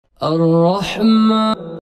الرحمن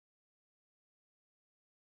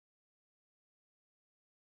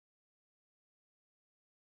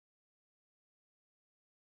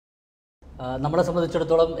നമ്മളെ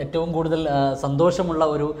സംബന്ധിച്ചിടത്തോളം ഏറ്റവും കൂടുതൽ സന്തോഷമുള്ള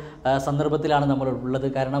ഒരു സന്ദർഭത്തിലാണ് നമ്മൾ ഉള്ളത്.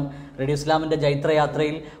 കാരണം റേഡിയോ ഇസ്ലാമിൻ്റെ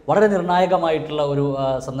ജൈത്രയാത്രയിൽ വളരെ നിർണായകമായിട്ടുള്ള ഒരു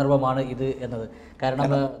സന്ദർഭമാണ് ഇത് എന്നത്. കാരണം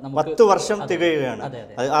 10 വർഷം തികയുകയാണ്.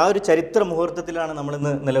 ആ ഒരു ചരിത്ര മുഹൂർത്തത്തിലാണ്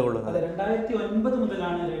നമ്മളിന്ന് നിലകൊള്ളുന്നത്. 2009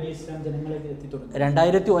 മുതലാണ് റേഡിയോ ഇസ്ലാം ജനങ്ങളിലേക്ക് എത്തിത്തുടങ്ങുന്നത്.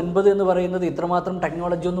 2009 എന്ന് പറയുന്നത് ഇത്രമാത്രം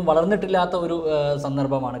ടെക്നോളജി ഒന്നും വളർന്നിട്ടില്ലാത്ത ഒരു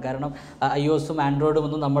സന്ദർഭമാണ്. കാരണം iOS-ഉം ആൻഡ്രോയിഡും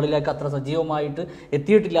ഒന്നും നമ്മളിലേക്ക് അത്ര സജീവമായിട്ട്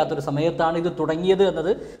എത്തിയിട്ടില്ലാത്തൊരു സമയത്താണ് ഇത് തുടങ്ങിയത്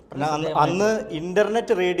എന്നത്. അന്ന്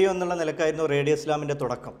ഇന്റർനെറ്റ് റേഡിയോ എന്നുള്ള നിലക്കായിരുന്നു റേഡിയോ ഇസ്ലാമിന്റെ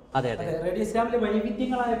തുടക്കം. അതെ, റേഡിയോ ഇസ്ലാമിലെ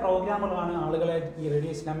വൈവിധ്യങ്ങളായ പ്രോഗ്രാമുകളാണ് ആളുകളെ ഈ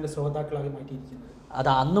റേഡിയോ ഇസ്ലാമിന്റെ ശ്രോതാക്കളായി മാറ്റിയിരിക്കുന്നത്. അത്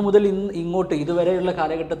അന്ന് മുതൽ ഇങ്ങോട്ട് ഇതുവരെയുള്ള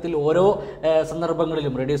കാലഘട്ടത്തിൽ ഓരോ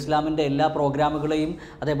സന്ദർഭങ്ങളിലും റേഡിയോ ഇസ്ലാമിൻ്റെ എല്ലാ പ്രോഗ്രാമുകളെയും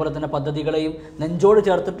അതേപോലെ തന്നെ പദ്ധതികളെയും നെഞ്ചോട്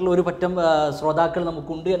ചേർത്തിട്ടുള്ള ഒരു പറ്റം ശ്രോതാക്കൾ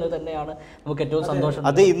നമുക്കുണ്ട് എന്ന് തന്നെയാണ് നമുക്ക് ഏറ്റവും സന്തോഷം.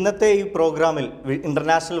 അത് ഇന്നത്തെ ഈ പ്രോഗ്രാമിൽ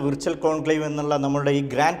ഇന്റർനാഷണൽ വിർച്വൽ കോൺക്ലേവ് എന്നുള്ള നമ്മുടെ ഈ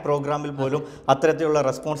ഗ്രാൻഡ് പ്രോഗ്രാമിൽ പോലും അത്തരത്തിലുള്ള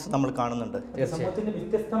റെസ്പോൺസ് നമ്മൾ കാണുന്നുണ്ട്. സമൂഹത്തിന്റെ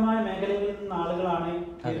വ്യത്യസ്തമായ മേഖലകളിൽ നിന്ന് ആളുകളാണ്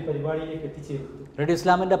ഈ പരിപാടിയിലേക്ക് എത്തിച്ചേരുന്നത്. റേഡിയോ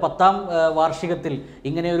ഇസ്ലാമിൻ്റെ 10ാം വാർഷികത്തിൽ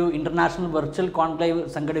ഇങ്ങനെയൊരു ഇന്റർനാഷണൽ വിർച്വൽ കോൺക്ലേവ്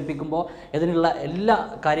സംഘടിപ്പിക്കുമ്പോൾ ഇതിനുള്ള എല്ലാ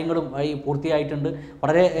കാര്യങ്ങളും പൂർത്തിയായിട്ടുണ്ട്.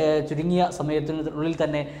 വളരെ ചുരുങ്ങിയ സമയത്തിനുള്ളിൽ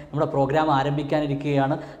തന്നെ നമ്മുടെ പ്രോഗ്രാം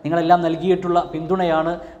ആരംഭിക്കാനിരിക്കുകയാണ്. നിങ്ങളെല്ലാം നൽകിയിട്ടുള്ള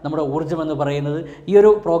പിന്തുണയാണ് നമ്മുടെ ഊർജ്ജമെന്ന് പറയുന്നത്. ഈ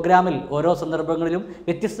ഒരു പ്രോഗ്രാമിൽ ഓരോ സന്ദർഭങ്ങളിലും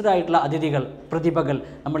വ്യത്യസ്തരായിട്ടുള്ള അതിഥികൾ, പ്രതിഭകൾ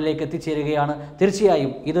നമ്മളിലേക്ക് എത്തിച്ചേരുകയാണ്.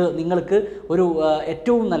 തീർച്ചയായും ഇത് നിങ്ങൾക്ക് ഒരു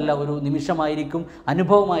ഏറ്റവും നല്ല ഒരു നിമിഷമായിരിക്കും,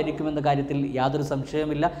 അനുഭവമായിരിക്കും എന്ന കാര്യത്തിൽ യാതൊരു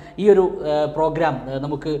സംശയവുമില്ല. ഈ ഒരു പ്രോഗ്രാം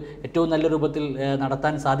നമുക്ക് ഏറ്റവും നല്ല രൂപത്തിൽ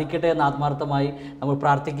നടത്താൻ സാധിക്കട്ടെ എന്ന് ആത്മാർത്ഥമായി നമ്മൾ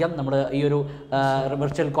പ്രാർത്ഥിക്കാം. നമ്മുടെ ഈ ഒരു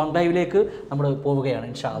വെർച്വൽ കോൺക്ലേവിലേക്ക് നമ്മൾ പോവുകയാണ്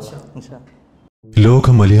ഇൻഷാ അല്ലാഹ്. ലോക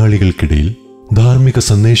മലയാളികൾക്കിടയിൽ ധാർമ്മിക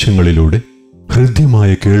സന്ദേശങ്ങളിലൂടെ ഹൃദ്യമായ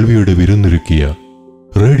കേൾവിയുടെ വിരുന്നൊരുക്കിയ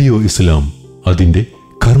റേഡിയോ ഇസ്ലാം അതിന്റെ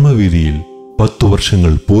കർമ്മവീതിയിൽ 10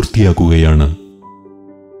 വർഷങ്ങൾ പൂർത്തിയാക്കുകയാണ്.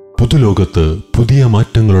 പുതുലോകത്ത് പുതിയ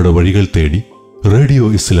മാറ്റങ്ങളുടെ വഴികൾ തേടി റേഡിയോ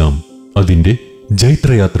ഇസ്ലാം അതിന്റെ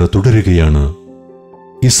ജൈത്രയാത്ര തുടരുകയാണ്.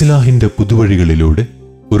 ഇസ്ലാഹിന്റെ പുതുവഴികളിലൂടെ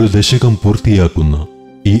ഒരു ദശകം പൂർത്തിയാക്കുന്ന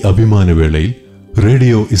ഈ അഭിമാനവേളയിൽ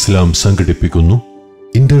റേഡിയോ ഇസ്ലാം സംഘടിപ്പിക്കുന്നു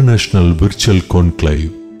ഇന്റർനാഷണൽ വിർച്വൽ കോൺക്ലേവ്.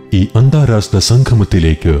 ഈ അന്താരാഷ്ട്ര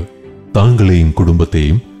സംഗമത്തിലേക്ക് താങ്കളെയും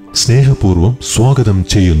കുടുംബത്തെയും സ്നേഹപൂർവ്വം സ്വാഗതം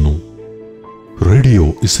ചെയ്യുന്നു. റേഡിയോ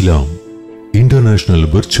ഇസ്ലാം ഇന്റർനാഷണൽ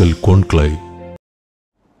വിർച്വൽ കോൺക്ലേവ്.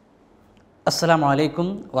 അസ്സലാമു അലൈക്കും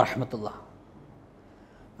വറഹ്മത്തുള്ളാഹി.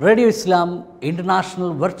 റേഡിയോ ഇസ്ലാം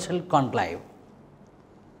ഇന്റർനാഷണൽ വിർച്വൽ കോൺക്ലേവ്,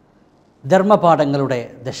 ധർമ്മപാഠങ്ങളുടെ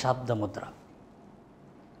ദശാബ്ദമുദ്ര.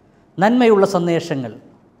 നന്മയുള്ള സന്ദേശങ്ങൾ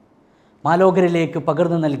മാലോകരിലേക്ക്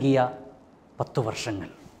പകർന്നു നൽകിയ 10 വർഷങ്ങൾ.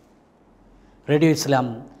 റേഡിയോ ഇസ്ലാം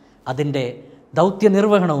അതിൻ്റെ ദൗത്യ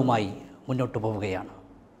നിർവഹണവുമായി മുന്നോട്ട് പോവുകയാണ്.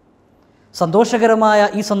 സന്തോഷകരമായ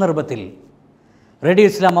ഈ സന്ദർഭത്തിൽ റേഡിയോ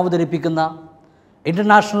ഇസ്ലാം അവതരിപ്പിക്കുന്ന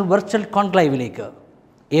ഇന്റർനാഷണൽ വിർച്വൽ കോൺക്ലേവിലേക്ക്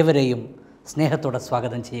ഏവരെയും സ്നേഹത്തോടെ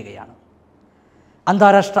സ്വാഗതം ചെയ്യുകയാണ്.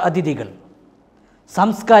 അന്താരാഷ്ട്ര അതിഥികൾ,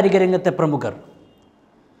 സാംസ്കാരിക രംഗത്തെ പ്രമുഖർ,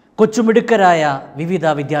 കൊച്ചുമിടുക്കരായ വിവിധ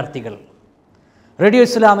വിദ്യാർത്ഥികൾ, റേഡിയോ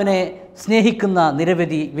ഇസ്ലാമിനെ സ്നേഹിക്കുന്ന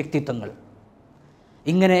നിരവധി വ്യക്തിത്വങ്ങൾ,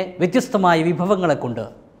 ഇങ്ങനെ വ്യത്യസ്തമായ വിഭവങ്ങളെ കൊണ്ട്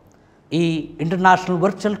ഈ ഇന്റർനാഷണൽ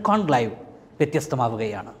വിർച്വൽ കോൺക്ലേവ്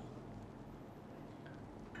വ്യത്യസ്തമാവുകയാണ്.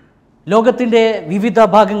 ലോകത്തിൻ്റെ വിവിധ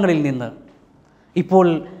ഭാഗങ്ങളിൽ നിന്ന് ഇപ്പോൾ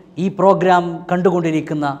ഈ പ്രോഗ്രാം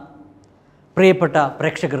കണ്ടുകൊണ്ടിരിക്കുന്ന പ്രിയപ്പെട്ട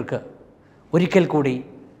പ്രേക്ഷകർക്ക് ഒരിക്കൽ കൂടി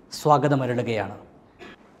സ്വാഗതമരുളുകയാണ്.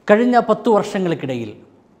 കഴിഞ്ഞ 10 വർഷങ്ങൾക്കിടയിൽ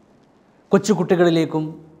കൊച്ചുകുട്ടികളിലേക്കും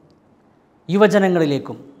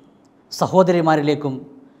യുവജനങ്ങളിലേക്കും സഹോദരിമാരിലേക്കും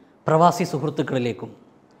പ്രവാസി സുഹൃത്തുക്കളിലേക്കും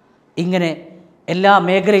ഇങ്ങനെ എല്ലാ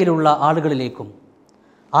മേഖലയിലുള്ള ആളുകളിലേക്കും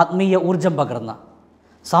ആത്മീയ ഊർജം പകർന്ന,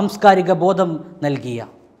 സാംസ്കാരിക ബോധം നൽകിയ,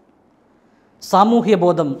 സാമൂഹ്യ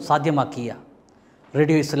ബോധം സാധ്യമാക്കിയ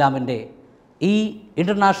റേഡിയോ ഇസ്ലാമിൻ്റെ ഈ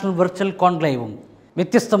ഇന്റർനാഷണൽ വിർച്വൽ കോൺക്ലേവും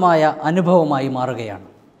വ്യത്യസ്തമായ അനുഭവമായി മാറുകയാണ്.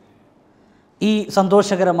 ഈ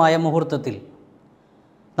സന്തോഷകരമായ മുഹൂർത്തത്തിൽ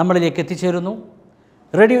നമ്മളിലേക്ക് എത്തിച്ചേരുന്നു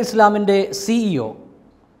റേഡിയോ ഇസ്ലാമിൻ്റെ CEO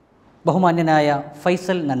ബഹുമാന്യനായ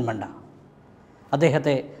ഫൈസൽ നന്മണ്ട.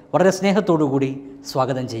 അദ്ദേഹത്തെ വളരെ സ്നേഹത്തോടുകൂടി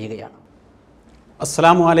സ്വാഗതം ചെയ്യുകയാണ്.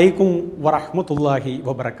 അസ്സലാമു അലൈക്കും വറഹ്മത്തുള്ളാഹി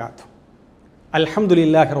വബറകാതുഹു.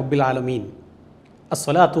 അൽഹംദുലില്ലാഹി റബ്ബിൽ ആലമീൻ.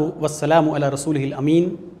 അസ്സലാത്തു വസ്സലാമു അലാ റസൂലിഹിൽ അമീൻ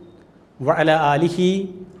വഅലാ ആലിഹി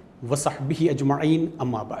വസഹ്ബിഹി അജ്മഈൻ.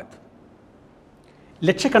 അമ്മാ ബഅദ്.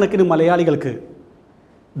 ലക്ഷക്കണക്കിന് മലയാളികൾക്ക്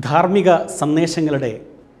ധാർമ്മിക സന്ദേശങ്ങളുടെ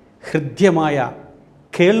ഹൃദ്യമായ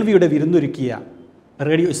കേൾവിയുടെ വിരുന്നൊരുക്കിയ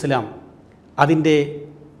റേഡിയോ ഇസ്ലാം അതിൻ്റെ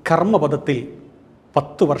കർമ്മപദത്തിൽ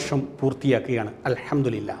 10 വർഷം പൂർത്തിയാക്കുകയാണ്.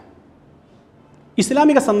 അൽഹംദുലില്ലാ.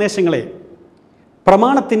 ഇസ്ലാമിക സന്ദേശങ്ങളെ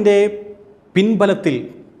പ്രമാണത്തിൻ്റെ പിൻബലത്തിൽ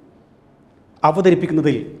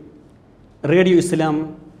അവതരിപ്പിക്കുന്നതിൽ റേഡിയോ ഇസ്ലാം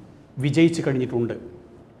വിജയിച്ചു കഴിഞ്ഞിട്ടുണ്ട്.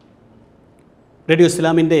 റേഡിയോ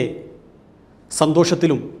ഇസ്ലാമിൻ്റെ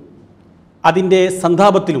സന്തോഷത്തിലും അതിൻ്റെ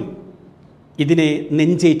സന്താപത്തിലും ഇതിനെ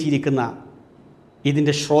നെഞ്ചേറ്റിയിരിക്കുന്ന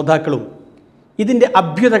ഇതിൻ്റെ ശ്രോതാക്കളും ഇതിൻ്റെ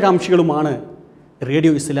അഭ്യുതകാംക്ഷികളുമാണ്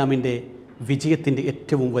റേഡിയോ ഇസ്ലാമിൻ്റെ വിജയത്തിൻ്റെ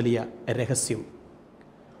ഏറ്റവും വലിയ രഹസ്യം.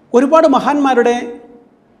 ഒരുപാട് മഹാന്മാരുടെ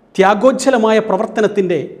ത്യാഗോജ്ജലമായ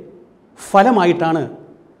പ്രവർത്തനത്തിൻ്റെ ഫലമായിട്ടാണ്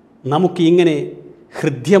നമുക്ക് ഇങ്ങനെ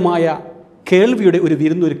ഹൃദ്യമായ കേൾവിയുടെ ഒരു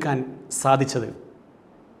വിരുന്നൊരുക്കാൻ സാധിച്ചത്.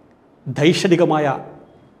 ധൈഷണികമായ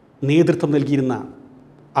നേതൃത്വം നൽകിയിരുന്ന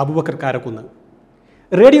അബൂബക്കർ കാരക്കുന്ന്,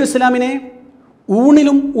 റേഡിയോ ഇസ്ലാമിനെ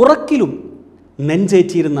ഊണിലും ഉറക്കിലും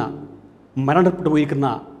നെഞ്ചേറ്റിയിരുന്ന മരണപ്പെട്ടു പോയിരിക്കുന്ന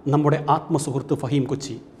നമ്മുടെ ആത്മസുഹൃത്ത് ഫഹീം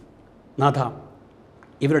കൊച്ചി, നാഥ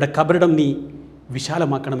ഇവരുടെ കബറിടം നീ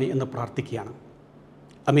വിശാലമാക്കണമേ എന്ന് പ്രാർത്ഥിക്കുകയാണ്.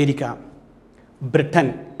 അമേരിക്ക, ബ്രിട്ടൻ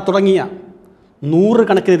തുടങ്ങിയ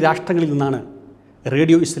നൂറുകണക്കിന് രാഷ്ട്രങ്ങളിൽ നിന്നാണ്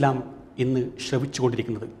റേഡിയോ ഇസ്ലാം ഇന്ന്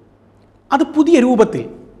ശ്രവിച്ചുകൊണ്ടിരിക്കുന്നത്. അത് പുതിയ രൂപത്തിൽ,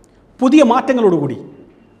 പുതിയ മാറ്റങ്ങളോടുകൂടി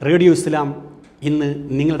റേഡിയോ ഇസ്ലാം ഇന്ന്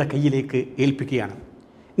നിങ്ങളുടെ കയ്യിലേക്ക് ഏൽപ്പിക്കുകയാണ്.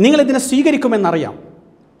 നിങ്ങളിതിനെ സ്വീകരിക്കുമെന്നറിയാം.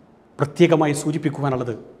 പ്രത്യേകമായി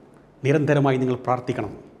സൂചിപ്പിക്കുവാനുള്ളത്, നിരന്തരമായി നിങ്ങൾ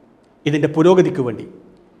പ്രാർത്ഥിക്കണം. ഇതിൻ്റെ പുരോഗതിക്ക് വേണ്ടി,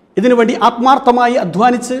 ഇതിനുവേണ്ടി ആത്മാർത്ഥമായി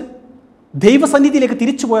അധ്വാനിച്ച് ദൈവസന്നിധിയിലേക്ക്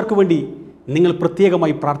തിരിച്ചു പോയവർക്ക് വേണ്ടി നിങ്ങൾ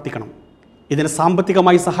പ്രത്യേകമായി പ്രാർത്ഥിക്കണം. ഇതിന്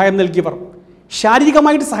സാമ്പത്തികമായി സഹായം നൽകിയവർ,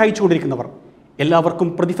 ശാരീരികമായിട്ട് സഹായിച്ചുകൊണ്ടിരിക്കുന്നവർ, എല്ലാവർക്കും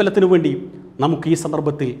പ്രതിഫലത്തിനു വേണ്ടി നമുക്ക് ഈ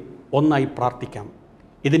സന്ദർഭത്തിൽ ഒന്നായി പ്രാർത്ഥിക്കാം.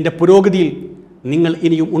 ഇതിൻ്റെ പുരോഗതിയിൽ നിങ്ങൾ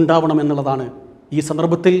ഇനിയും ഉണ്ടാവണമെന്നുള്ളതാണ് ഈ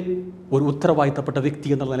സന്ദർഭത്തിൽ ഒരു ഉത്തരവാദിത്തപ്പെട്ട വ്യക്തി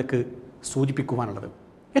എന്നുള്ള നിലക്ക് സൂചിപ്പിക്കുവാനുള്ളത്.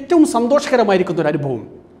 ഏറ്റവും സന്തോഷകരമായിരിക്കുന്ന ഒരു അനുഭവം,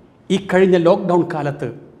 ഈ കഴിഞ്ഞ ലോക്ക്ഡൗൺ കാലത്ത്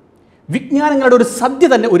വിജ്ഞാനങ്ങളുടെ ഒരു സദ്യ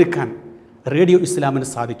തന്നെ ഒരുക്കാൻ റേഡിയോ ഇസ്ലാമിന്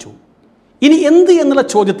സാധിച്ചു. ഇനി എന്ത് എന്നുള്ള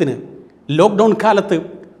ചോദ്യത്തിന്, ലോക്ക്ഡൗൺ കാലത്ത്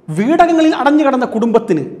വീടകങ്ങളിൽ അടഞ്ഞു കിടന്ന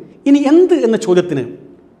കുടുംബത്തിന് ഇനി എന്ത് എന്ന ചോദ്യത്തിന്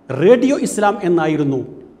റേഡിയോ ഇസ്ലാം എന്നായിരുന്നു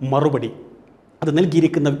മറുപടി. അത്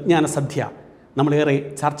നൽകിയിരിക്കുന്ന വിജ്ഞാന സദ്യ നമ്മളേറെ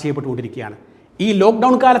ചർച്ച ചെയ്യപ്പെട്ടുകൊണ്ടിരിക്കുകയാണ്. ഈ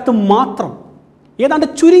ലോക്ക്ഡൗൺ കാലത്ത് മാത്രം, ഏതാണ്ട്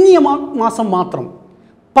ചുരുങ്ങിയ മാസം മാത്രം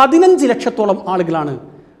 15 ലക്ഷത്തോളം ആളുകളാണ്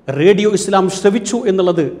റേഡിയോ ഇസ്ലാം ശ്രവിച്ചു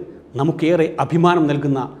എന്നുള്ളത് നമുക്കേറെ അഭിമാനം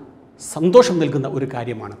നൽകുന്ന, സന്തോഷം നൽകുന്ന ഒരു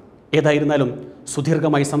കാര്യമാണ്. ഏതായിരുന്നാലും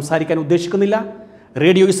സുദീർഘമായി സംസാരിക്കാൻ ഉദ്ദേശിക്കുന്നില്ല.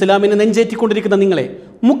 റേഡിയോ ഇസ്ലാമിനെ നെഞ്ചേറ്റിക്കൊണ്ടിരിക്കുന്ന നിങ്ങളെ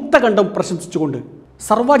മുക്തകണ്ഠം പ്രശംസിച്ചുകൊണ്ട്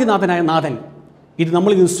സർവാധിനാഥനായ നാഥൻ ഇത്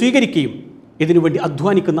നമ്മളിൽ നിന്ന് സ്വീകരിക്കുകയും ഇതിനുവേണ്ടി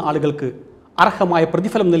അധ്വാനിക്കുന്ന ആളുകൾക്ക് അർഹമായ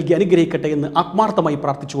പ്രതിഫലം നൽകി അനുഗ്രഹിക്കട്ടെ എന്ന് ആത്മാർത്ഥമായി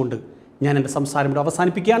പ്രാർത്ഥിച്ചുകൊണ്ട് ഞാൻ എൻ്റെ സംസാരം ഇവിടെ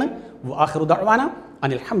അവസാനിപ്പിക്കുകയാണ്. ആഖിറു ദഅ്വാന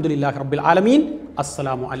അനിൽ ഹംദുലില്ലാഹി റബ്ബിൽ ആലമീൻ.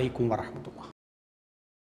 അസ്സലാമു അലൈക്കും വറഹ്മത്തുള്ളാഹി.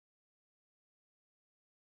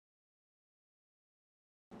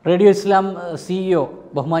 റേഡിയോ ഇസ്ലാം CEO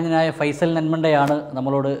ബഹുമാന്യനായ ഫൈസൽ നന്മണ്ടയാണ്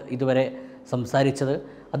നമ്മളോട് ഇതുവരെ സംസാരിച്ചത്.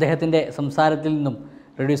 അദ്ദേഹത്തിൻ്റെ സംസാരത്തിൽ നിന്നും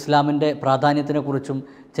റേഡിയോ ഇസ്ലാമിൻ്റെ പ്രാധാന്യത്തിനെക്കുറിച്ചും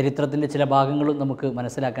ചരിത്രത്തിൻ്റെ ചില ഭാഗങ്ങളും നമുക്ക്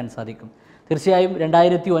മനസ്സിലാക്കാൻ സാധിക്കും. തീർച്ചയായും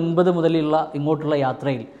 2009 മുതലുള്ള ഇങ്ങോട്ടുള്ള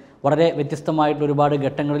യാത്രയിൽ വളരെ വ്യത്യസ്തമായിട്ടുള്ള ഒരുപാട്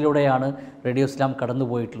ഘട്ടങ്ങളിലൂടെയാണ് റേഡിയോ ഇസ്ലാം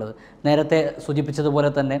കടന്നുപോയിട്ടുള്ളത്. നേരത്തെ സൂചിപ്പിച്ചതുപോലെ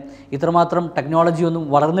തന്നെ ഇത്രമാത്രം ടെക്നോളജിയൊന്നും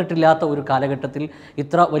വളർന്നിട്ടില്ലാത്ത ഒരു കാലഘട്ടത്തിൽ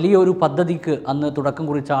ഇത്ര വലിയൊരു പദ്ധതിക്ക് അന്ന് തുടക്കം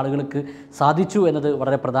കുറിച്ച ആളുകൾക്ക് സാധിച്ചു എന്നത്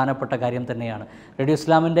വളരെ പ്രധാനപ്പെട്ട കാര്യം തന്നെയാണ്. റേഡിയോ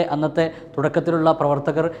ഇസ്ലാമിൻ്റെ അന്നത്തെ തുടക്കത്തിലുള്ള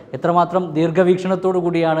പ്രവർത്തകർ എത്രമാത്രം ദീർഘവീക്ഷണത്തോടു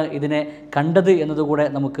കൂടിയാണ് ഇതിനെ കണ്ടത് എന്നതുകൂടെ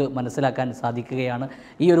നമുക്ക് മനസ്സിലാക്കാൻ സാധിക്കുകയാണ്.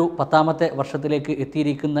 ഈ ഒരു 10ാമത്തെ വർഷത്തിലേക്ക്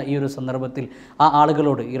എത്തിയിരിക്കുന്ന ഈ ഒരു സന്ദർഭത്തിൽ ആ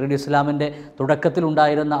ആളുകളോട്, ഈ റേഡിയോ ഇസ്ലാമിൻ്റെ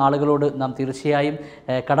തുടക്കത്തിലുണ്ടായിരുന്ന ആളുകളോട് നാം തീർച്ചയായും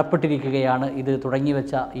കടപ്പെട്ടിരിക്കുകയാണ്. ഇത്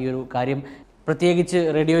തുടങ്ങിവെച്ച ഈ ഒരു കാര്യം, പ്രത്യേകിച്ച്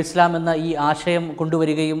റേഡിയോ ഇസ്ലാം എന്ന ഈ ആശയം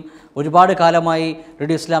കൊണ്ടുവരികയും ഒരുപാട് കാലമായി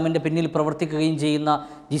റേഡിയോ ഇസ്ലാമിൻ്റെ പിന്നിൽ പ്രവർത്തിക്കുകയും ചെയ്യുന്ന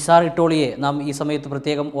ജിസാർ ഇട്ടോളിയെ നാം ഈ സമയത്ത്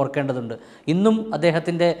പ്രത്യേകം ഓർക്കേണ്ടതുണ്ട്. ഇന്നും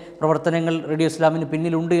അദ്ദേഹത്തിൻ്റെ പ്രവർത്തനങ്ങൾ റേഡിയോ ഇസ്ലാമിന്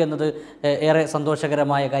പിന്നിലുണ്ട് എന്നത് ഏറെ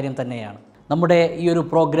സന്തോഷകരമായ കാര്യം തന്നെയാണ്. നമ്മുടെ ഈ ഒരു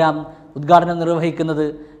പ്രോഗ്രാം ഉദ്ഘാടനം നിർവഹിക്കുന്നത്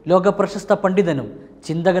ലോകപ്രശസ്ത പണ്ഡിതനും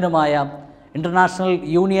ചിന്തകനുമായ international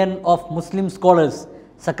union of Muslim scholars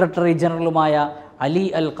secretary ജനറലുമായ Ali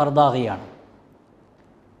Al ഖർദാഗിയാണ്.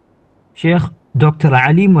 Sheikh Dr.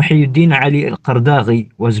 Ali Muhyiddin Ali al-Qardaghi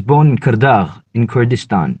was born in Kardagh in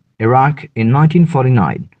Kurdistan, Iraq in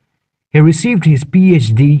 1949. He received his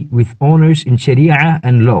PhD with honors in Sharia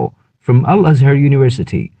and law from Al-Azhar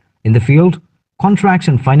University in the field Contracts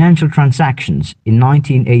and Financial Transactions in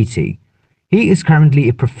 1980. He is currently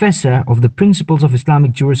a professor of the Principles of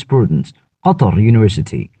Islamic Jurisprudence, Qatar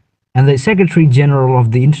University, and the Secretary General of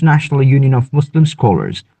the International Union of Muslim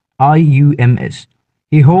Scholars, IUMS.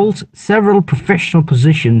 He holds several professional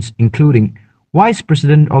positions including Vice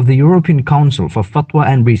President of the European Council for Fatwa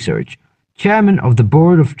and Research, Chairman of the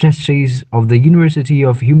Board of Trustees of the University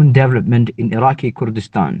of Human Development in Iraqi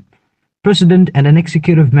Kurdistan, President and an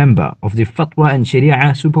executive member of the Fatwa and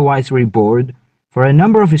Sharia Supervisory Board for a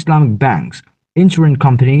number of Islamic banks, insurance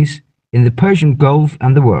companies in the Persian Gulf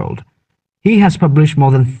and the world. He has published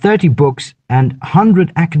more than 30 books and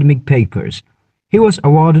 100 academic papers. He was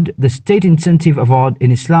awarded the State Incentive Award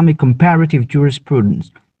in Islamic Comparative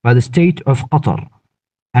Jurisprudence by the State of Qatar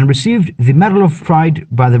and received the Medal of Pride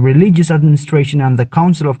by the Religious Administration and the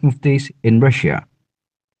Council of Muftis in Russia.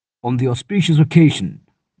 On the auspicious occasion,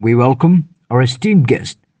 we welcome our esteemed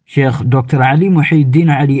guest, Sheikh Dr. Ali Muhyiddin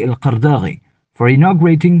Ali Al-Qardaghi, for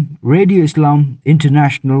inaugurating Radio Islam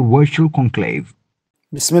International Virtual Conclave.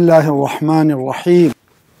 بسم الله الرحمن الرحيم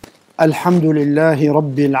الحمد لله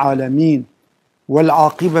رب العالمين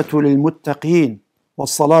والعاقبة للمتقين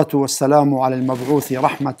والصلاة والسلام على المبعوث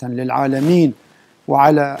رحمة للعالمين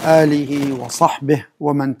وعلى آله وصحبه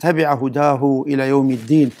ومن تبع هداه إلى يوم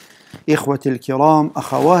الدين. إخوتي الكرام،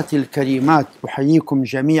 أخواتي الكريمات، أحييكم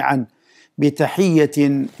جميعا بتحية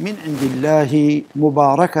من عند الله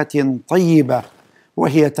مباركة طيبة،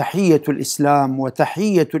 وهي تحية الإسلام،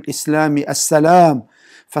 وتحية الإسلام السلام،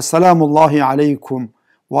 فسلام الله عليكم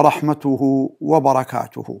ورحمته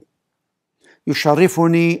وبركاته.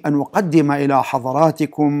 يشرفني أن أقدم إلى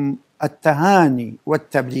حضراتكم التهاني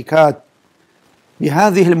والتبريكات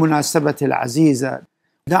بهذه المناسبة العزيزة.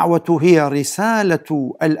 دعوة هي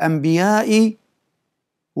رسالة الأنبياء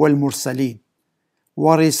والمرسلين،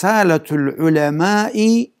 ورسالة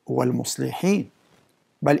العلماء والمصلحين،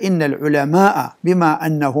 بل إن العلماء بما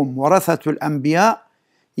أنهم ورثة الأنبياء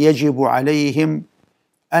يجب عليهم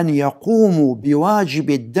أن يقوموا بواجب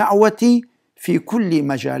الدعوة في كل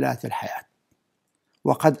مجالات الحياة.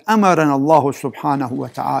 وقد أمرنا الله سبحانه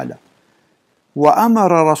وتعالى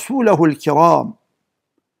وأمر رسوله الكرام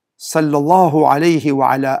صلى الله عليه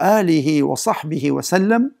وعلى آله وصحبه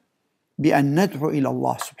وسلم بأن ندعو إلى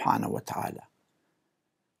الله سبحانه وتعالى،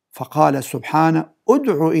 فقال سبحانه: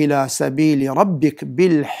 ادع إلى سبيل ربك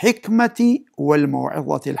بالحكمة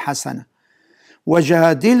والموعظة الحسنة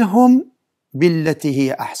وجادلهم بالتي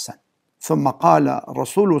هي أحسن. ثم قال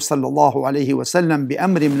الرسول صلى الله عليه وسلم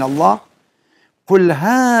بأمر من الله: قل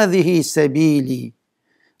هذه سبيلي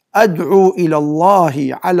أدعو إلى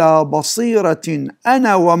الله على بصيرة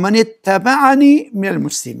أنا ومن اتبعني من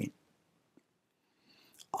المسلمين.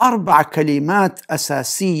 4 كلمات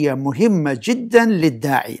أساسية مهمة جدا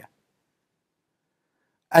للداعية.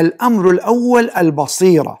 الأمر الأول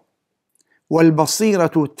البصيرة،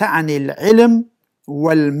 والبصيرة تعني العلم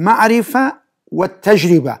والمعرفة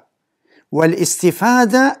والتجربة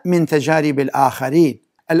والاستفادة من تجارب الآخرين.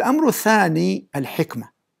 الأمر الثاني الحكمة،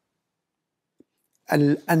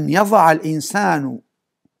 أن يضع الإنسان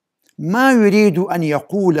ما يريد أن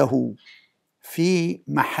يقوله في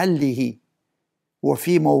محله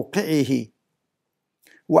وفي موقعه،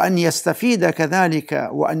 وأن يستفيد كذلك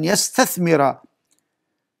وأن يستثمر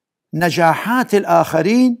نجاحات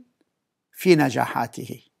الآخرين في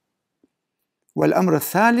نجاحاته. والأمر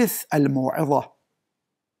الثالث الموعظة،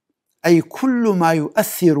 أي كل ما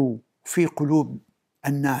يؤثر في قلوب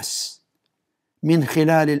الناس من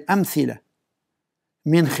خلال الأمثلة،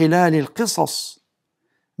 من خلال القصص،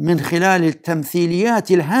 من خلال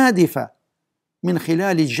التمثيليات الهادفة، من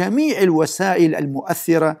خلال جميع الوسائل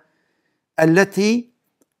المؤثرة التي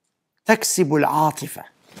تكسب العاطفة.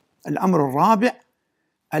 الأمر الرابع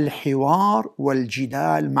الحوار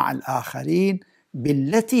والجدال مع الآخرين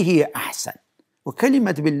بالتي هي أحسن.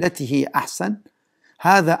 وكلمة بالتي هي أحسن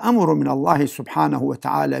هذا أمر من الله سبحانه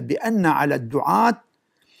وتعالى بأن على الدعاة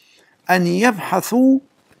أن يبحثوا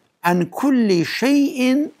عن كل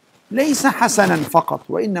شيء ليس حسنا فقط،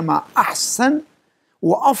 وإنما أحسن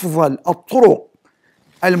وأفضل الطرق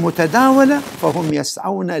المتداولة، فهم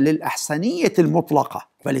يسعون للأحسنية المطلقة.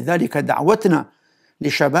 فلذلك دعوتنا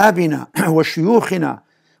لشبابنا وشيوخنا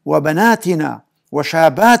وبناتنا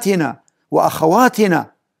وشاباتنا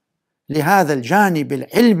وأخواتنا لهذا الجانب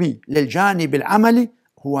العلمي للجانب العملي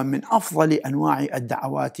هو من أفضل أنواع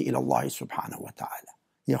الدعوات إلى الله سبحانه وتعالى.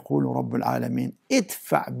 يقول رب العالمين: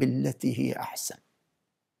 ادفع بالتي هي أحسن،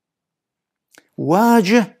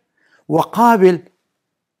 واجه وقابل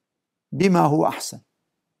بما هو أحسن،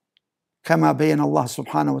 كما بين الله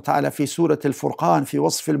سبحانه وتعالى في سورة الفرقان في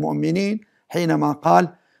وصف المؤمنين حينما قال: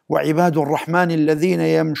 وعباد الرحمن الذين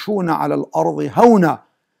يمشون على الأرض هونا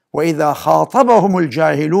وإذا خاطبهم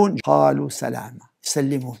الجاهلون قالوا سلاما،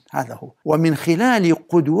 يسلمون. هذا هو. ومن خلال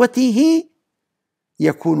قدوته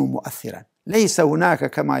يكون مؤثرا. ليس هناك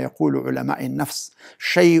كما يقول علماء النفس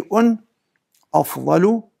شيء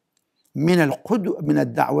أفضل من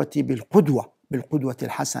الدعوة بالقدوة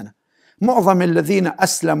الحسنة. معظم الذين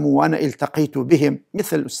أسلموا وأنا التقيت بهم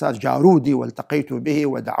مثل الأستاذ جارودي، والتقيت به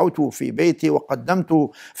ودعوته في بيتي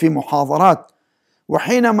وقدمته في محاضرات،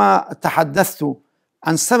 وحينما تحدثت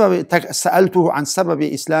عن سألته عن سبب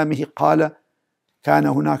إسلامه قال: كان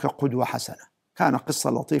هناك قدوة حسنة، كان قصة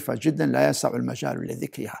لطيفة جدا لا يسع المجال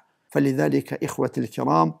لذكرها. فلذلك إخوتي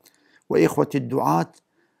الكرام وإخوتي الدعاة،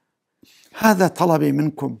 هذا طلبي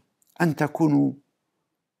منكم، أن تكونوا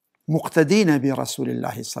مقتدين برسول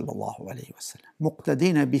الله صلى الله عليه وسلم،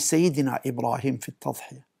 مقتدين بسيدنا إبراهيم في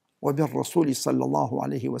التضحية، وبالرسول صلى الله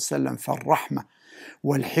عليه وسلم في الرحمة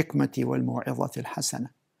والحكمة والموعظة الحسنة،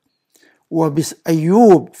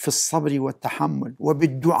 وبأيوب في الصبر والتحمل،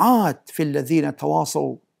 وبالدعاة في الذين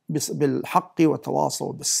تواصوا بالحق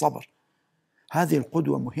وتواصوا بالصبر. هذه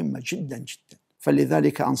القدوة مهمة جدا جدا.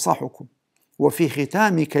 فلذلك أنصحكم، وفي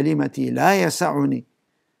ختام كلمتي لا يسعني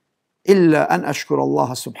إلا أن أشكر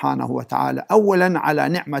الله سبحانه وتعالى أولا على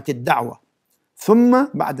نعمة الدعوة، ثم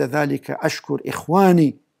بعد ذلك أشكر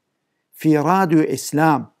إخواني في راديو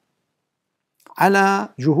إسلام على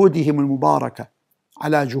جهودهم المباركة،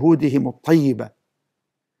 على جهودهم الطيبة،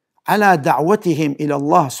 على دعوتهم إلى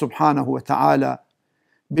الله سبحانه وتعالى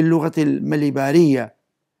باللغة المليبارية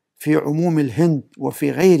في عموم الهند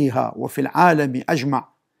وفي غيرها وفي العالم أجمع.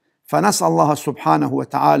 فنسأل الله سبحانه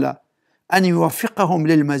وتعالى أن يوفقهم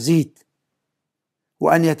للمزيد،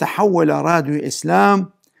 وأن يتحول راديو إسلام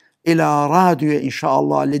إلى راديو إن شاء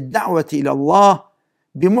الله للدعوة إلى الله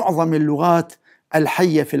بمعظم اللغات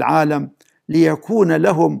الحية في العالم، ليكون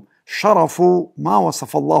لهم شرف ما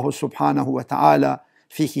وصف الله سبحانه وتعالى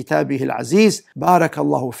في كتابه العزيز. بارك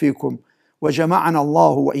الله فيكم، وجمعنا الله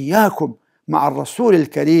وإياكم مع الرسول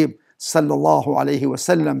الكريم صلى الله عليه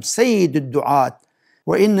وسلم سيد الدعاة.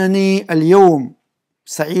 وإنني اليوم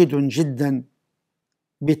سعيد جدا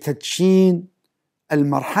بتدشين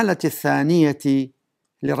المرحلة الثانية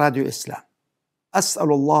لراديو إسلام.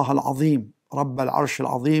 أسأل الله العظيم رب العرش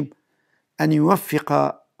العظيم أن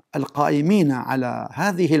يوفق القائمين على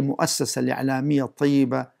هذه المؤسسة الإعلامية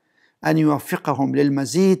الطيبة، أن يوفقهم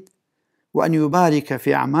للمزيد، وأن يبارك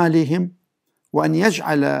في أعمالهم، وأن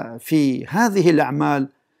يجعل في هذه الأعمال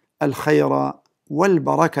الخير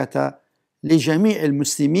والبركة لجميع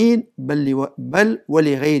المسلمين بل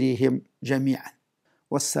ولغيرهم جميعا.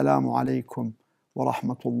 والسلام عليكم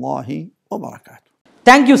ورحمة الله وبركاته.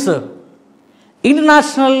 Thank you sir.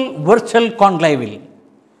 International virtual കോൺക്ലേവിൽ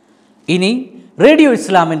ഇനി radio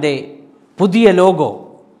ഇസ്ലാമിൻ്റെ പുതിയ logo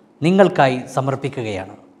നിങ്ങൾക്കായി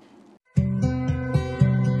സമർപ്പിക്കുകയാണ്.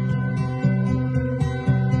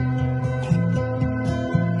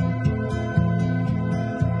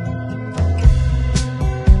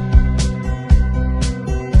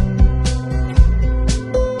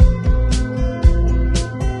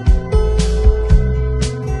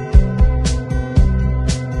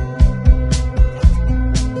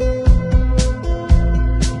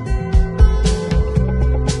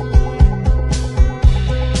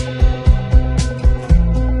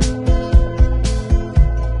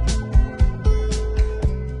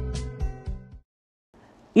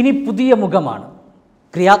 ഇനി പുതിയ മുഖമാണ്.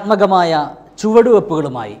 ക്രിയാത്മകമായ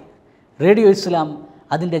ചുവടുവെപ്പുകളുമായി റേഡിയോ ഇസ്ലാം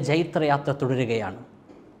അതിൻ്റെ ജൈത്രയാത്ര തുടരുകയാണ്.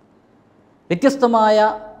 വ്യത്യസ്തമായ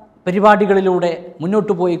പരിപാടികളിലൂടെ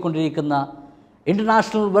മുന്നോട്ട് പോയിക്കൊണ്ടിരിക്കുന്ന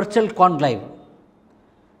ഇൻ്റർനാഷണൽ വെർച്വൽ കോൺക്ലേവ്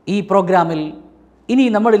ഈ പ്രോഗ്രാമിൽ ഇനി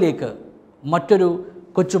നമ്മളിലേക്ക് മറ്റൊരു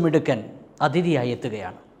കൊച്ചുമിടുക്കൻ അതിഥിയായി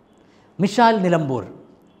എത്തുകയാണ്. മിഷാൽ നിലമ്പൂർ.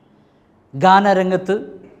 ഗാനരംഗത്ത്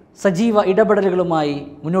സജീവ ഇടപെടലുകളുമായി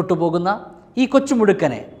മുന്നോട്ട് പോകുന്ന ഈ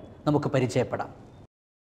കൊച്ചുമുടുക്കനെ നമുക്ക് പരിചയപ്പെടാം.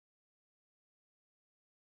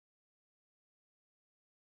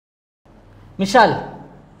 മിഷാൽ,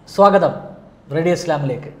 സ്വാഗതം റേഡിയോ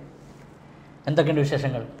ഇസ്ലാമിലേക്ക്. എന്തൊക്കെയുണ്ട്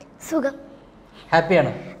വിശേഷങ്ങൾ? സുഖം.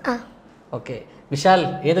 ഹാപ്പിയാണ്? ഓക്കെ. വിശാൽ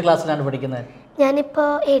ഏത് ക്ലാസ്സിലാണ് പഠിക്കുന്നത്?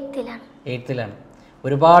 ഞാനിപ്പോൾ 8th-ലാണ്.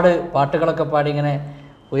 ഒരുപാട് പാട്ടുകളൊക്കെ പാടി ഇങ്ങനെ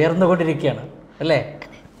ഉയർന്നുകൊണ്ടിരിക്കുകയാണ് അല്ലേ?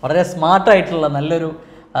 വളരെ സ്മാർട്ടായിട്ടുള്ള നല്ലൊരു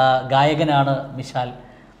ഗായകനാണ് മിഷാൽ.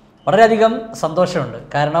 വളരെയധികം സന്തോഷമുണ്ട്.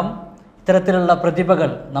 കാരണം ഇത്തരത്തിലുള്ള പ്രതിഭകൾ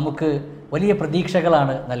നമുക്ക് വലിയ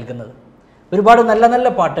പ്രതീക്ഷകളാണ് നൽകുന്നത്. ഒരുപാട് നല്ല നല്ല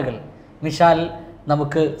പാട്ടുകൾ മിഷാൽ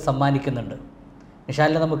നമുക്ക് സമ്മാനിക്കുന്നുണ്ട്.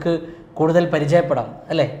 മിഷാലിനെ നമുക്ക് കൂടുതൽ പരിചയപ്പെടാം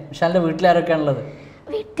അല്ലേ? മിഷാലിൻ്റെ വീട്ടിലാരൊക്കെയാണുള്ളത്?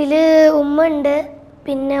 വീട്ടിൽ ഉമ്മ ഉണ്ട്,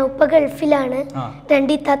 പിന്നെ ഉപ്പ ഗൾഫിലാണ്,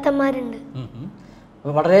 2 ഇത്താത്തമാരുണ്ട്.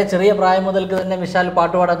 വളരെ ചെറിയ പ്രായം മുതൽക്ക് തന്നെ മിഷാൽ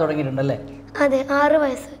പാട്ട് പാടാൻ തുടങ്ങിയിട്ടുണ്ടല്ലേ? അതെ, 6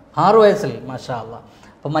 വയസ്സ്. 6 വയസ്സിൽ മാഷാ അല്ലാഹ്.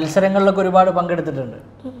 അപ്പോൾ മത്സരങ്ങളിലൊക്കെ ഒരുപാട് പങ്കെടുത്തിട്ടുണ്ട്,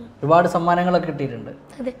 ഒരുപാട് സമ്മാനങ്ങളൊക്കെ കിട്ടിയിട്ടുണ്ട്.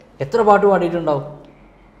 എത്ര പാട്ട് പാടിയിട്ടുണ്ടാവും?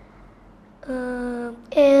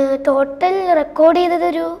 ടോട്ടൽ റെക്കോർഡ് ചെയ്തത്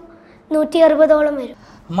ഒരു 160ഓളം വരും.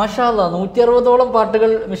 മാഷാ അല്ലാഹ്, 160ഓളം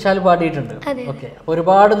പാട്ടുകൾ മിഷാൽ പാടിയിട്ടുണ്ട്. ഓക്കെ. അപ്പോൾ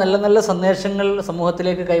ഒരുപാട് നല്ല നല്ല സന്ദേശങ്ങൾ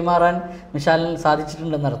സമൂഹത്തിലേക്ക് കൈമാറാൻ മിഷാലിന്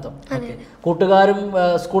സാധിച്ചിട്ടുണ്ടെന്നർത്ഥം. ഓക്കെ. കൂട്ടുകാരും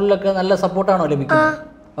സ്കൂളിലൊക്കെ നല്ല സപ്പോർട്ടാണോ ലഭിക്കുന്നത്?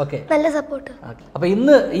 ഓക്കെ, നല്ല സപ്പോർട്ട്. അപ്പോൾ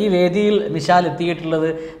ഇന്ന് ഈ വേദിയിൽ മിശാൽ എത്തിയിട്ടുള്ളത്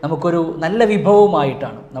നമുക്കൊരു നല്ല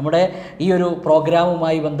വിഭവമായിട്ടാണ്. നമ്മുടെ ഈ ഒരു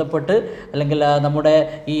പ്രോഗ്രാമുമായി ബന്ധപ്പെട്ട് അല്ലെങ്കിൽ നമ്മുടെ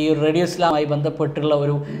ഈ റേഡിയോ ഇസ്ലാമായി ബന്ധപ്പെട്ടുള്ള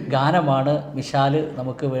ഒരു ഗാനമാണ് മിശാൽ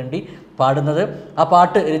നമുക്ക് വേണ്ടി പാടുന്നത്. ആ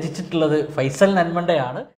പാട്ട് രചിച്ചിട്ടുള്ളത് ഫൈസൽ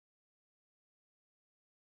നന്മണ്ടയാണ്.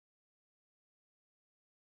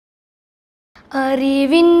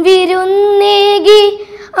 അറിവിൻ വിരുന്നേകി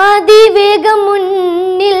അതിവേഗം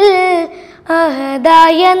മുന്നിൽ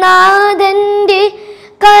അഹദായ നാഥന്റെ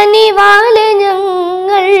കനിവാലെ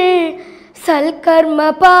ഞങ്ങൾ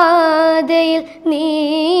സൽക്കർമ്മപാതയിൽ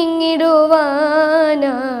നീങ്ങിടുവാനായി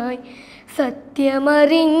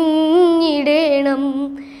സത്യമറിഞ്ഞിടേണം.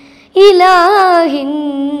 ഇലാഹിൻ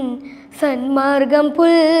സന്മാർഗം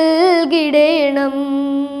പുൽകിടേണം.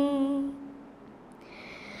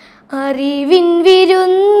 അറിവിൻ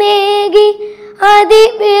വിരുന്നേകി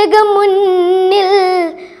അതിവേഗം മുന്നിൽ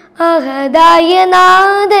അഹദായ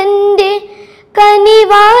നാഥന്റെ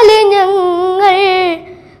കനിവാലെ ഞങ്ങൾ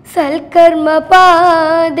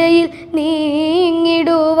സൽക്കർമ്മപാതയിൽ നീങ്ങിടുവാനായി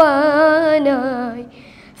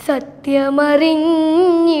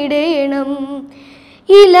സത്യമറിഞ്ഞിടേണം.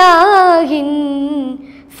 ഇലാഹിൻ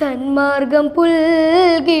സന്മാർഗം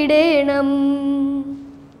പുൽകിടേണം.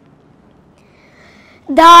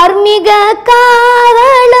 ധാർമ്മിക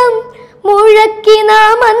കാവളം മുഴക്കി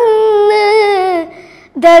നാം അന്ന്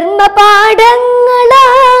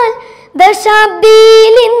ധർമ്മപാഠങ്ങളാൽ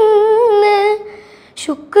ദശാബ്ദിയിലിന്ന്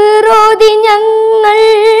ശുക്രോതി ഞങ്ങൾ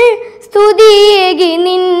സ്തുതിയേകി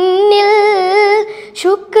നിന്നിൽ.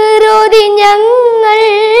 ശുക്രോതി ഞങ്ങൾ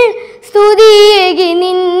സ്തുതിയേകി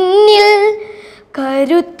നിന്നിൽ.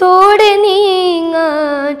 കരുത്തോടെ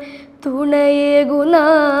നീങ്ങാൻ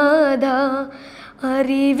തുണയേകുനാഥ.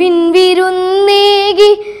 അറിവിൻ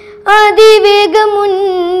വിരുന്നേകി അതിവേഗം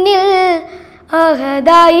മുന്നിൽ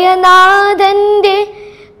അഹദായ നാഥന്റെ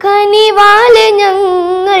കനിവാലെ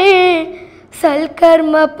ഞങ്ങൾ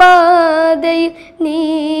സൽക്കർമ്മപാതയിൽ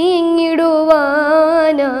നീങ്ങിടുവാനായി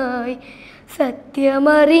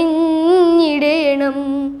സത്യമറിഞ്ഞിടേണം.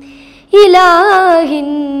 ഇലാഹിൻ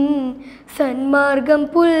സന്മാർഗം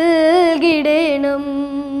പുൽകിടേണം.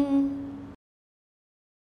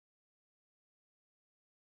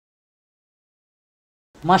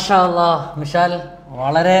 മാഷാ അല്ലാഹ്, മിശാൽ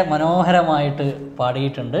വളരെ മനോഹരമായിട്ട്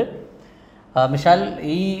പാടിയിട്ടുണ്ട്. മിശാൽ,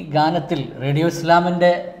 ഈ ഗാനത്തിൽ റേഡിയോ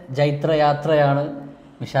ഇസ്ലാമിൻ്റെ ജൈത്രയാത്രയാണ്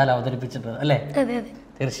മിശാൽ അവതരിപ്പിച്ചിട്ടുള്ളത് അല്ലേ? അതെ അതെ,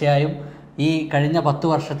 തീർച്ചയായും ഈ കഴിഞ്ഞ 10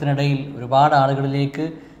 വർഷത്തിനിടയിൽ ഒരുപാട് ആളുകളിലേക്ക്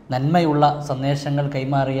നന്മയുള്ള സന്ദേശങ്ങൾ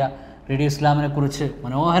കൈമാറിയ റേഡിയോ ഇസ്ലാമിനെ കുറിച്ച്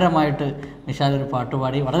മനോഹരമായിട്ട് മിശാൽ ഒരു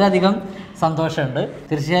പാട്ടുപാടി. വളരെയധികം സന്തോഷമുണ്ട്.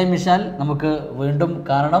 തീർച്ചയായും മിശാൽ, നമുക്ക് വീണ്ടും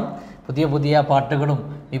കാണണം. പുതിയ പുതിയ പാട്ടുകളും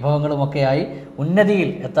വിഭവങ്ങളുമൊക്കെയായി ഉന്നതിയിൽ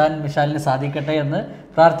എത്താൻ മിശാലിന് സാധിക്കട്ടെ എന്ന്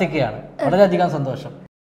പ്രാർത്ഥിക്കുകയാണ്. വളരെയധികം സന്തോഷം.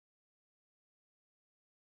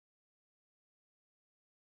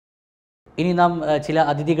 ഇനി നാം ചില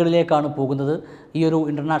അതിഥികളിലേക്കാണ് പോകുന്നത്. ഈ ഒരു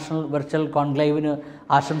ഇൻ്റർനാഷണൽ വെർച്വൽ കോൺക്ലേവിന്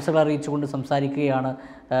ആശംസകൾ അറിയിച്ചുകൊണ്ട് സംസാരിക്കുകയാണ്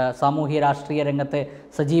സാമൂഹ്യ രാഷ്ട്രീയ രംഗത്തെ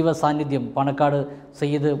സജീവ സാന്നിധ്യം പാണക്കാട്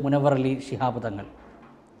സയ്യിദ് മുനവർ അലി ശിഹാബ് തങ്ങൾ.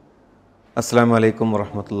 അസ്സലാമു അലൈക്കും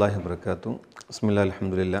വറഹ്മത്തുള്ളാഹി വബറകാതുഹു. ബിസ്മില്ലാഹിൽ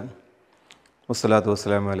അൽഹംദുലില്ലാഹ് വസ്സലാത്തു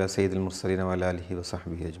വസ്സലാമു അലാ സയ്യിദിൽ മുർസലീന വഅലാ ആലിഹി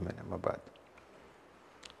വസഹ്ബിഹി അജ്മഈൻ. അമ്മാ ബഅദ്.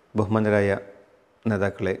 ബഹുമാനരായ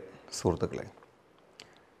നേതാക്കളെ, സുഹൃത്തുക്കളെ,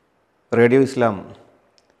 റേഡിയോ ഇസ്ലാം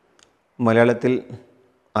മലയാളത്തിൽ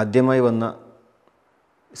ആദ്യമായി വന്ന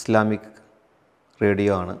ഇസ്ലാമിക്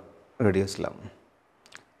റേഡിയോ ആണ് റേഡിയോ ഇസ്ലാം.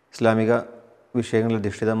 ഇസ്ലാമിക വിഷയങ്ങളിൽ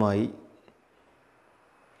അധിഷ്ഠിതമായി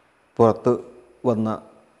പുറത്ത് വന്ന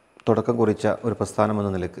തുടക്കം കുറിച്ച ഒരു പ്രസ്ഥാനമെന്ന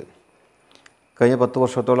നിലയ്ക്ക് കഴിഞ്ഞ 10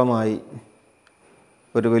 വർഷത്തോളമായി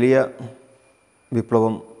ഒരു വലിയ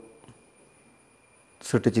വിപ്ലവം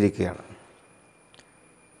സൃഷ്ടിച്ചിരിക്കുകയാണ്.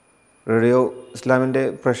 റേഡിയോ ഇസ്ലാമിൻ്റെ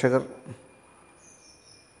പ്രേക്ഷകർ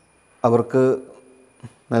അവർക്ക്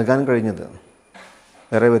നൽകാൻ കഴിഞ്ഞത്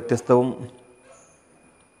ഏറെ വ്യത്യസ്തവും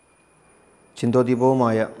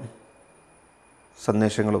ചിന്തോദ്ദീപവുമായ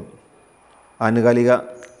സന്ദേശങ്ങളും ആനുകാലിക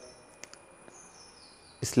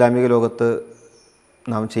ഇസ്ലാമിക ലോകത്ത്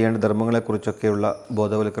നാം ചെയ്യേണ്ട ധർമ്മങ്ങളെക്കുറിച്ചൊക്കെയുള്ള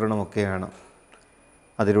ബോധവൽക്കരണമൊക്കെയാണ്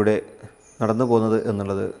അതിലൂടെ നടന്നു പോകുന്നത്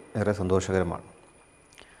എന്നുള്ളത് ഏറെ സന്തോഷകരമാണ്.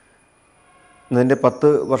 ഇതിൻ്റെ 10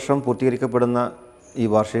 വർഷം പൂർത്തീകരിക്കപ്പെടുന്ന ഈ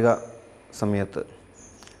വാർഷിക സമയത്ത്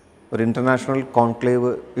ഒരു ഇൻ്റർനാഷണൽ കോൺക്ലേവ്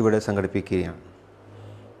ഇവിടെ സംഘടിപ്പിക്കുകയാണ്.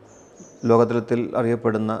 ലോകതലത്തിൽ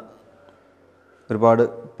അറിയപ്പെടുന്ന ഒരുപാട്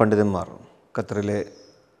പണ്ഡിതന്മാർ, ഖത്തറിലെ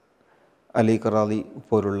അലി ഖറാദി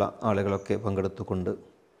പോലുള്ള ആളുകളൊക്കെ പങ്കെടുത്തുകൊണ്ട്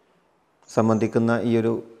സംബന്ധിക്കുന്ന ഈ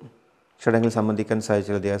ഒരു ചടങ്ങിൽ സംബന്ധിക്കാൻ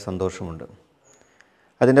സാധിച്ചതിൽ അതിയായ സന്തോഷമുണ്ട്.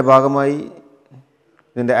 അതിൻ്റെ ഭാഗമായി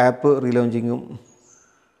ഇതിൻ്റെ ആപ്പ് റീലോഞ്ചിങ്ങും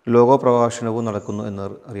ലോഗോ പ്രകാശനവും നടക്കുന്നു എന്ന്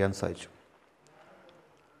അറിയാൻ സാധിച്ചു.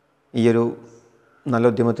 ഈയൊരു നല്ല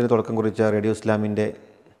ഉദ്യമത്തിന് തുടക്കം കുറിച്ച റേഡിയോ ഇസ്ലാമിൻ്റെ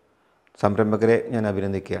സംരംഭകരെ ഞാൻ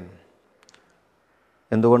അഭിനന്ദിക്കുകയാണ്.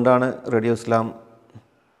 എന്തുകൊണ്ടാണ് റേഡിയോ ഇസ്ലാം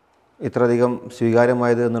ഇത്രയധികം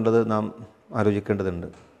സ്വീകാര്യമായത് എന്നുള്ളത് നാം ആലോചിക്കേണ്ടതുണ്ട്.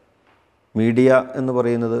 മീഡിയ എന്ന്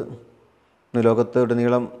പറയുന്നത് ഇന്ന്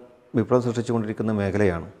ലോകത്തുടനീളം വിപ്ലവം സൃഷ്ടിച്ചുകൊണ്ടിരിക്കുന്ന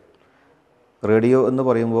മേഖലയാണ്. റേഡിയോ എന്ന്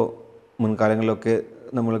പറയുമ്പോൾ മുൻകാലങ്ങളിലൊക്കെ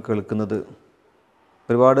നമ്മൾ കേൾക്കുന്നത്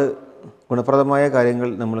ഒരുപാട് ഗുണപ്രദമായ കാര്യങ്ങൾ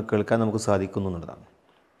നമ്മൾ കേൾക്കാൻ നമുക്ക് സാധിക്കുന്നു എന്നുള്ളതാണ്.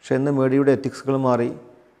 പക്ഷേ ഇന്ന് മീഡിയയുടെ എത്തിക്സുകൾ മാറി.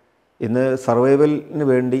 ഇന്ന് സർവൈവലിന്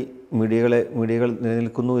വേണ്ടി മീഡിയകൾ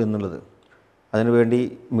നിലനിൽക്കുന്നു എന്നുള്ളത്, അതിനുവേണ്ടി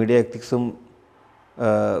മീഡിയ എത്തിക്സും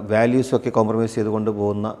വാല്യൂസും ഒക്കെ കോംപ്രമൈസ് ചെയ്തുകൊണ്ട്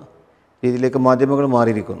പോകുന്ന രീതിയിലേക്ക് മാധ്യമങ്ങൾ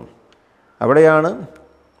മാറിയിരിക്കുന്നു. അവിടെയാണ്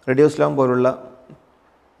റേഡിയോ ഇസ്ലാം പോലുള്ള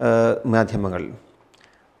മാധ്യമങ്ങൾ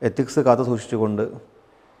എത്തിക്സ് കാത്തു സൂക്ഷിച്ചുകൊണ്ട്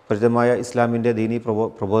പരിചിതമായ ഇസ്ലാമിൻ്റെ ദീനി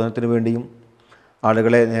പ്രബോധനത്തിന് വേണ്ടിയും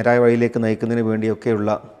ആളുകളെ നേരായ വഴിയിലേക്ക് നയിക്കുന്നതിന് വേണ്ടിയൊക്കെയുള്ള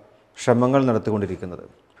ശ്രമങ്ങൾ നടത്തിക്കൊണ്ടിരിക്കുന്നത്.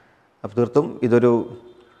 അപ്പോൾ തീർത്തും ഇതൊരു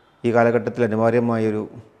ഈ കാലഘട്ടത്തിൽ അനിവാര്യമായൊരു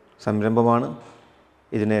സംരംഭമാണ്.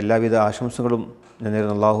 ഇതിന് എല്ലാവിധ ആശംസകളും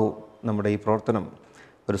നേരുന്ന അല്ലാഹു നമ്മുടെ ഈ പ്രവർത്തനം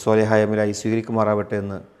ഒരു സ്വാലിഹായ അമലായി സ്വീകരിക്കുമാറാവട്ടെ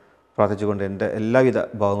എന്ന് പ്രാർത്ഥിച്ചുകൊണ്ട് എൻ്റെ എല്ലാവിധ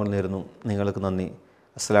ഭാവങ്ങളും നേരുന്നു. നിങ്ങൾക്ക് നന്ദി.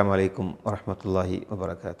 അസ്സലാമു അലൈക്കും വറഹ്മത്തുള്ളാഹി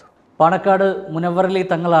വബറകാതുഹു. പാണക്കാട് മുനവ്വറലി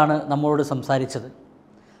തങ്ങളാണ് നമ്മളോട് സംസാരിച്ചത്.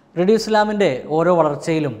 റേഡിയോ ഇസ്ലാമിൻ്റെ ഓരോ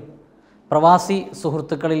വളർച്ചയിലും പ്രവാസി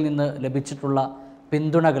സുഹൃത്തുക്കളിൽ നിന്ന് ലഭിച്ചിട്ടുള്ള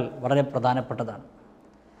പിന്തുണകൾ വളരെ പ്രധാനപ്പെട്ടതാണ്.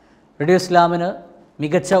 റേഡിയോ ഇസ്ലാമിന്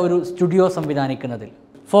മികച്ച ഒരു സ്റ്റുഡിയോ സംവിധാനിക്കുന്നതിൽ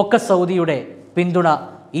ഫോക്കസ് സൗദിയുടെ പിന്തുണ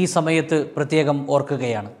ഈ സമയത്ത് പ്രത്യേകം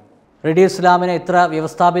ഓർക്കുകയാണ്. റേഡിയോ ഇസ്ലാമിനെ ഇത്ര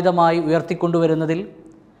വ്യവസ്ഥാപിതമായി ഉയർത്തിക്കൊണ്ടുവരുന്നതിൽ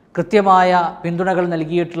കൃത്യമായ പിന്തുണകൾ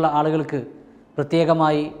നൽകിയിട്ടുള്ള ആളുകൾക്ക്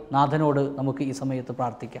പ്രത്യേകമായി നാഥനോട് നമുക്ക് ഈ സമയത്ത്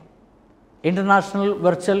പ്രാർത്ഥിക്കാം. ഇൻ്റർനാഷണൽ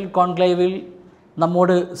വെർച്വൽ കോൺക്ലേവിൽ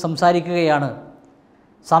നമ്മോട് സംസാരിക്കുകയാണ്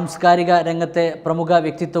സാംസ്കാരിക രംഗത്തെ പ്രമുഖ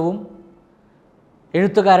വ്യക്തിത്വവും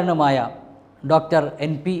എഴുത്തുകാരനുമായ doctor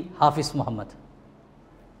NP Hafiz Muhammad.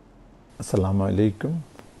 Assalamu alaikum.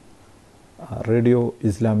 Radio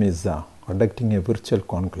Islam is conducting a virtual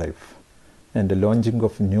conclave and the launching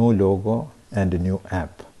of new logo and a new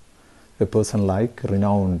app. A person like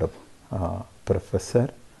renowned Professor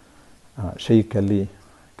Sheikh Ali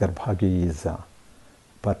Garbhagi is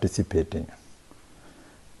participating.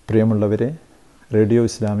 പ്രിയമുള്ളവരെ, radio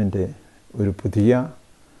ഇസ്ലാമിൻ്റെ ഒരു പുതിയ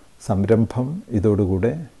സംരംഭം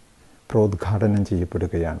ഇതോടുകൂടെ പ്രോദ്ഘാടനം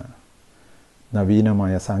ചെയ്യപ്പെടുകയാണ്.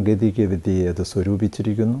 നവീനമായ സാങ്കേതിക വിദ്യയെ അത്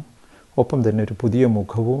സ്വരൂപിച്ചിരിക്കുന്നു. ഒപ്പം തന്നെ ഒരു പുതിയ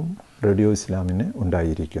മുഖവും റേഡിയോ ഇസ്ലാമിന്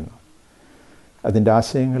ഉണ്ടായിരിക്കുന്നു. അതിൻ്റെ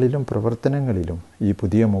ആശയങ്ങളിലും പ്രവർത്തനങ്ങളിലും ഈ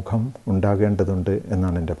പുതിയ മുഖം ഉണ്ടാകേണ്ടതുണ്ട്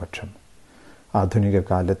എന്നാണ് എൻ്റെ പക്ഷം. ആധുനിക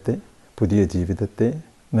കാലത്തെ പുതിയ ജീവിതത്തെ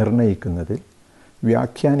നിർണയിക്കുന്നതിൽ,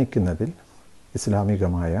 വ്യാഖ്യാനിക്കുന്നതിൽ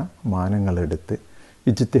ഇസ്ലാമികമായ മാനങ്ങളെടുത്ത്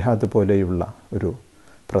ഇജ്തിഹാദ് പോലെയുള്ള ഒരു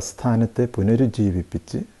പ്രസ്ഥാനത്തെ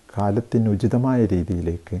പുനരുജ്ജീവിപ്പിച്ച് കാലത്തിന് ഉചിതമായ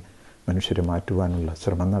രീതിയിലേക്ക് മനുഷ്യരെ മാറ്റുവാനുള്ള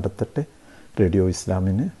ശ്രമം നടത്തട്ടെ. റേഡിയോ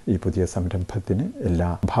ഇസ്ലാമിന്, ഈ പുതിയ സംരംഭത്തിന് എല്ലാ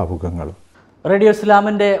ഭാവുകങ്ങളും. റേഡിയോ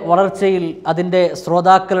ഇസ്ലാമിൻ്റെ വളർച്ചയിൽ അതിൻ്റെ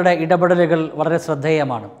ശ്രോതാക്കളുടെ ഇടപെടലുകൾ വളരെ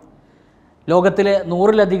ശ്രദ്ധേയമാണ്. ലോകത്തിലെ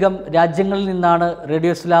 100-ലധികം രാജ്യങ്ങളിൽ നിന്നാണ്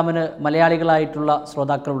റേഡിയോ ഇസ്ലാമിന് മലയാളികളായിട്ടുള്ള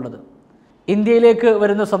ശ്രോതാക്കളുള്ളത്. ഇന്ത്യയിലേക്ക്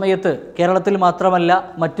വരുന്ന സമയത്ത് കേരളത്തിൽ മാത്രമല്ല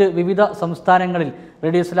മറ്റ് വിവിധ സംസ്ഥാനങ്ങളിൽ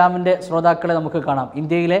റേഡിയോ ഇസ്ലാമിൻ്റെ ശ്രോതാക്കളെ നമുക്ക് കാണാം.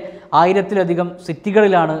 ഇന്ത്യയിലെ 1000-ലധികം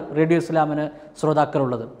സിറ്റികളിലാണ് റേഡിയോ ഇസ്ലാമിന്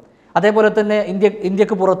ശ്രോതാക്കളുള്ളത്. അതേപോലെ തന്നെ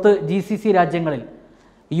ഇന്ത്യക്ക് പുറത്ത് GCC രാജ്യങ്ങളിൽ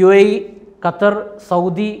UAE, Qatar,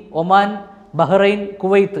 Saudi, Oman, Bahrain,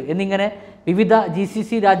 Kuwait എന്നിങ്ങനെ വിവിധ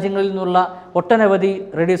GCC രാജ്യങ്ങളിൽ നിന്നുള്ള ഒട്ടനവധി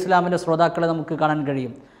റേഡിയോ ഇസ്ലാമിൻ്റെ ശ്രോതാക്കളെ നമുക്ക് കാണാൻ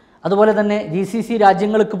കഴിയും. അതുപോലെ തന്നെ GCC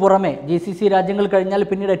രാജ്യങ്ങൾക്ക് പുറമെ, GCC രാജ്യങ്ങൾ കഴിഞ്ഞാൽ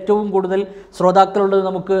പിന്നീട് ഏറ്റവും കൂടുതൽ ശ്രോതാക്കളുള്ളത്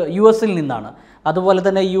നമുക്ക് US-ൽ നിന്നാണ്. അതുപോലെ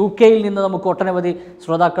തന്നെ UK-യിൽ നിന്ന് നമുക്ക് ഒട്ടനവധി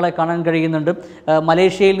ശ്രോതാക്കളെ കാണാൻ കഴിയുന്നുണ്ട്.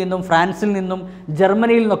 മലേഷ്യയിൽ നിന്നും ഫ്രാൻസിൽ നിന്നും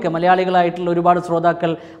ജർമ്മനിയിൽ നിന്നൊക്കെ മലയാളികളായിട്ടുള്ള ഒരുപാട്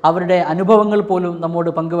ശ്രോതാക്കൾ അവരുടെ അനുഭവങ്ങൾ പോലും നമ്മോട്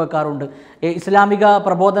പങ്കുവെക്കാറുണ്ട്. ഇസ്ലാമിക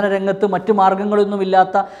പ്രബോധന രംഗത്ത് മറ്റു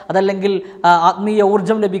മാർഗങ്ങളൊന്നുമില്ലാത്ത, അതല്ലെങ്കിൽ ആത്മീയ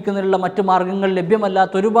ഊർജ്ജം ലഭിക്കുന്നതിനുള്ള മറ്റു മാർഗങ്ങൾ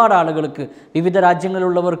ലഭ്യമല്ലാത്ത ഒരുപാട് ആളുകൾക്ക്, വിവിധ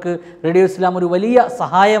രാജ്യങ്ങളിലുള്ളവർക്ക് റേഡിയോ ഇസ്ലാം ഒരു വലിയ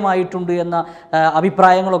സഹായമായിട്ടുണ്ട് എന്ന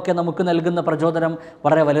അഭിപ്രായങ്ങളൊക്കെ നമുക്ക് നൽകുന്ന പ്രചോദനം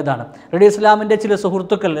വളരെ വലുതാണ്. റേഡിയോ ഇസ്ലാമിൻ്റെ ചില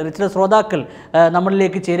സുഹൃത്തുക്കൾ, ചില ശ്രോതാക്കൾ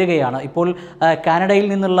നമ്മളിലേക്ക് ചേരുകയാണ്. ഇപ്പോൾ കാനഡയിൽ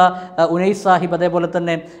നിന്നുള്ള ഉനൈസ് സാഹിബ്, അതേപോലെ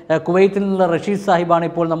തന്നെ കുവൈത്തിൽ നിന്നുള്ള റഷീദ് സാഹിബാണ്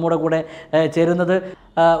ഇപ്പോൾ നമ്മുടെ കൂടെ ചേരുന്നത്.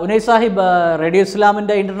 ഉനൈസ് സാഹിബ്, റേഡിയോ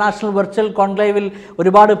ഇസ്ലാമിൻ്റെ ഇൻ്റർനാഷണൽ വെർച്വൽ കോൺക്ലേവിൽ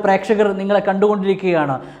ഒരുപാട് പ്രേക്ഷകർ നിങ്ങളെ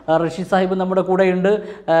കണ്ടുകൊണ്ടിരിക്കുകയാണ്. റഷീദ് സാഹിബ് നമ്മുടെ കൂടെയുണ്ട്.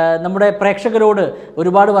 നമ്മുടെ പ്രേക്ഷകരോട്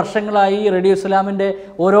ഒരുപാട് വർഷങ്ങളായി റേഡിയോ ഇസ്ലാമിൻ്റെ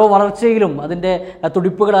ഓരോ വളർച്ചയിലും അതിൻ്റെ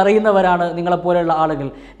തുടിപ്പുകൾ അറിയുന്നവരാണ് നിങ്ങളെപ്പോലെയുള്ള ആളുകൾ.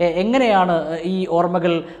 എങ്ങനെയാണ് ഈ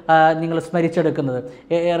ഓർമ്മകൾ നിങ്ങൾ സ്മരിച്ചെടുക്കുന്നത്?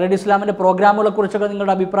 റേഡിയോ ഇസ്ലാമിൻ്റെ പ്രോഗ്രാമുകളെ കുറിച്ചൊക്കെ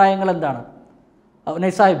നിങ്ങളുടെ അഭിപ്രായങ്ങൾ എന്താണ്?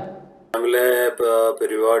 ഉനൈസ് സാഹിബ്. ഇസ്ലാമിലെ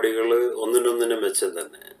പരിപാടികൾ ഒന്നിനൊന്നിനും മെച്ചം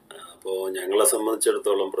തന്നെ. അപ്പോൾ ഞങ്ങളെ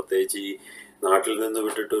സംബന്ധിച്ചിടത്തോളം പ്രത്യേകിച്ച് ഈ നാട്ടിൽ നിന്ന്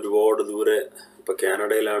വിട്ടിട്ട് ഒരുപാട് ദൂരെ, ഇപ്പോൾ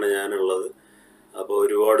കാനഡയിലാണ് ഞാനുള്ളത്, അപ്പോൾ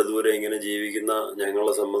ഒരുപാട് ദൂരെ ഇങ്ങനെ ജീവിക്കുന്ന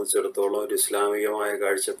ഞങ്ങളെ സംബന്ധിച്ചിടത്തോളം ഒരു ഇസ്ലാമികമായ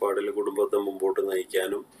കാഴ്ചപ്പാടിൽ കുടുംബത്തെ മുമ്പോട്ട്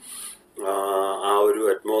നയിക്കാനും ആ ഒരു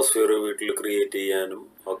അറ്റ്മോസ്ഫിയർ വീട്ടിൽ ക്രിയേറ്റ് ചെയ്യാനും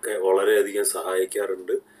ഒക്കെ വളരെയധികം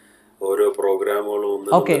സഹായിക്കാറുണ്ട് ഓരോ പ്രോഗ്രാമുകളും.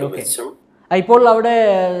 ഒന്നും മെച്ചം. ഇപ്പോൾ അവിടെ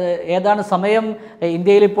ഏതാണ് സമയം?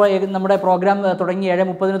 ഇന്ത്യയിൽ ഇപ്പോൾ നമ്മുടെ പ്രോഗ്രാം തുടങ്ങി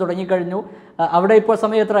 7:30 തുടങ്ങിക്കഴിഞ്ഞു. അവിടെ ഇപ്പോൾ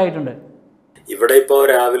സമയം എത്ര ആയിട്ടുണ്ട്? ഇവിടെ ഇപ്പോൾ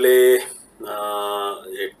രാവിലെ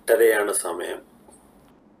 8:30 സമയം.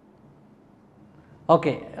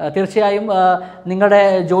 ഓക്കെ, തീർച്ചയായും നിങ്ങളുടെ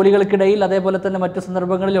ജോലികൾക്കിടയിൽ അതേപോലെ തന്നെ മറ്റു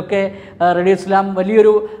സന്ദർഭങ്ങളിലൊക്കെ റേഡിയോ ഇസ്ലാം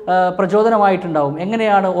വലിയൊരു പ്രചോദനമായിട്ടുണ്ടാവും.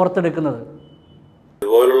 എങ്ങനെയാണ് ഓർത്തെടുക്കുന്നത്?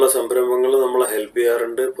 ഇതുപോലുള്ള സംരംഭങ്ങൾ നമ്മളെ ഹെൽപ്പ്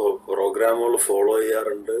ചെയ്യാറുണ്ട്, പ്രോഗ്രാമുകൾ ഫോളോ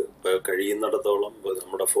ചെയ്യാറുണ്ട് കഴിയുന്നിടത്തോളം.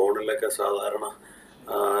 നമ്മുടെ ഫോണിലൊക്കെ സാധാരണ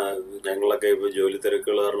ഞങ്ങളൊക്കെ ഇപ്പോൾ ജോലി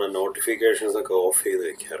തിരക്കുകൾ കാരണം നോട്ടിഫിക്കേഷൻസ് ഒക്കെ ഓഫ് ചെയ്ത്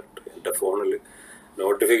വെക്കാറുണ്ട്. എൻ്റെ ഫോണിൽ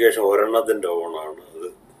നോട്ടിഫിക്കേഷൻ ഒരെണ്ണത്തിൻ്റെ ഓണാണ്, അത്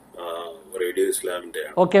റേഡിയോ ഇസ്ലാമിൻ്റെ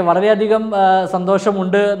ആണ്. ഓക്കെ, വളരെയധികം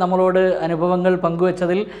സന്തോഷമുണ്ട് നമ്മളോട് അനുഭവങ്ങൾ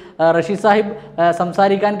പങ്കുവച്ചതിൽ. റഷീദ് സാഹിബ്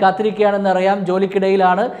സംസാരിക്കാൻ കാത്തിരിക്കുകയാണെന്ന് അറിയാം,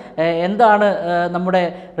 ജോലിക്കിടയിലാണ്. എന്താണ് നമ്മുടെ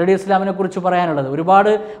റേഡിയോ ഇസ്ലാമിനെ കുറിച്ച് പറയാനുള്ളത്?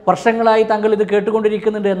 ഒരുപാട് വർഷങ്ങളായി താങ്കൾ ഇത്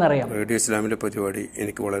കേട്ടുകൊണ്ടിരിക്കുന്നുണ്ട് എന്നറിയാം. റേഡിയോ ഇസ്ലാമിൻ്റെ പരിപാടി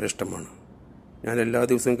എനിക്ക് വളരെ ഇഷ്ടമാണ്. ഞാൻ എല്ലാ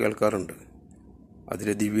ദിവസവും കേൾക്കാറുണ്ട്.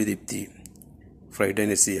 അതിലെ ദിവ്യദീപ്തി, ഫ്രൈഡേ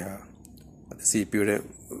നസിഹ, അത് CP-യുടെ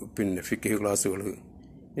ഫിഖ് ക്ലാസ്സുകൾ,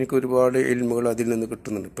 എനിക്ക് ഒരുപാട് ഇൽമുകൾ അതിൽ നിന്ന്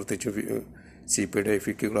കിട്ടുന്നുണ്ട്. പ്രത്യേകിച്ചും CP-യുടെ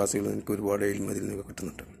ഫിഖ് ക്ലാസ്സുകൾ എനിക്ക് ഒരുപാട് ഇൽമ അതിൽ നിന്ന്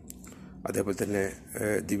കിട്ടുന്നുണ്ട്. അതേപോലെ തന്നെ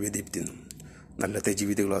ദിവ്യദീപ്തി, നല്ല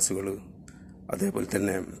തജ്വീദ് ക്ലാസ്സുകൾ, അതേപോലെ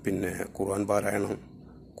തന്നെ ഖുർആൻ പാരായണം,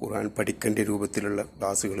 ഖുർആൻ പഠിക്കേണ്ട രൂപത്തിലുള്ള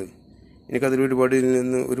ക്ലാസ്സുകൾ, എനിക്കതിൽ ഒരുപാട്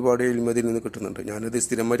ഇൽമ അതിൽ നിന്ന് കിട്ടുന്നുണ്ട്. ഞാനത്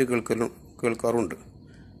സ്ഥിരമായിട്ട് കേൾക്കാറുണ്ട്.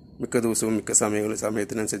 മിക്ക ദിവസവും മിക്ക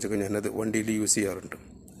സമയത്തിനനുസരിച്ചൊക്കെ ഞാനത് വണ്ടിയിൽ യൂസ് ചെയ്യാറുണ്ട്.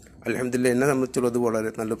 അൽഹംദുലില്ലാഹ്, എന്നെ സംബന്ധിച്ചുള്ളത് വളരെ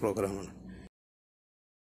നല്ല പ്രോഗ്രാമാണ്.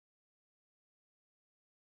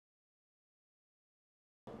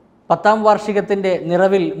 പത്താം വാർഷികത്തിൻ്റെ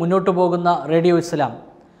നിറവിൽ മുന്നോട്ടു പോകുന്ന റേഡിയോ ഇസ്ലാം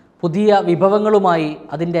പുതിയ വിഭവങ്ങളുമായി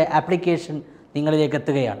അതിൻ്റെ ആപ്ലിക്കേഷൻ നിങ്ങളിലേക്ക്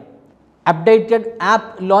എത്തുകയാണ്. അപ്ഡേറ്റഡ്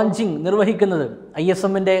ആപ്പ് ലോഞ്ചിങ് നിർവഹിക്കുന്നത്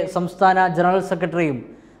ISM-ൻ്റെ സംസ്ഥാന ജനറൽ സെക്രട്ടറിയും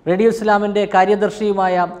റേഡിയോ ഇസ്ലാമിൻ്റെ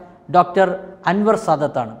കാര്യദർശിയുമായ ഡോക്ടർ അൻവർ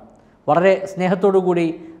സാദത്താണ്. വളരെ സ്നേഹത്തോടുകൂടി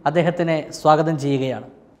അദ്ദേഹത്തിനെ സ്വാഗതം ചെയ്യുകയാണ്.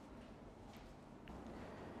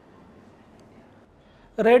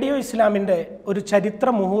 റേഡിയോ ഇസ്ലാമിൻ്റെ ഒരു ചരിത്ര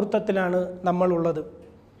മുഹൂർത്തത്തിലാണ് നമ്മളുള്ളത്.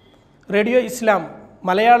 റേഡിയോ ഇസ്ലാം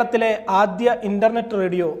മലയാളത്തിലെ ആദ്യ ഇൻ്റർനെറ്റ്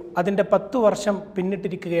റേഡിയോ അതിൻ്റെ 10 വർഷം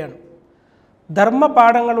പിന്നിട്ടിരിക്കുകയാണ്.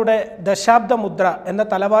 ധർമ്മപാഠങ്ങളുടെ ദശാബ്ദ മുദ്ര എന്ന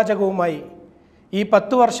തലവാചകവുമായി ഈ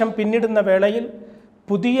 10 വർഷം പിന്നിടുന്ന വേളയിൽ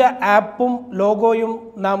പുതിയ ആപ്പും ലോഗോയും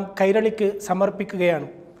നാം കൈരളിക്ക് സമർപ്പിക്കുകയാണ്.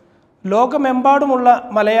 ലോകമെമ്പാടുമുള്ള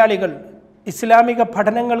മലയാളികൾ ഇസ്ലാമിക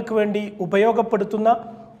പഠനങ്ങൾക്ക് വേണ്ടി ഉപയോഗപ്പെടുത്തുന്ന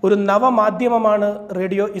ഒരു നവമാധ്യമമാണ്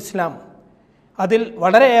റേഡിയോ ഇസ്ലാം. അതിൽ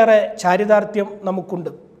വളരെയേറെ ചാരിതാർത്ഥ്യം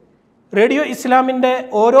നമുക്കുണ്ട്. റേഡിയോ ഇസ്ലാമിൻ്റെ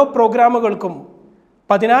ഓരോ പ്രോഗ്രാമുകൾക്കും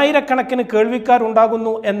 10,000-കണക്കിന്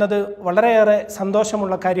കേൾവിക്കാരുണ്ടാകുന്നു എന്നത് വളരെയേറെ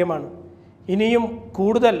സന്തോഷമുള്ള കാര്യമാണ്. ഇനിയും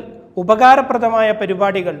കൂടുതൽ ഉപകാരപ്രദമായ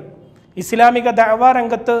പരിപാടികൾ, ഇസ്ലാമിക ദഅ്വാ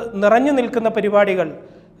രംഗത്ത് നിറഞ്ഞു നിൽക്കുന്ന പരിപാടികൾ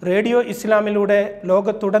റേഡിയോ ഇസ്ലാമിലൂടെ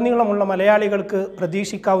ലോകത്തുടനീളമുള്ള മലയാളികൾക്ക്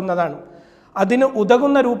പ്രതീക്ഷിക്കാവുന്നതാണ്. അതിന്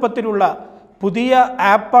ഉതകുന്ന രൂപത്തിലുള്ള പുതിയ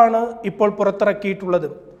ആപ്പാണ് ഇപ്പോൾ പുറത്തിറക്കിയിട്ടുള്ളത്.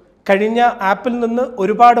 കഴിഞ്ഞ ആപ്പിൽ നിന്ന്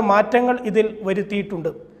ഒരുപാട് മാറ്റങ്ങൾ ഇതിൽ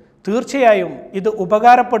വരുത്തിയിട്ടുണ്ട്. തീർച്ചയായും ഇത്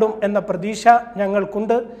ഉപകാരപ്പെടും എന്ന പ്രതീക്ഷ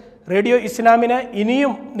ഞങ്ങൾക്കുണ്ട്. റേഡിയോ ഇസ്ലാമിനെ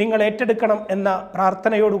ഇനിയും നിങ്ങൾ ഏറ്റെടുക്കണം എന്ന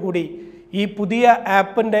പ്രാർത്ഥനയോടുകൂടി ഈ പുതിയ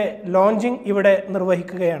ആപ്പിൻ്റെ ലോഞ്ചിങ് ഇവിടെ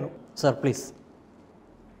നിർവഹിക്കുകയാണ്. Sir please.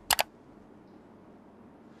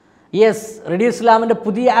 യെസ്, റേഡിയോ ഇസ്ലാമിൻ്റെ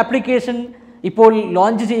പുതിയ ആപ്ലിക്കേഷൻ ഇപ്പോൾ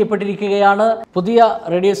ലോഞ്ച് ചെയ്യപ്പെട്ടിരിക്കുകയാണ്. പുതിയ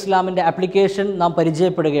റേഡിയോ ഇസ്ലാമിൻ്റെ ആപ്ലിക്കേഷൻ നാം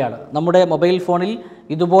പരിചയപ്പെടുകയാണ്. നമ്മുടെ മൊബൈൽ ഫോണിൽ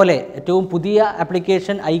ഇതുപോലെ ഏറ്റവും പുതിയ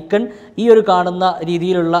ആപ്ലിക്കേഷൻ ഐക്കൺ ഈ ഒരു കാണുന്ന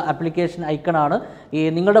രീതിയിലുള്ള ആപ്ലിക്കേഷൻ ഐക്കണാണ്. ഈ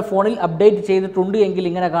നിങ്ങളുടെ ഫോണിൽ അപ്ഡേറ്റ് ചെയ്തിട്ടുണ്ട് എങ്കിൽ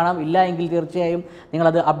ഇങ്ങനെ കാണാം, ഇല്ല എങ്കിൽ തീർച്ചയായും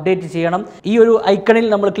നിങ്ങളത് അപ്ഡേറ്റ് ചെയ്യണം. ഈ ഒരു ഐക്കണിൽ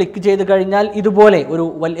നമ്മൾ ക്ലിക്ക് ചെയ്ത് കഴിഞ്ഞാൽ ഇതുപോലെ ഒരു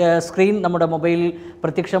സ്ക്രീൻ നമ്മുടെ മൊബൈലിൽ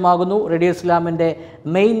പ്രത്യക്ഷമാകുന്നു. റേഡിയോ ഇസ്ലാമിൻ്റെ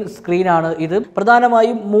മെയിൻ സ്ക്രീനാണ് ഇത്.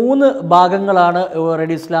 പ്രധാനമായും 3 ഭാഗങ്ങളാണ്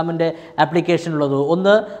റേഡിയോ ഇസ്ലാമിൻ്റെ ആപ്ലിക്കേഷനുള്ളത്.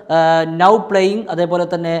 ഒന്ന് നൗ പ്ലേയിങ്, അതേപോലെ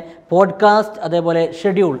തന്നെ പോഡ്കാസ്റ്റ്, അതേപോലെ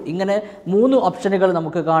ഷെഡ്യൂൾ. ഇങ്ങനെ 3 ഓപ്ഷനുകൾ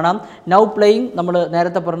നമുക്ക് കാണാം. നൗ പ്ലേയിങ് നമ്മൾ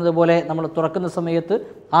നേരത്തെ പറഞ്ഞതുപോലെ നമ്മൾ തുറക്കുന്ന സമയത്ത്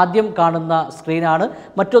ആദ്യം കാണുന്ന സ്ക്രീനാണ്.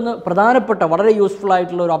 മറ്റൊന്ന് പ്രധാനപ്പെട്ട വളരെ യൂസ്ഫുൾ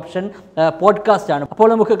ആയിട്ടുള്ള ഒരു ഓപ്ഷൻ പോഡ്കാസ്റ്റ് ആണ്. അപ്പോൾ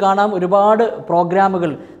നമുക്ക് കാണാം ഒരുപാട്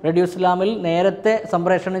പ്രോഗ്രാമുകൾ റേഡിയോ ഇസ്ലാമിൽ നേരത്തെ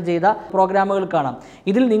സംപ്രേഷണം ചെയ്ത പ്രോഗ്രാമുകൾ കാണാം.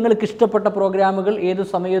 ഇതിൽ നിങ്ങൾക്ക് ഇഷ്ടപ്പെട്ട പ്രോഗ്രാമുകൾ ഏതു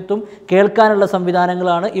സമയത്തും കേൾക്കാനുള്ള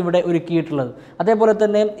സംവിധാനങ്ങളാണ് ഇവിടെ ഒരുക്കിയിട്ടുള്ളത്. അതേപോലെ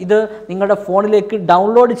തന്നെ ഇത് നിങ്ങളുടെ ഫോണിലേക്ക്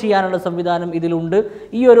ഡൗൺലോഡ് ചെയ്യാനുള്ള സംവിധാനം ഇതിലുണ്ട്.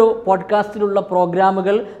 ഈ ഒരു പോഡ്കാസ്റ്റിലുള്ള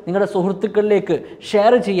പ്രോഗ്രാമുകൾ നിങ്ങളുടെ സുഹൃത്തുക്കളിലേക്ക്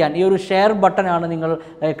ഷെയർ ചെയ്യാൻ ഈ ഒരു ഷെയർ ബട്ടനാണ് നിങ്ങൾ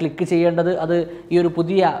ക്ലിക്ക് ചെയ്യേണ്ടത്. അത് ഈ ഒരു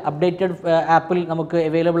പുതിയ അപ്ഡേറ്റഡ് ആപ്പിൽ നമുക്ക്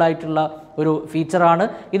അവൈലബിൾ ആയിട്ടുള്ള ഒരു ഫീച്ചറാണ്.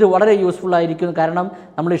 ഇത് വളരെ യൂസ്ഫുൾ ആയിരിക്കും. കാരണം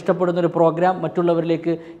നമ്മൾ ഇഷ്ടപ്പെടുന്ന ഒരു പ്രോഗ്രാം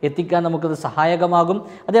മറ്റുള്ളവരിലേക്ക് എത്തിക്കാൻ നമുക്കത് സഹായകമാകും.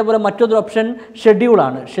 അതേപോലെ മറ്റൊരു ഓപ്ഷൻ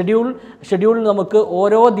ഷെഡ്യൂളാണ്. ഷെഡ്യൂൾ നമുക്ക്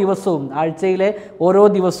ഓരോ ദിവസവും ആഴ്ചയിലെ ഓരോ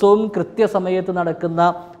ദിവസവും കൃത്യസമയത്ത് നടക്കുന്ന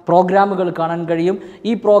പ്രോഗ്രാമുകൾ കാണാൻ കഴിയും.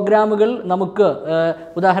 ഈ പ്രോഗ്രാമുകൾ നമുക്ക്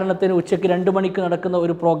ഉദാഹരണത്തിന് ഉച്ചയ്ക്ക് 2 മണിക്ക് നടക്കുന്ന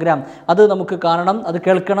ഒരു പ്രോഗ്രാം അത് നമുക്ക് കാണണം, അത്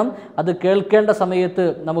കേൾക്കണം. അത് കേൾക്കേണ്ട സമയത്ത്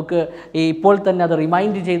നമുക്ക് ഇപ്പോൾ തന്നെ അത്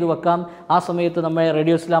റിമൈൻഡ് ചെയ്തു വെക്കാം. ആ സമയത്ത് നമ്മെ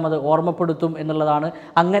റേഡിയോ ഇസ്ലാം അത് ഓർമ്മപ്പെടുത്തും എന്നുള്ളതാണ്.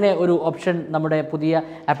 അങ്ങനെ ഒരു ഓപ്ഷൻ നമ്മുടെ പുതിയ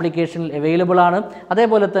ആപ്ലിക്കേഷനിൽ അവൈലബിൾ ആണ്.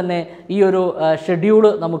 അതേപോലെ തന്നെ ഈ ഒരു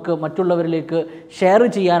ഷെഡ്യൂള് നമുക്ക് മറ്റുള്ളവരിലേക്ക് ഷെയർ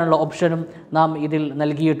ചെയ്യാനുള്ള ഓപ്ഷനും നാം ഇതിൽ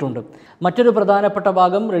നൽകിയിട്ടുണ്ട്. മറ്റൊരു പ്രധാനപ്പെട്ട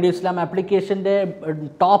ഭാഗം റേഡിയോ ഇസ്ലാം ആപ്ലിക്കേഷൻ്റെ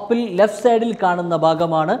ടോപ്പിൽ ലെഫ്റ്റ് സൈഡിൽ കാണുന്ന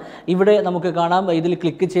ഭാഗമാണ്. ഇവിടെ നമുക്ക് കാണാം, ഇതിൽ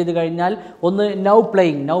ക്ലിക്ക് ചെയ്ത് കഴിഞ്ഞാൽ ഒന്ന് നൗ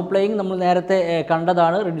പ്ലേയിങ് നമ്മൾ നേരത്തെ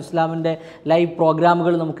കണ്ടതാണ്. റേഡിയോ ഇസ്ലാമിൻ്റെ ലൈവ്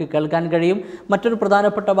പ്രോഗ്രാമുകൾ നമുക്ക് കേൾക്കാൻ കഴിയും. മറ്റൊരു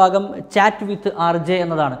പ്രധാനപ്പെട്ട ഭാഗം ചാറ്റ് വിത്ത് RJ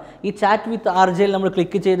എന്നതാണ്. ഈ ചാറ്റ് വിത്ത് RJയിൽ നമ്മൾ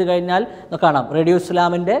ക്ലിക്ക് ചെയ്ത് കഴിഞ്ഞാൽ കാണാം റേഡിയോ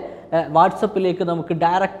ഇസ്ലാമിൻ്റെ വാട്സപ്പിലേക്ക് നമുക്ക്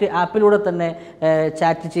ഡയറക്റ്റ് ആപ്പിലൂടെ തന്നെ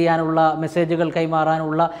ചാറ്റ് ചെയ്യാനുള്ള മെസ്സേജുകൾ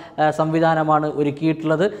കൈമാറാനുള്ള സംവിധാനമാണ്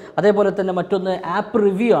ഒരുക്കിയിട്ടുള്ളത്. അതേപോലെ തന്നെ മറ്റൊന്ന് ആപ്പ്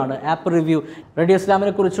റിവ്യൂ ആണ്. ആപ്പ് റിവ്യൂ റേഡിയോ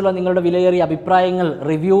ഇസ്ലാമിനെ കുറിച്ചുള്ള നിങ്ങളുടെ വിലയേറിയ അഭിപ്രായങ്ങൾ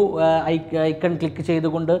റിവ്യൂ ഐക്കൺ ക്ലിക്ക്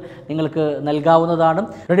ചെയ്തുകൊണ്ട് നിങ്ങൾക്ക് നൽകാവുന്നതാണ്.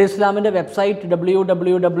 റേഡിയോ ഇസ്ലാമിൻ്റെ വെബ്സൈറ്റ്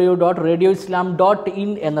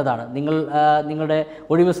www.radioislam.in എന്നതാണ്. നിങ്ങളുടെ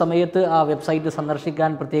ഒഴിവ് സമയത്ത് ആ വെബ്സൈറ്റ് സന്ദർശിക്കാൻ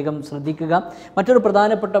പ്രത്യേകം ശ്രദ്ധിക്കുക. മറ്റൊരു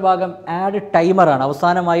പ്രധാനപ്പെട്ട ഭാഗം ആഡ് ടൈമറാണ്.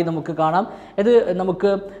 അവസാനമായി നമുക്ക് കാണാം, ഇത് നമുക്ക്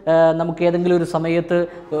ഏതെങ്കിലും ഒരു സമയത്ത്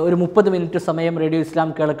ഒരു 30 മിനിറ്റ് സമയം റേഡിയോ ഇസ്ലാം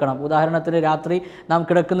കേൾക്കണം. ഉദാഹരണത്തിന് രാത്രി നാം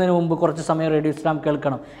കിടക്കുന്നതിന് മുമ്പ് കുറച്ച് സമയം റേഡിയോ ഇസ്ലാം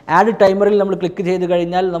കേൾക്കണം. ആഡ് ടൈമറിൽ നമ്മൾ ക്ലിക്ക് ചെയ്ത്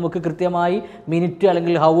കഴിഞ്ഞാൽ നമുക്ക് കൃത്യമായി മിനിറ്റ്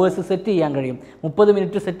അല്ലെങ്കിൽ ഹവേഴ്സ് സെറ്റ് ചെയ്യാൻ കഴിയും. 30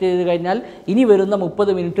 മിനിറ്റ് സെറ്റ് ചെയ്ത് കഴിഞ്ഞാൽ ഇനി വരുന്ന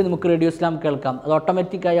 30 മിനിറ്റ് നമുക്ക് റേഡിയോ ഇസ്ലാം കേൾക്കാം. അത്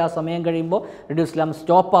ഓട്ടോമാറ്റിക്കായി ആ സമയം കഴിയുമ്പോൾ റേഡിയോ ഇസ്ലാം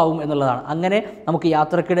സ്റ്റോപ്പ് ആവും എന്നുള്ളതാണ്. അങ്ങനെ നമുക്ക്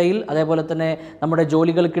യാത്രക്കിടയിൽ, അതേപോലെ തന്നെ നമ്മുടെ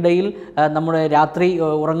ജോലികൾക്കിടയിൽ, നമ്മുടെ രാത്രി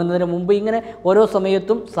ഉറങ്ങുന്നതിന് മുമ്പ്, ഇങ്ങനെ ഓരോ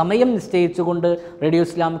സമയത്തും സമയം നിശ്ചയിച്ചുകൊണ്ട് റേഡിയോ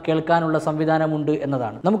ഇസ്ലാം കേൾക്കാനുള്ള സംവിധാനമുണ്ട്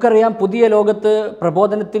എന്നതാണ്. നമുക്കറിയാം, പുതിയ ലോകത്ത്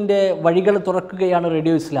പ്രബോധനത്തിൻ്റെ വഴികൾ തുറക്കുകയാണ്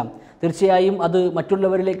റേഡിയോ ഇസ്ലാം. തീർച്ചയായും അത്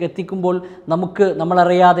മറ്റുള്ളവരിലേക്ക് എത്തിക്കുമ്പോൾ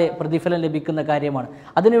നമ്മളറിയാതെ പ്രതിഫലം ലഭിക്കുന്ന കാര്യമാണ്.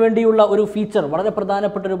 അതിനുവേണ്ടിയുള്ള ഒരു ഫീച്ചർ, വളരെ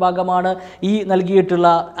പ്രധാനപ്പെട്ട ഒരു ഭാഗമാണ് ഈ നൽകിയിട്ടുള്ള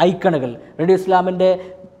ഐക്കണുകൾ. റേഡിയോ ഇസ്ലാമിൻ്റെ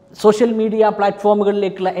സോഷ്യൽ മീഡിയ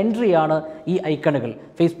പ്ലാറ്റ്ഫോമുകളിലേക്കുള്ള എൻട്രിയാണ് ഈ ഐക്കണുകൾ.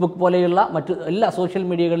 ഫേസ്ബുക്ക് പോലെയുള്ള മറ്റു എല്ലാ സോഷ്യൽ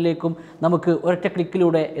മീഡിയകളിലേക്കും നമുക്ക് ഒരൊറ്റ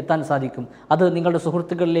ക്ലിക്കിലൂടെ എത്താൻ സാധിക്കും. അത് നിങ്ങളുടെ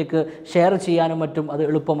സുഹൃത്തുക്കളിലേക്ക് ഷെയർ ചെയ്യാനും മറ്റും അത്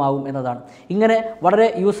എളുപ്പമാകും എന്നതാണ്. ഇങ്ങനെ വളരെ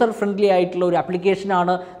യൂസർ ഫ്രണ്ട്ലി ആയിട്ടുള്ള ഒരു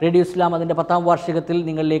ആപ്ലിക്കേഷനാണ് റേഡിയോ ഇസ്ലാം അതിൻ്റെ 10ാം വാർഷികത്തിൽ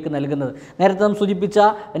നിങ്ങളിലേക്ക് നൽകുന്നത്. നേരത്തെ നാം സൂചിപ്പിച്ച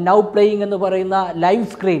നൗ പ്ലേയിങ് എന്ന് പറയുന്ന ലൈവ്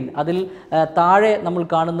സ്ക്രീൻ, അതിൽ താഴെ നമ്മൾ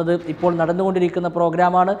കാണുന്നത് ഇപ്പോൾ നടന്നുകൊണ്ടിരിക്കുന്ന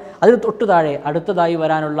പ്രോഗ്രാമാണ്. അതിന് തൊട്ടു താഴെ അടുത്തതായി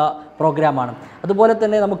വരാനുള്ള പ്രോഗ്രാമാണ്. അതുപോലെ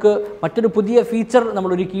തന്നെ നമുക്ക് മറ്റൊരു പുതിയ ഫീച്ചർ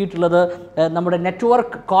നമ്മൾ ഒരുക്കിയിട്ടുള്ളത് നമ്മുടെ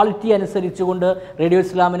നെറ്റ്വർക്ക് ക്വാളിറ്റി അനുസരിച്ചുകൊണ്ട് റേഡിയോ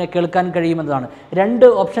ഇസ്ലാമിനെ കേൾക്കാൻ കഴിയുമെന്നതാണ്. 2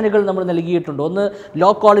 ഓപ്ഷനുകൾ നമ്മൾ നൽകിയിട്ടുണ്ട്. ഒന്ന് ലോ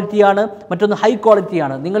ക്വാളിറ്റിയാണ്, മറ്റൊന്ന് ഹൈ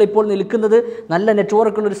ക്വാളിറ്റിയാണ്. നിങ്ങളിപ്പോൾ നിൽക്കുന്നത് നല്ല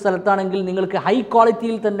നെറ്റ്വർക്കുള്ളൊരു സ്ഥലത്താണെങ്കിൽ നിങ്ങൾക്ക് ഹൈ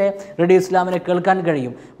ക്വാളിറ്റിയിൽ തന്നെ റേഡിയോ ഇസ്ലാമിനെ കേൾക്കാൻ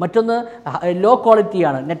കഴിയും. മറ്റൊന്ന് ലോ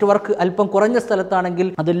ക്വാളിറ്റിയാണ്, നെറ്റ്വർക്ക് അല്പം കുറഞ്ഞ സ്ഥലത്താണെങ്കിൽ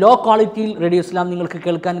അത് ലോ ക്വാളിറ്റിയിൽ റേഡിയോ ഇസ്ലാം നിങ്ങൾക്ക്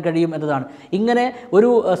കേൾക്കാൻ കഴിയും എന്നതാണ്. ഇങ്ങനെ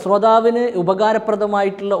ഒരു ശ്രോതാവിന്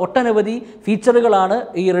ഉപകാരപ്രദമായിട്ടുള്ള ഒട്ടനവധി ഫീച്ചറുകളാണ്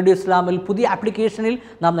ഈ റേഡിയോ ഇസ്ലാമിൽ പുതിയ ആപ്ലിക്കേഷനിൽ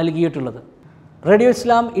നാം നൽകിയിട്ടുള്ളത്. റേഡിയോ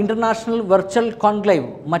ഇസ്ലാം ഇൻ്റർനാഷണൽ വെർച്വൽ കോൺക്ലേവ്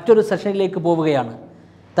മറ്റൊരു സെഷനിലേക്ക് പോവുകയാണ്.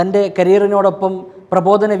 തൻ്റെ കരിയറിനോടൊപ്പം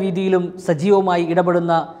പ്രബോധന വീതിയിലും സജീവമായി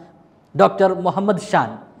ഇടപെടുന്ന ഡോക്ടർ മുഹമ്മദ് ഷാൻ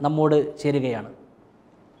നമ്മോട് ചേരുകയാണ്.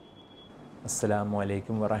 അസ്സലാമു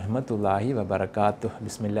അലൈക്കും വറഹ്മത്തുള്ളാഹി വബറകാതുഹു.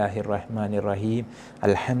 ബിസ്മില്ലാഹിർ റഹ്മാനിർ റഹീം.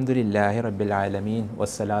 അൽഹംദുലില്ലാഹി റബ്ബിൽ ആലമീൻ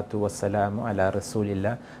വസ്സലാത്തു വസ്സലാമു അലാ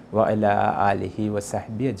റസൂലില്ലാ വ അലാ ആലിഹി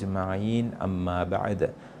വസഹ്ബി അജ്മഈൻ. അമ്മാ ബഅദ്.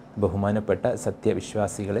 ബഹുമാനപ്പെട്ട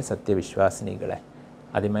സത്യവിശ്വാസികളെ, സത്യവിശ്വാസിനികളെ,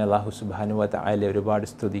 ആദ്യമായി അല്ലാഹു സുബ്ഹാനഹു വ തആല ഒരുപാട്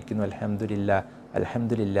സ്തുതിക്കുന്നു.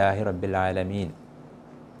 അൽഹംദുലില്ലാഹി റബ്ബിൽ ആലമീൻ.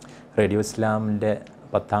 റേഡിയോ ഇസ്ലാമിൻ്റെ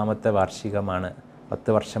 10ാമത്തെ വാർഷികമാണ്. 10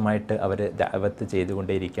 വർഷമായിട്ട് അവർ ദഅവത്ത്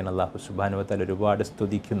ചെയ്തുകൊണ്ടേയിരിക്കുകയാണ്. അല്ലാഹു സുബ്ഹാനഹു വ തആല ഒരുപാട്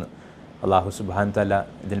സ്തുതിക്കുന്നു. അല്ലാഹു സുബ്ഹാനഹു വ തആല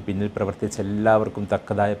ഇതിന് പിന്നിൽ പ്രവർത്തിച്ച എല്ലാവർക്കും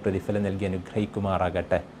തക്കതായ പ്രതിഫലം നൽകി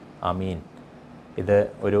അനുഗ്രഹിക്കുമാറാകട്ടെ. ആമീൻ. ഇത്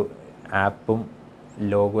ഒരു ആപ്പും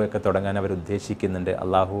ലോഗോയൊക്കെ തുടങ്ങാൻ അവർ ഉദ്ദേശിക്കുന്നുണ്ട്.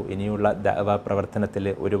 അള്ളാഹു ഇനിയുള്ള ദഅവ പ്രവർത്തനത്തിൽ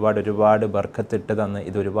ഒരുപാട് ബർക്കത്തിട്ട് തന്ന്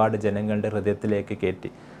ഇത് ഒരുപാട് ജനങ്ങളുടെ ഹൃദയത്തിലേക്ക്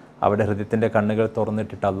കയറ്റി അവിടെ ഹൃദയത്തിൻ്റെ കണ്ണുകൾ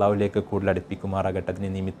തുറന്നിട്ടിട്ട് അള്ളാഹുലേക്ക് കൂടുതൽ അടുപ്പിക്കുമാറാകട്ടെ. അതിനെ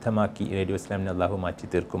നിമിത്തമാക്കി റേഡിയോ ഇസ്ലാമിനെ അള്ളാഹു മാറ്റി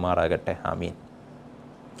തീർക്കുമാറാകട്ടെ. ആമീൻ.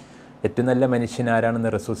 ഏറ്റവും നല്ല മനുഷ്യൻ ആരാണെന്ന്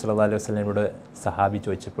റസൂൽ സല്ലല്ലാഹു അലൈഹി വസല്ലമയോട് സഹാബി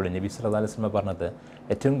ചോദിച്ചപ്പോൾ നബി സല്ലല്ലാഹു അലൈഹി വസല്ലം പറഞ്ഞത്,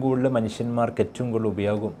 ഏറ്റവും കൂടുതൽ മനുഷ്യന്മാർക്ക് ഏറ്റവും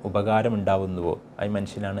കൂടുതൽ ഉപകാരം ഉണ്ടാവുന്നുവോ ആ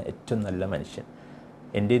മനുഷ്യനാണ് ഏറ്റവും നല്ല മനുഷ്യൻ.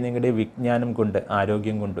 എൻ്റെ നിങ്ങളുടെ വിജ്ഞാനം കൊണ്ട്,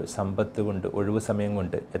 ആരോഗ്യം കൊണ്ട്, സമ്പത്ത് കൊണ്ട്, ഒഴിവ് സമയം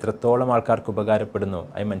കൊണ്ട് എത്രത്തോളം ആൾക്കാർക്ക് ഉപകാരപ്പെടുന്നോ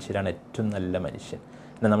ആ മനുഷ്യനാണ് ഏറ്റവും നല്ല മനുഷ്യൻ.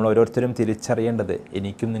 എന്നാൽ നമ്മൾ ഓരോരുത്തരും തിരിച്ചറിയേണ്ടത്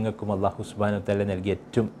എനിക്കും നിങ്ങൾക്കും അല്ലാഹു സുബ്ഹാനഹു വ തആല നൽകിയ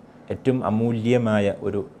ഏറ്റവും അമൂല്യമായ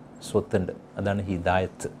ഒരു സ്വത്തുണ്ട്. അതാണ്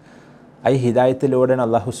ഹിദായത്ത്. ആ ഹിദായത്തിലൂടെയാണ്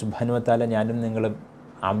അല്ലാഹു സുബ്ഹാനഹു വ തആല ഞാനും നിങ്ങളും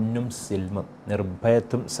അമ്നും സിൽമും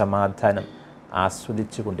നിർഭയത്വം സമാധാനം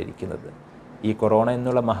ആസ്വദിച്ചു കൊണ്ടിരിക്കുന്നത്. ഈ കൊറോണ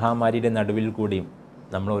എന്നുള്ള മഹാമാരിയുടെ നടുവിൽ കൂടിയും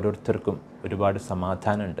നമ്മൾ ഓരോരുത്തർക്കും ഒരുപാട്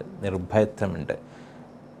സമാധാനമുണ്ട്, നിർഭയത്വമുണ്ട്.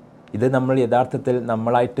 ഇത് നമ്മൾ യഥാർത്ഥത്തിൽ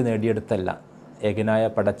നമ്മളായിട്ട് നേടിയെടുത്തല്ല. ഏകനായ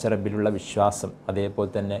പടച്ചറബിലുള്ള വിശ്വാസം, അതേപോലെ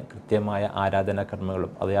തന്നെ കൃത്യമായ ആരാധനാ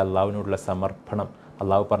കർമ്മങ്ങളും, അതേ അള്ളാഹുവിനോടുള്ള സമർപ്പണം,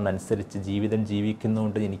 അള്ളാഹു പറഞ്ഞനുസരിച്ച് ജീവിതം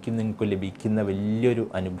ജീവിക്കുന്നതുകൊണ്ട് എനിക്കും നിങ്ങൾക്ക് ലഭിക്കുന്ന വലിയൊരു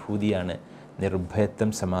അനുഭൂതിയാണ്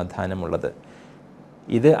നിർഭയത്വം സമാധാനമുള്ളത്.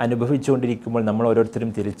 ഇത് അനുഭവിച്ചുകൊണ്ടിരിക്കുമ്പോൾ നമ്മൾ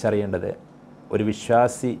ഓരോരുത്തരും തിരിച്ചറിയേണ്ടത്, ഒരു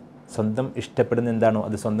വിശ്വാസി സ്വന്തം ഇഷ്ടപ്പെടുന്ന എന്താണോ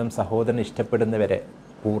അത് സ്വന്തം സഹോദരൻ ഇഷ്ടപ്പെടുന്നവരെ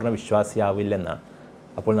പൂർണ്ണ വിശ്വാസിയാവില്ലെന്നാണ്.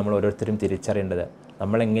 അപ്പോൾ നമ്മൾ ഓരോരുത്തരും തിരിച്ചറിയേണ്ടത്,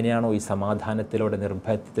 നമ്മളെങ്ങനെയാണോ ഈ സമാധാനത്തിലൂടെ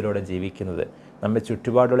നിർഭയത്വത്തിലൂടെ ജീവിക്കുന്നത്, നമ്മുടെ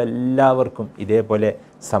ചുറ്റുപാടുള്ള എല്ലാവർക്കും ഇതേപോലെ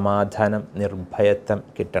സമാധാനം നിർഭയത്വം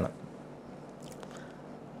കിട്ടണം.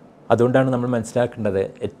 അതുകൊണ്ടാണ് നമ്മൾ മനസ്സിലാക്കേണ്ടത്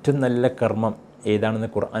ഏറ്റവും നല്ല കർമ്മം ഏതാണെന്ന്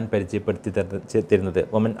ഖുർആൻ പരിചയപ്പെടുത്തി തരുന്നത്.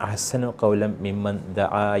 വമൻ അഹ്സനു ഖൗലൻ മിമ്മൻ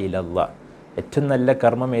ദആ ഇലല്ലാഹ്. ഏറ്റവും നല്ല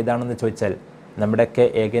കർമ്മം ഏതാണെന്ന് ചോദിച്ചാൽ നമ്മുടെയൊക്കെ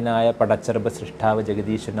ഏകനായ പടച്ചറബ് സൃഷ്ടാവ്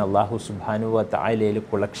ജഗദീശ്വരൻ അല്ലാഹു സുബ്ഹാനഹു വ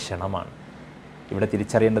തആലയിലേക്കുള്ള ക്ഷണമാണ്. ഇവിടെ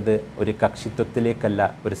തിരിച്ചറിയേണ്ടത് ഒരു കക്ഷിത്വത്തിലേക്കല്ല,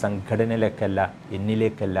 ഒരു സംഘടനയിലേക്കല്ല,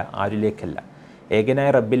 എന്നിലേക്കല്ല, ആരിലേക്കല്ല. ഏകനായ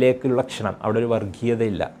റബ്ബിലേക്കുള്ള ക്ഷണം. അവിടെ ഒരു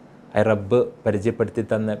വർഗീയതയില്ല. ആ റബ്ബ് പരിചയപ്പെടുത്തി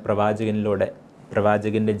തന്ന പ്രവാചകനിലൂടെ,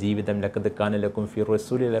 പ്രവാചകൻ്റെ ജീവിതം, ലഖദ് കാന ലക്കും ഫീ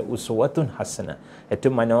റസൂലില്ലാഹി ഉസ്വത്തുൻ ഹസന,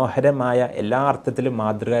 ഏറ്റവും മനോഹരമായ എല്ലാ അർത്ഥത്തിലും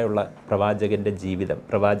മാതൃകയുള്ള പ്രവാചകൻ്റെ ജീവിതം,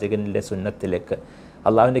 പ്രവാചകൻ്റെ സുന്നത്തിലേക്ക്,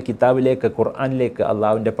 അള്ളാഹുവിൻ്റെ കിതാബിലേക്ക്, ഖുർആനിലേക്ക്,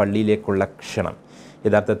 അള്ളാഹുവിൻ്റെ പള്ളിയിലേക്കുള്ള ക്ഷണം.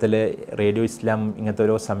 യഥാർത്ഥത്തിൽ റേഡിയോ ഇസ്ലാം ഇങ്ങനത്തെ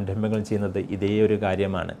ഓരോ സംരംഭങ്ങൾ ചെയ്യുന്നത് ഇതേ ഒരു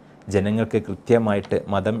കാര്യമാണ്. ജനങ്ങൾക്ക് കൃത്യമായിട്ട്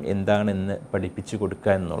മതം എന്താണെന്ന് പഠിപ്പിച്ചു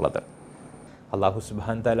കൊടുക്കുക എന്നുള്ളത്. അള്ളാഹു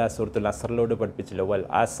സുബ്ഹാനഹു തആല സൂറത്തുൽ അസ്റിലോട് പഠിപ്പിച്ചല്ലോ, വൽ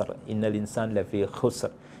അസ്ർ ഇന്നൽ ഇൻസാൻ ലഫീ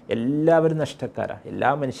ഖുസ്ർ. എല്ലാവരും നഷ്ടക്കാരാണ്, എല്ലാ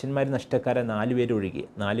മനുഷ്യന്മാരും നഷ്ടക്കാരാണ്, 4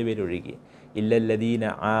 പേര് ഒഴികെ. ഇല്ലല്ലദീന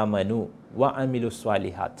ആമനു വ അമിലു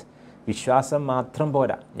സ്വാലിഹാത്ത്. വിശ്വാസം മാത്രം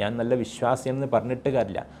പോരാ, ഞാൻ നല്ല വിശ്വാസിയാണെന്ന് പറഞ്ഞിട്ട്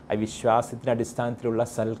കാര്യമില്ല. ആ വിശ്വാസത്തിൻ്റെ അടിസ്ഥാനത്തിലുള്ള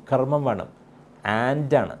സൽക്കർമ്മം വേണം.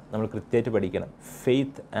 ആൻഡാണ് നമ്മൾ കൃത്യമായിട്ട് പഠിക്കണം.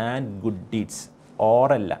 Faith and good deeds.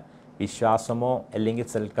 ഓറല്ല, വിശ്വാസമോ അല്ലെങ്കിൽ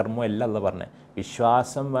സൽക്കർമ്മോ അല്ല അല്ല പറഞ്ഞത്.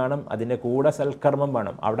 വിശ്വാസം വേണം, അതിൻ്റെ കൂടെ സൽക്കർമ്മം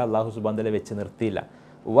വേണം. അവിടെ അള്ളാഹു സുബ്ഹാനഹു വ തആല വെച്ച് നിർത്തിയില്ല.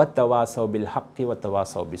 വതവാസൗ ബിൽ ഹഖ്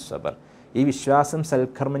വതവാസൗ ബിസ്സബർ. ഈ വിശ്വാസം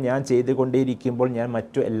സൽക്കർമ്മം ഞാൻ ചെയ്തുകൊണ്ടേയിരിക്കുമ്പോൾ ഞാൻ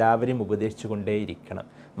മറ്റു എല്ലാവരെയും ഉപദേശിച്ചു കൊണ്ടേയിരിക്കണം,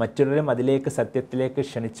 മറ്റുള്ളവരും അതിലേക്ക് സത്യത്തിലേക്ക്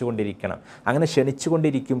ക്ഷണിച്ചുകൊണ്ടിരിക്കണം. അങ്ങനെ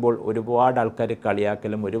ക്ഷണിച്ചുകൊണ്ടിരിക്കുമ്പോൾ ഒരുപാട് ആൾക്കാർ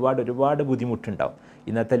കളിയാക്കലും ഒരുപാട് ബുദ്ധിമുട്ടുണ്ടാവും.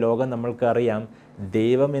 ഇന്നത്തെ ലോകം നമ്മൾക്കറിയാം,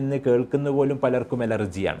 ദൈവം എന്ന് കേൾക്കുന്ന പോലും പലർക്കും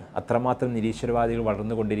അലർജിയാണ്. അത്രമാത്രം നിരീശ്വരവാദികൾ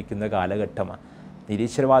വളർന്നുകൊണ്ടിരിക്കുന്ന കാലഘട്ടമാണ്.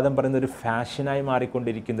 നിരീശ്വരവാദം പറയുന്ന ഒരു ഫാഷനായി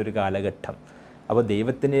മാറിക്കൊണ്ടിരിക്കുന്ന ഒരു കാലഘട്ടം. അപ്പോൾ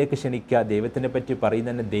ദൈവത്തിലേക്ക് ക്ഷണിക്കുക, ദൈവത്തിനെ പറ്റി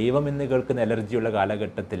പറയുന്നതന്നെ ദൈവം എന്ന് കേൾക്കുന്ന അലർജിയുള്ള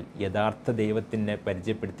കാലഘട്ടത്തിൽ യഥാർത്ഥ ദൈവത്തിനെ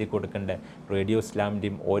പരിചയപ്പെടുത്തി കൊടുക്കേണ്ട റേഡിയോ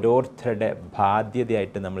ഇസ്ലാമിൻ്റെയും ഓരോരുത്തരുടെ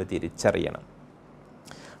ബാധ്യതയായിട്ട് നമ്മൾ തിരിച്ചറിയണം.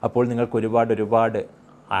 അപ്പോൾ നിങ്ങൾക്ക് ഒരുപാട്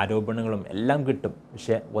ആരോപണങ്ങളും എല്ലാം കിട്ടും.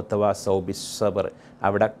 പക്ഷേ വതവാസൗ ബിസ്സബർ,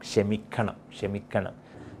 അവിടെ ക്ഷമിക്കണം.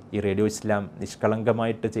 ഈ റേഡിയോ ഇസ്ലാം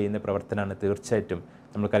നിഷ്കളങ്കമായിട്ട് ചെയ്യുന്ന പ്രവർത്തനമാണ്. തീർച്ചയായിട്ടും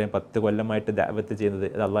നമ്മൾക്കറിയാം, 10 കൊല്ലമായിട്ട് ദഅവത്ത് ചെയ്യുന്നത്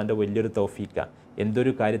അത് അള്ളാഹിൻ്റെ വലിയൊരു തൗഫീഖാണ്.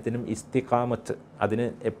 എന്തൊരു കാര്യത്തിനും ഇസ്തിഖാമത്ത്, അതിന്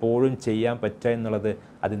എപ്പോഴും ചെയ്യാൻ പറ്റുക എന്നുള്ളത്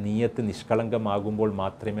അത് നീയത്ത് നിഷ്കളങ്കമാകുമ്പോൾ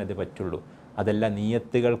മാത്രമേ അത് പറ്റുള്ളൂ. അതല്ല,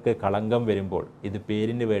 നീയത്തുകൾക്ക് കളങ്കം വരുമ്പോൾ, ഇത്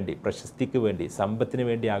പേരിന് വേണ്ടി, പ്രശസ്തിക്ക് വേണ്ടി, സമ്പത്തിന്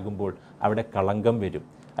വേണ്ടി ആകുമ്പോൾ അവിടെ കളങ്കം വരും.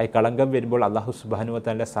 ആ കളങ്കം വരുമ്പോൾ അല്ലാഹു സുബ്ഹാനഹു വ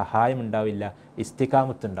തആലയുടെ സഹായം ഉണ്ടാവില്ല,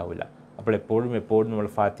 ഇസ്തിഖാമത്ത് ഉണ്ടാവില്ല. അപ്പോൾ എപ്പോഴും നമ്മൾ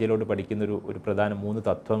ഫാത്തിഹയിലോട് പഠിക്കുന്ന ഒരു പ്രധാന 3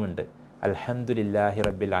 തത്വമുണ്ട്. അൽഹംദുലില്ലാഹി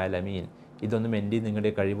റബ്ബിൽ ആലമീൻ. ഇതൊന്നും എൻ്റെ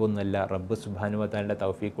നിങ്ങളുടെ കഴിവൊന്നുമല്ല, റബ്ബ് സുബ്ഹാനഹു വ തആലയുടെ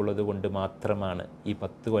തൗഫീഖുള്ളത് കൊണ്ട് മാത്രമാണ് ഈ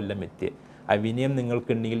 10 കൊല്ലം എത്തിയത്. ആ വിനയം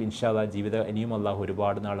നിങ്ങൾക്കുണ്ടെങ്കിൽ ഇൻഷാ അല്ലാഹ് ജീവിതം ഇനിയും അല്ലാഹു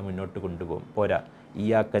ഒരുപാട് നാൾ മുന്നോട്ട് കൊണ്ടുപോകും. പോരാ,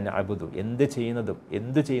 ഇയ്യാക നഅ്ബുദു, എന്ത്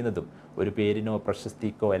ചെയ്യുന്നതും ഒരു പേരിനോ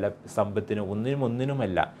പ്രശസ്തിക്കോ അല്ല സമ്പത്തിനോ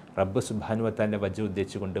ഒന്നിനുമല്ല, റബ്ബ് സുബ്ഹാനഹു വ തആലയുടെ വജ്ഹ്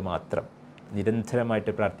ഉദ്ദേശിച്ചുകൊണ്ട് മാത്രം.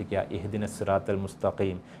 നിരന്തരമായിട്ട് പ്രാർത്ഥിക്കുക. ഇഹ്ദിന സിറാത്തൽ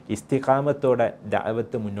മുസ്തഖീം, ഇസ്തിഖാമത്തോടെ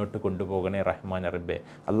ദഅവത്ത് മുന്നോട്ട് കൊണ്ടുപോകണേ റഹ്മാൻ റബ്ബേ.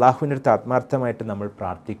 അള്ളാഹുവിൻ്റെ അടുത്ത് ആത്മാർത്ഥമായിട്ട് നമ്മൾ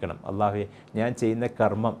പ്രാർത്ഥിക്കണം. അള്ളാഹുവെ ഞാൻ ചെയ്യുന്ന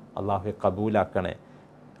കർമ്മം അള്ളാഹുവെ കബൂലാക്കണേ.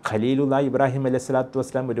 ഖലീലുല്ലാഹി ഇബ്രാഹിം അലൈഹി സ്വലാത്തു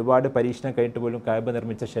വസ്സലാം ഒരുപാട് പരീക്ഷണം കഴിഞ്ഞിട്ട് പോലും കഅബ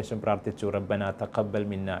നിർമ്മിച്ച ശേഷം പ്രാർത്ഥിച്ചു, റബ്ബനാ തഖബ്ബൽ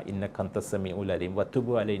മിന്നാ ഇന്നക അൻത സമീഉൽ അലീം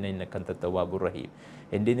വതുബ് അലൈനാ ഇന്നക അൻത തവ്വാബുർ റഹീം.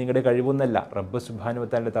 എൻ്റെ നിങ്ങളുടെ കഴിവൊന്നല്ല, റബ്ബ് സുബ്ഹാനഹു വ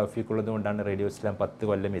തആലയുടെ തൗഫീഖ് ഉള്ളതുകൊണ്ടാണ് റേഡിയോ ഇസ്ലാം 10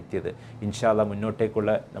 കൊല്ലം എത്തിയത്. ഇൻഷാ അല്ലാഹ്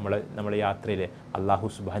മുന്നോട്ടേക്കുള്ള നമ്മളെ യാത്രയിൽ അള്ളാഹു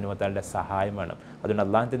സുബ്ഹാനഹു വ തആലയുടെ സഹായം വേണം. അതുകൊണ്ട്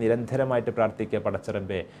അള്ളാഹുവിൻ്റെ നിരന്തരമായിട്ട് പ്രാർത്ഥിക്കുക, പടച്ച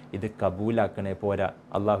റബ്ബേ ഇത് കബൂലാക്കണേ. പോരാ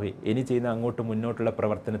അള്ളാഹു ഇനി ചെയ്യുന്ന അങ്ങോട്ട് മുന്നോട്ടുള്ള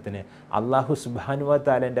പ്രവർത്തനത്തിന് അള്ളാഹു സുബ്ഹാനഹു വ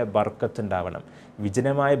തആലയുടെ ബർക്കത്ത് ഉണ്ടാവണം.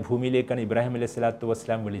 വിജനമായ ഭൂമിയിലേക്കാണ് ഇബ്രാഹിം അലൈഹി സ്വലാത്തു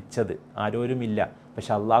വസ്സലാം വിളിച്ചത്, ആരോരുമില്ല.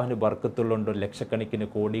 പക്ഷേ അള്ളാഹുവിൻ്റെ ബർക്കത്തുള്ളതുകൊണ്ട് ലക്ഷക്കണക്കിന്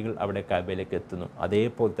കോടികൾ അവിടെ കഅബയിലേക്ക് എത്തുന്നു.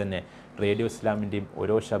 അതേപോലെ തന്നെ റേഡിയോ ഇസ്ലാമിൻ്റെയും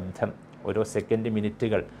ഓരോ ശബ്ദം, ഓരോ സെക്കൻഡ്,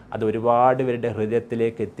 മിനിറ്റുകൾ അത് ഒരുപാട് പേരുടെ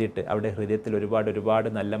ഹൃദയത്തിലേക്ക് എത്തിയിട്ട് അവിടെ ഹൃദയത്തിൽ ഒരുപാട്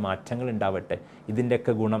നല്ല മാറ്റങ്ങൾ ഉണ്ടാവട്ടെ.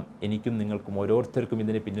 ഇതിൻ്റെയൊക്കെ ഗുണം എനിക്കും നിങ്ങൾക്കും ഓരോരുത്തർക്കും,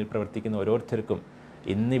 ഇതിന് പിന്നിൽ പ്രവർത്തിക്കുന്ന ഓരോരുത്തർക്കും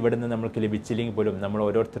ഇന്ന് ഇവിടുന്ന് നമ്മൾക്ക് ലഭിച്ചില്ലെങ്കിൽ പോലും നമ്മൾ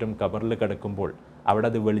ഓരോരുത്തരും ഖബറിൽ കിടക്കുമ്പോൾ അവിടെ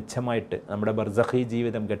അത് വെളിച്ചമായിട്ട് നമ്മുടെ ബർസഖി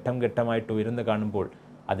ജീവിതം ഘട്ടം ഘട്ടമായിട്ട് ഉയർന്നു കാണുമ്പോൾ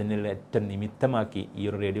അതിനുള്ള ഏറ്റവും നിമിത്തമാക്കി ഈ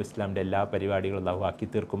ഒരു റേഡിയോ ഇസ്ലാമിൻ്റെ എല്ലാ പരിപാടികളും അള്ളാഹു ആക്കി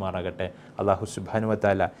തീർക്കുമാറാകട്ടെ. അള്ളാഹു സുബ്ഹാനഹു വ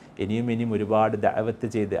തആല ഇനിയും ഒരുപാട് ദഅവത്ത്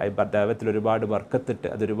ചെയ്ത് ദഅവത്തിൽ ഒരുപാട് ബർക്കത്തിട്ട്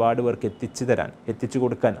അത് ഒരുപാട് പേർക്ക് എത്തിച്ചു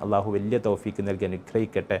കൊടുക്കാൻ അള്ളാഹു വലിയ തൗഫീക്ക് നൽകി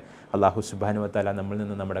അനുഗ്രഹിക്കട്ടെ. അള്ളാഹു സുബ്ഹാനഹു വ തആല നമ്മളിൽ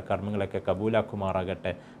നിന്ന് നമ്മുടെ കർമ്മങ്ങളൊക്കെ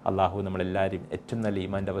കബൂലാക്കുമാറാകട്ടെ. അള്ളാഹു നമ്മളെല്ലാവരും ഏറ്റവും നല്ല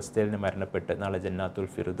ഈമാൻ്റെ അവസ്ഥയിൽ നിന്ന് മരണപ്പെട്ട് നാളെ ജന്നാത്തുൽ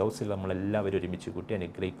ഫിർദൗസിൽ നമ്മളെല്ലാവരും ഒരുമിച്ച് കൂട്ടി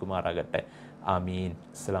അനുഗ്രഹിക്കുമാറാകട്ടെ. ആമീൻ.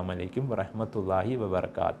 അസ്സലാമു അലൈക്കും വറഹ്മത്തുള്ളാഹി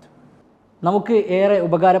വബറകാതുഹു. നമുക്ക് ഏറെ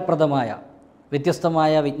ഉപകാരപ്രദമായ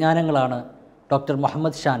വ്യത്യസ്തമായ വിജ്ഞാനങ്ങളാണ് ഡോക്ടർ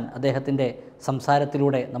മുഹമ്മദ് ഷാൻ അദ്ദേഹത്തിൻ്റെ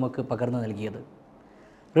സംസാരത്തിലൂടെ നമുക്ക് പകർന്നു നൽകിയത്.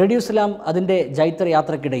 റേഡിയോ ഇസ്ലാം അതിൻ്റെ ജൈത്ര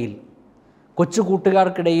യാത്രക്കിടയിൽ കൊച്ചു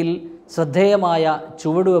കൂട്ടുകാർക്കിടയിൽ ശ്രദ്ധേയമായ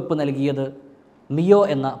ചുവടുവെപ്പ് നൽകിയത് മിയോ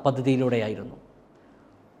എന്ന പദ്ധതിയിലൂടെയായിരുന്നു.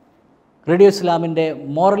 റേഡിയോ ഇസ്ലാമിൻ്റെ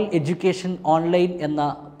മോറൽ എഡ്യൂക്കേഷൻ ഓൺലൈൻ എന്ന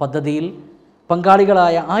പദ്ധതിയിൽ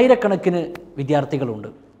പങ്കാളികളായ ആയിരക്കണക്കിന്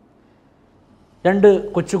വിദ്യാർത്ഥികളുണ്ട്. 2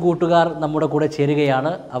 കൊച്ചു കൂട്ടുകാർ നമ്മുടെ കൂടെ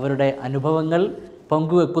ചേരുകയാണ്. അവരുടെ അനുഭവങ്ങൾ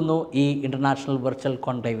പങ്കുവെക്കുന്നു ഈ ഇൻ്റർനാഷണൽ വെർച്വൽ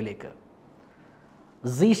കോൺക്ലേവിലേക്ക്.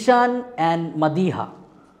 സീഷാൻ ആൻഡ് മദീഹ,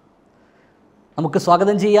 നമുക്ക്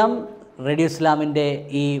സ്വാഗതം ചെയ്യാം റേഡിയോ ഇസ്ലാമിൻ്റെ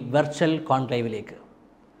ഈ വെർച്വൽ കോൺക്ലേവിലേക്ക്.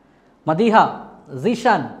 മദീഹ,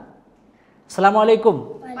 സീഷാൻ, അസ്സലാമു അലൈക്കും.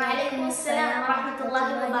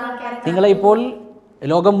 നിങ്ങളെ ഇപ്പോൾ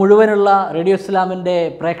ലോകം മുഴുവനുള്ള റേഡിയോ ഇസ്ലാമിൻ്റെ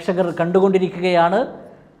പ്രേക്ഷകർ കണ്ടുകൊണ്ടിരിക്കുകയാണ്.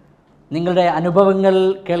 നിങ്ങളുടെ അനുഭവങ്ങൾ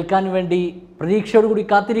കേൾക്കാൻ വേണ്ടി പ്രതീക്ഷയോടുകൂടി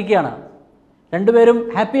കാത്തിരിക്കുകയാണ്. രണ്ടുപേരും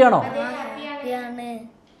ഹാപ്പിയാണോ?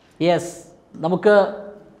 യെസ്. നമുക്ക്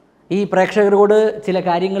ഈ പ്രേക്ഷകരോട് ചില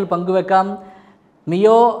കാര്യങ്ങൾ പങ്കുവെക്കാം.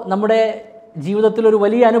 മിയോ നമ്മുടെ ജീവിതത്തിലൊരു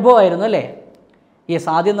വലിയ അനുഭവമായിരുന്നു അല്ലേ? യെസ്.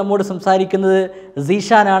 ആദ്യം നമ്മോട് സംസാരിക്കുന്നത്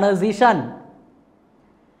സീഷാനാണ്. സീഷാൻ,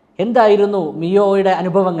 എന്തായിരുന്നു മിയോയുടെ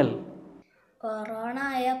അനുഭവങ്ങൾ? കൊറോണ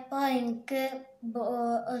ആയപ്പോൾ എനിക്ക്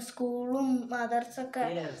സ്കൂളും മദർസൊക്കെ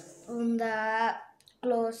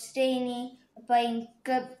ക്ലോസ് ചെയ്നി. അപ്പം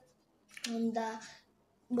എനിക്ക്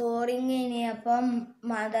ബോറിങ് ഇനി. അപ്പം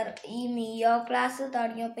ഈ മിയോ ക്ലാസ്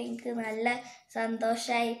തുടങ്ങിയപ്പോൾ എനിക്ക് നല്ല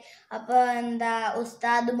സന്തോഷമായി. അപ്പോൾ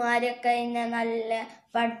ഉസ്താദുമാരൊക്കെ എന്നെ നല്ല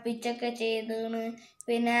പഠിപ്പിച്ചൊക്കെ ചെയ്തിരുന്നു.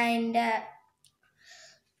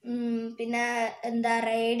 പിന്നെ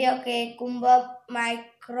റേഡിയോ കേൾക്കുമ്പോൾ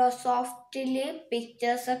മൈക്രോസോഫ്റ്റിൽ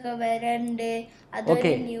പിക്ചേഴ്സൊക്കെ വരുന്നുണ്ട്.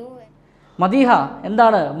 അതൊരു ന്യൂ. മദീഹ,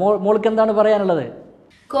 എന്താണ് മോൾക്ക് എന്താണ് പറയാനുള്ളത്?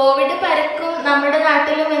 കോവിഡ് പരക്കും നമ്മുടെ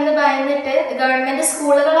നാട്ടിലും എന്ന് ഭയന്നിട്ട് ഗവൺമെന്റ്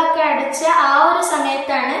സ്കൂളുകളൊക്കെ അടച്ച ആ ഒരു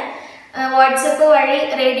സമയത്താണ് വാട്സപ്പ് വഴി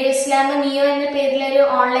റേഡിയോ ഇസ്ലാം മിയോ എന്ന പേരിൽ ഒരു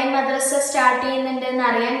ഓൺലൈൻ മദ്രസ സ്റ്റാർട്ട് ചെയ്യുന്നുണ്ട് എന്ന്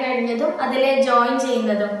അറിയാൻ കഴിഞ്ഞതും അതിൽ ജോയിൻ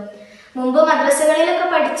ചെയ്യുന്നതും. മുമ്പ് മദ്രസകളിലൊക്കെ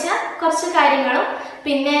പഠിച്ച കുറച്ച് കാര്യങ്ങളും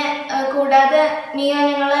പിന്നെ കൂടാതെ മിയോ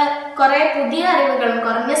ഞങ്ങളെ കുറെ പുതിയ അറിവുകളും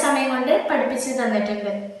കുറഞ്ഞ സമയം കൊണ്ട് പഠിപ്പിച്ചു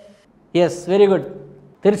തന്നിട്ടുണ്ട്. Yes, very good.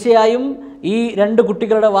 തീർച്ചയായും ഈ 2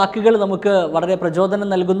 കുട്ടികളുടെ വാക്കുകൾ നമുക്ക് വളരെ പ്രചോദനം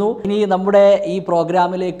നൽകുന്നു. ഇനി നമ്മുടെ ഈ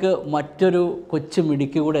പ്രോഗ്രാമിലേക്ക് മറ്റൊരു കൊച്ചു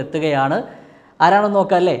മിടുക്കി കൂടെ എത്തുകയാണ്. ആരാണെന്ന്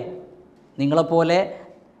നോക്കാം അല്ലേ? നിങ്ങളെപ്പോലെ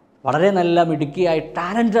വളരെ നല്ല മിടുക്കിയായി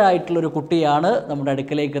ടാലൻ്റഡ് ആയിട്ടുള്ളൊരു കുട്ടിയാണ് നമ്മുടെ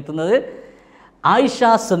അടുക്കലേക്ക് എത്തുന്നത്. ആയിഷ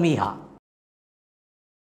സമീഹ.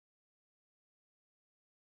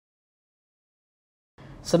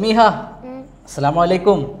 സമീഹ, അസ്സലാമു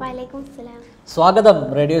അലൈക്കും. സ്വാഗതം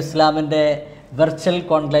റേഡിയോ ഇസ്ലാമിൻ്റെ വെർച്വൽ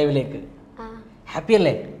കോൺക്ലേവിലേക്ക്. ഹാപ്പി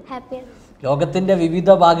അല്ലേ? ലോകത്തിൻ്റെ വിവിധ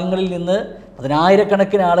ഭാഗങ്ങളിൽ നിന്ന്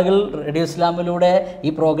 10,000-കണക്കിന് ആളുകൾ റേഡിയോ ഇസ്ലാമിലൂടെ ഈ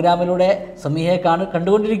പ്രോഗ്രാമിലൂടെ സമീഹയെ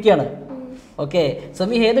കണ്ടുകൊണ്ടിരിക്കുകയാണ്. ഓക്കെ,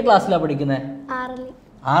 സമീഹ ഏത് ക്ലാസ്സിലാണ് പഠിക്കുന്നത്?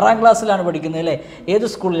 6ാം ക്ലാസ്സിലാണ് പഠിക്കുന്നത് അല്ലേ? ഏത്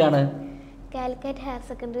സ്കൂളിലാണ്? Calicut higher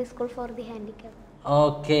secondary school for the handicapped.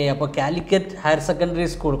 Okay, അപ്പോൾ Calicut higher secondary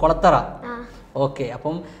school Kolathara. Okay,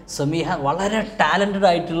 അപ്പം സമീഹ വളരെ ടാലൻറ്റഡ്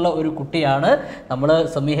ആയിട്ടുള്ള ഒരു കുട്ടിയാണ്. നമ്മൾ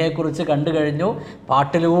സമീഹയെക്കുറിച്ച് കണ്ടു കഴിഞ്ഞു.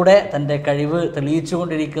 പാട്ടിലൂടെ തൻ്റെ കഴിവ്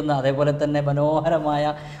തെളിയിച്ചുകൊണ്ടിരിക്കുന്ന, അതേപോലെ തന്നെ മനോഹരമായ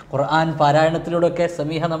ഖുർആൻ പാരായണത്തിലൂടെയൊക്കെ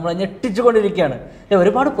സമീഹ നമ്മളെ ഞെട്ടിച്ചുകൊണ്ടിരിക്കുകയാണ്.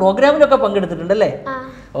 ഒരുപാട് പ്രോഗ്രാമിലൊക്കെ പങ്കെടുത്തിട്ടുണ്ടല്ലേ?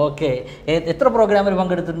 ഓക്കെ, എത്ര പ്രോഗ്രാമിൽ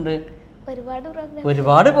പങ്കെടുത്തിട്ടുണ്ട്?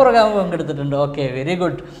 ഒരുപാട് പ്രോഗ്രാം പങ്കെടുത്തിട്ടുണ്ട്. Okay, very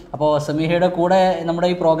good. അപ്പോൾ സമീഹയുടെ കൂടെ നമ്മുടെ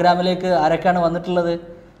ഈ പ്രോഗ്രാമിലേക്ക് ആരൊക്കെയാണ് വന്നിട്ടുള്ളത്?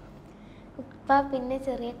 പിന്നെ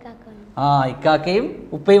ചെറിയ ഇക്കാക്കയും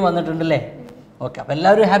ഉപ്പയും വന്നിട്ടുണ്ടല്ലേ? ഓക്കെ, അപ്പോൾ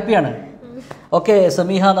എല്ലാവരും ഹാപ്പിയാണ്. ഓക്കെ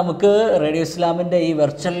സമീഹ, നമുക്ക് റേഡിയോ ഇസ്ലാമിൻ്റെ ഈ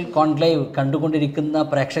വെർച്വൽ കോൺക്ലേവ് കണ്ടുകൊണ്ടിരിക്കുന്ന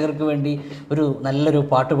പ്രേക്ഷകർക്ക് വേണ്ടി ഒരു നല്ലൊരു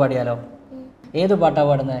പാട്ട് പാടിയാലോ? ഏത് പാട്ടാണ്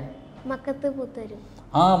പാടുന്നത്? മക്കത്ത് പൂത്തരും.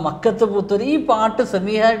 മക്കത്ത് പൂത്തരും. ഈ പാട്ട്,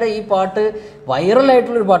 സമീഹയുടെ ഈ പാട്ട്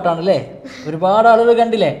വൈറലായിട്ടുള്ളൊരു പാട്ടാണല്ലേ? ഒരുപാട് ആളുകൾ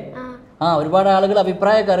കണ്ടില്ലേ? ഒരുപാട് ആളുകൾ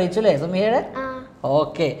അഭിപ്രായമൊക്കെ അറിയിച്ചു അല്ലേ സമീഹയുടെ?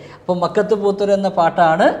 ഓക്കെ, അപ്പോൾ മക്കത്ത് പൂത്തരും എന്ന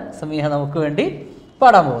പാട്ടാണ് സമീഹ നമുക്ക് വേണ്ടി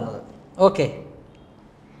പാടാൻ പോകുന്നത്. ഓക്കെ.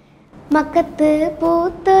 മക്കത്ത്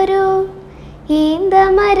പൂത്തൊരു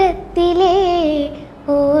ഈന്തമരത്തിലെ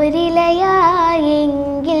ഓരിലയായെങ്കിൽ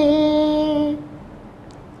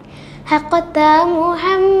ഹഖത്ത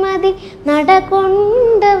മുഹമ്മദിൻ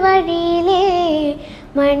നടകൊണ്ട വഴിയിലെ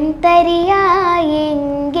മൺതരിയായെങ്കിൽ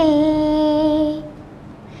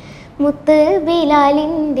മുത്ത്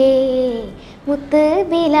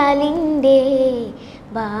ബിലാലിൻ്റെ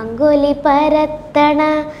ബാങ്കൊലി പരത്തണ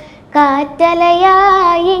കാറ്റലയായെങ്കിൽ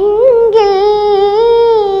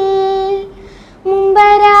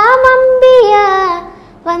മുമ്പരാമമ്പിയ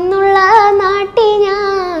വന്നുള്ള നാട്ടി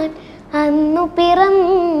ഞാൻ അന്നു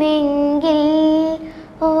പിറന്നെങ്കിൽ,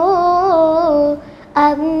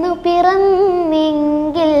 അന്നു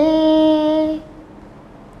പിറന്നെങ്കിൽ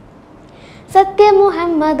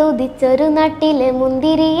സത്യമുഹമ്മദ് ഉദിച്ചൊരു നാട്ടിലെ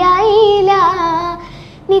മുന്തിരിയായില്ല,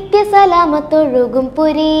 നിത്യസലാമത്തൊഴുകും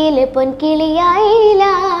പുരിയിലെ പൊൻകിളിയായില്ല,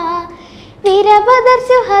 വീരഭദ്ര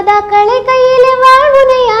ശുഹദാക്കളെ കയ്യിലെ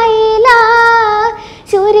വാഴുനയായില്ല,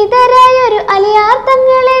 ശൂരിതരായൊരു അലിയാർ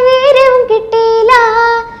തങ്ങളെ വീരവും കിട്ടിയില്ല.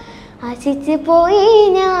 ആശിച്ചു പോയി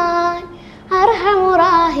ഞാൻ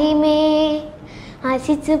അർഹമുറാഹിമേ,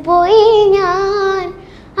 ആശിച്ചു പോയി ഞാൻ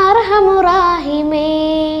അർഹമുറാഹിമേ.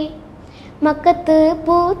 മക്കത്ത്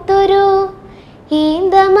പൂത്തൊരു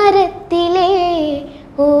ഈന്തമരത്തിലെ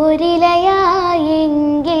ഓരിലയായെങ്കിൽ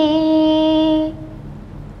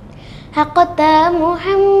ഹഖത്ത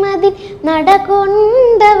മുഹമ്മദിൻ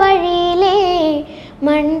നടകൊണ്ട വഴിയിലെ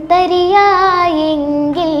മൺതരിയായെങ്കിൽ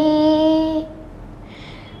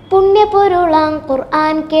പുണ്യപൊരുളാം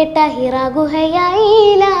ഖുർആൻ കേട്ട ഹിറാ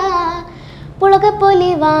ഗുഹയായില്ല,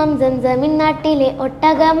 പുളകപ്പൊലിവാം സംസമിൻ നാട്ടിലെ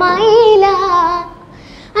ഒട്ടകമായില്ല,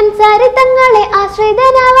 അൻസാരി തങ്ങളെ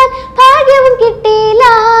ആശ്രിതനാവാൻ ഭാഗ്യവും കിട്ടിയില്ല,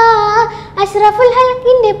 അഷ്റഫുൽ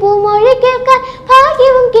ഹൽക്കിന്റെ പൂമൊഴി കേൾക്കാൻ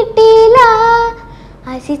ഭാഗ്യവും കിട്ടിയില്ല.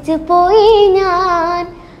 ആശിച്ചു പോയി ഞാൻ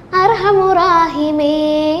അർഹമുറാഹിമേ,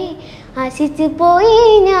 ആശിച്ചു പോയി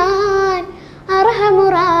ഞാൻ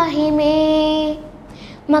അർഹമുറാഹിമേ.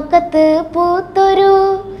 മക്കത്ത് പൂത്തൊരു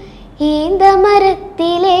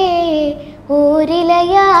ഈന്തമരത്തിലെ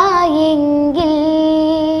ഓരിലയായെങ്കിൽ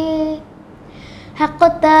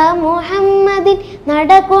ഹഖത്ത മുഹമ്മദിൻ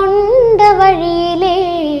നടകൊണ്ട വഴിയിലെ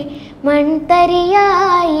മൺതരിയായെങ്കിൽ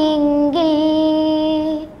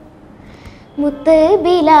മുത്ത്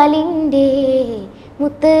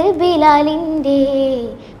ബിലാലിൻ്റെ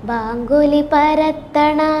ബാങ്കുലി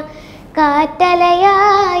പരത്തണ കാറ്റലയായെങ്കിൽ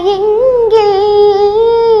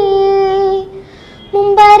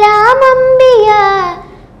മുമ്പരാമമ്പിയ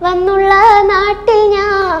വന്നുള്ള നാട്ടിൽ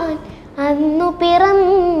ഞാൻ അന്നു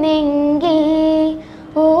പിറന്നെങ്കിൽ,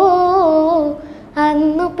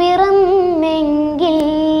 അന്നു പിറന്നെങ്കിൽ.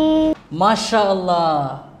 മാഷാ അല്ലാഹ്,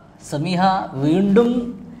 സമീഹ വീണ്ടും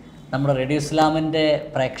നമ്മുടെ റേഡിയോ ഇസ്ലാമിൻ്റെ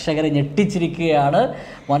പ്രേക്ഷകരെ ഞെട്ടിച്ചിരിക്കുകയാണ്.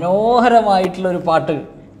 മനോഹരമായിട്ടുള്ളൊരു പാട്ട്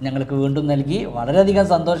ഞങ്ങൾക്ക് വീണ്ടും നൽകി, വളരെയധികം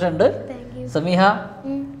സന്തോഷമുണ്ട്. സമീഹ,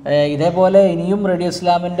 ഇതേപോലെ ഇനിയും റേഡിയോ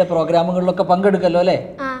ഇസ്ലാമിൻ്റെ പ്രോഗ്രാമുകളിലൊക്കെ പങ്കെടുക്കല്ലോ അല്ലേ?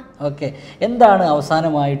 ഓക്കെ, എന്താണ്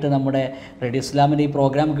അവസാനമായിട്ട് നമ്മുടെ റേഡിയോ ഇസ്ലാമിൻ്റെ ഈ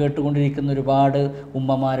പ്രോഗ്രാം കേട്ടുകൊണ്ടിരിക്കുന്ന ഒരുപാട്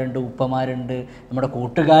ഉമ്മമാരുണ്ട്, ഉപ്പമാരുണ്ട്, നമ്മുടെ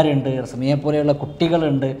കൂട്ടുകാരുണ്ട്, സമീയെ പോലെയുള്ള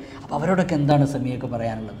കുട്ടികളുണ്ട്, അപ്പോൾ അവരോടൊക്കെ എന്താണ് സമീയൊക്കെ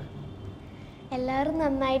പറയാനുള്ളത്? എല്ലാവരും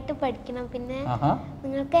നന്നായിട്ട് പഠിക്കണം. പിന്നെ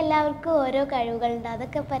നിങ്ങൾക്ക് എല്ലാവർക്കും ഓരോ കഴിവുകളുണ്ട്,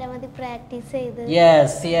 അതൊക്കെ പരമാവധി പ്രാക്ടീസ് ചെയ്ത്.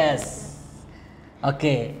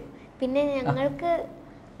 ഓക്കെ. പിന്നെ ഞങ്ങൾക്ക്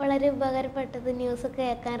വളരെ ഉപകാരപ്പെട്ടത് ന്യൂസൊക്കെ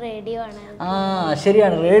കേൾക്കാൻ റേഡിയോ ആണ്.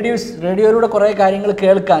 ശരിയാണ്, റേഡിയോയിലൂടെ കുറേ കാര്യങ്ങൾ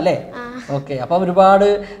കേൾക്കാം അല്ലേ? ഓക്കെ, അപ്പം ഒരുപാട്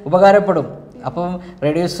ഉപകാരപ്പെടും. അപ്പം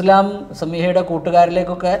റേഡിയോ ഇസ്ലാം സമീഹയുടെ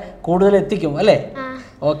കൂട്ടുകാരിലേക്കൊക്കെ കൂടുതൽ എത്തിക്കും അല്ലേ?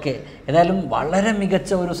 ഓക്കെ, ഏതായാലും വളരെ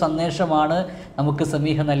മികച്ച ഒരു സന്ദേശമാണ് നമുക്ക്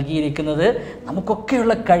സമീഹ നൽകിയിരിക്കുന്നത്.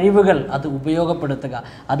 നമുക്കൊക്കെയുള്ള കഴിവുകൾ അത് ഉപയോഗപ്പെടുത്തുക,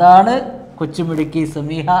 അതാണ് കൊച്ചുമിടുക്കി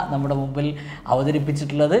സമീഹ നമ്മുടെ മുമ്പിൽ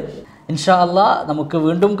അവതരിപ്പിച്ചിട്ടുള്ളത്. ഇൻഷാ അല്ലാഹ് നമുക്ക്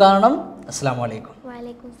വീണ്ടും കാണണം. അസ്സലാമു അലൈക്കും.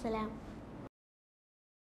 വഅലൈക്കും സലാം.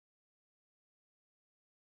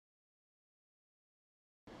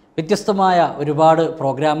 വ്യത്യസ്തമായ ഒരുപാട്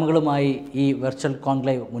പ്രോഗ്രാമുകളുമായി ഈ വെർച്വൽ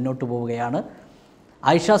കോൺക്ലേവ് മുന്നോട്ട് പോവുകയാണ്.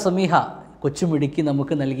 ആയിഷ സമീഹ കൊച്ചുമിടുക്കി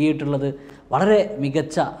നമുക്ക് നൽകിയിട്ടുള്ളത് വളരെ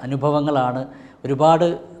മികച്ച അനുഭവങ്ങളാണ്. ഒരുപാട്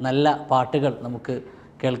നല്ല പാട്ടുകൾ നമുക്ക്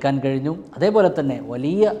കേൾക്കാൻ കഴിഞ്ഞു. അതേപോലെ തന്നെ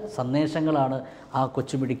വലിയ സന്ദേശങ്ങളാണ് ആ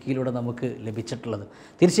കൊച്ചുമിടുക്കിയിലൂടെ നമുക്ക് ലഭിച്ചിട്ടുള്ളത്.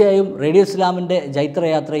 തീർച്ചയായും റേഡിയോ ഇസ്ലാമിൻ്റെ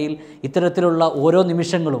ജൈത്രയാത്രയിൽ ഇത്തരത്തിലുള്ള ഓരോ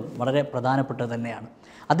നിമിഷങ്ങളും വളരെ പ്രധാനപ്പെട്ടത് തന്നെയാണ്.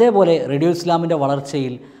 അതേപോലെ റേഡിയോ ഇസ്ലാമിൻ്റെ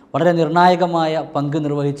വളർച്ചയിൽ വളരെ നിർണായകമായ പങ്ക്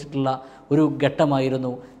നിർവഹിച്ചിട്ടുള്ള ഒരു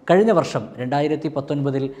ഘട്ടമായിരുന്നു കഴിഞ്ഞ വർഷം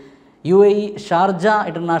 2019 UAE ഷാർജ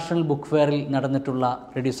ഇൻ്റർനാഷണൽ ബുക്ക് ഫെയറിൽ നടന്നിട്ടുള്ള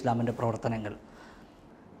റേഡിയോ ഇസ്ലാമിൻ്റെ പ്രവർത്തനങ്ങൾ.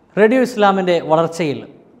 റേഡിയോ ഇസ്ലാമിൻ്റെ വളർച്ചയിൽ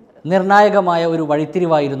നിർണായകമായ ഒരു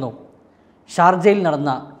വഴിത്തിരിവായിരുന്നു ഷാർജയിൽ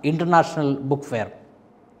നടന്ന international book fair.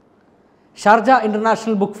 Sharjah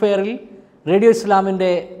international book ഫെയറിൽ radio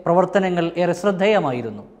ഇസ്ലാമിൻ്റെ പ്രവർത്തനങ്ങൾ ഏറെ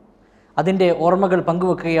ശ്രദ്ധേയമായിരുന്നു. അതിൻ്റെ ഓർമ്മകൾ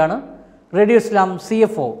പങ്കുവെക്കുകയാണ് റേഡിയോ ഇസ്ലാം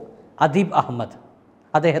CFO അദീബ് അഹമ്മദ്.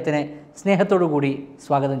 അദ്ദേഹത്തിനെ സ്നേഹത്തോടു കൂടി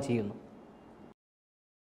സ്വാഗതം ചെയ്യുന്നു.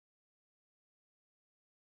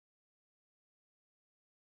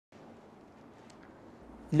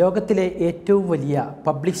 ലോകത്തിലെ ഏറ്റവും വലിയ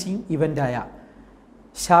പബ്ലിഷിംഗ് ഇവൻ്റായ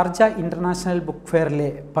ഷാർജ ഇൻ്റർനാഷണൽ ബുക്ക് ഫെയറിലെ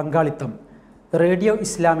പങ്കാളിത്തം റേഡിയോ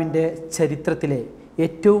ഇസ്ലാമിൻ്റെ ചരിത്രത്തിലെ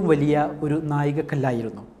ഏറ്റവും വലിയ ഒരു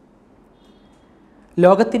നാഴികക്കല്ലായിരുന്നു.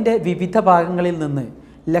 ലോകത്തിൻ്റെ വിവിധ ഭാഗങ്ങളിൽ നിന്ന്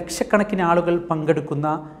ലക്ഷക്കണക്കിന് ആളുകൾ പങ്കെടുക്കുന്ന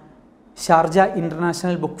Sharjah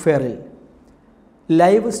international book ഫെയറിൽ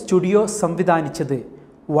live studio സംവിധാനിച്ചത്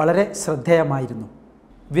വളരെ ശ്രദ്ധേയമായിരുന്നു.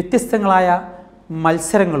 വ്യത്യസ്തങ്ങളായ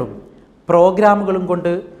മത്സരങ്ങളും പ്രോഗ്രാമുകളും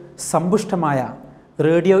കൊണ്ട് സമ്പുഷ്ടമായ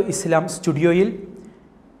റേഡിയോ ഇസ്ലാം സ്റ്റുഡിയോയിൽ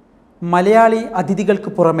മലയാളി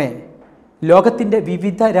അതിഥികൾക്ക് പുറമെ ലോകത്തിൻ്റെ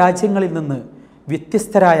വിവിധ രാജ്യങ്ങളിൽ നിന്ന്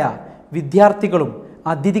വ്യത്യസ്തരായ വിദ്യാർത്ഥികളും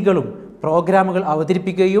അതിഥികളും പ്രോഗ്രാമുകൾ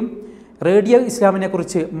അവതരിപ്പിക്കുകയും റേഡിയോ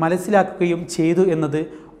ഇസ്ലാമിനെക്കുറിച്ച് മനസ്സിലാക്കുകയും ചെയ്തു എന്നത്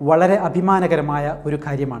വളരെ അഭിമാനകരമായ ഒരു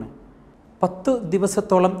കാര്യമാണ്. 10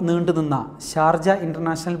 ദിവസത്തോളം നീണ്ടുനിന്ന ഷാർജ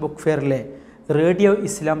ഇൻ്റർനാഷണൽ ബുക്ക് ഫെയറിലെ റേഡിയോ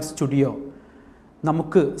ഇസ്ലാം സ്റ്റുഡിയോ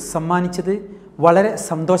നമുക്ക് സമ്മാനിച്ചത് വളരെ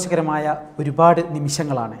സന്തോഷകരമായ ഒരുപാട്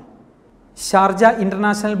നിമിഷങ്ങളാണ്. ഷാർജ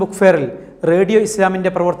ഇൻ്റർനാഷണൽ ബുക്ക് ഫെയറിൽ റേഡിയോ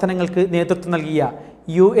ഇസ്ലാമിൻ്റെ പ്രവർത്തനങ്ങൾക്ക് നേതൃത്വം നൽകിയ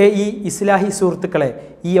UAE ഇസ്ലാഹി സുഹൃത്തുക്കളെ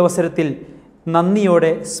ഈ അവസരത്തിൽ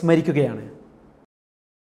നന്ദിയോടെ സ്മരിക്കുകയാണ്.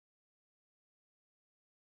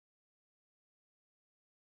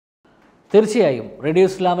 തീർച്ചയായും റേഡിയോ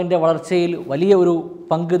ഇസ്ലാമിൻ്റെ വളർച്ചയിൽ വലിയ ഒരു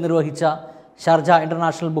പങ്ക് നിർവഹിച്ച ഷാർജ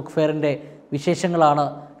ഇൻ്റർനാഷണൽ ബുക്ക് ഫെയറിൻ്റെ വിശേഷങ്ങളാണ്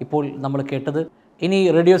ഇപ്പോൾ നമ്മൾ കേട്ടത്. ഇനി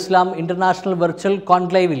റേഡിയോ ഇസ്ലാം ഇൻ്റർനാഷണൽ വെർച്വൽ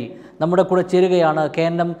കോൺക്ലേവിൽ നമ്മുടെ കൂടെ ചേരുകയാണ്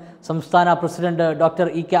KNM സംസ്ഥാന പ്രസിഡന്റ് ഡോക്ടർ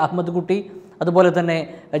EK അഹമ്മദ് കുട്ടി, അതുപോലെ തന്നെ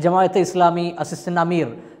ജമാഅത്തെ ഇസ്ലാമി അസിസ്റ്റന്റ് അമീർ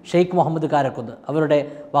ഷെയ്ഖ് മുഹമ്മദ് കാരക്കുന്ന്. അവരുടെ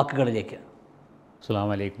വാക്കുകളിലേക്ക്.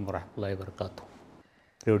 അസ്സലാമു അലൈക്കും വറഹ്മത്തുള്ളാഹി വബറകാതുഹു.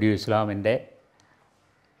 റേഡിയോ ഇസ്ലാമിൻ്റെ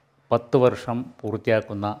 10 വർഷം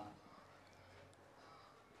പൂർത്തിയാക്കുന്ന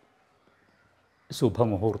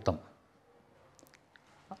ശുഭമുഹൂർത്തം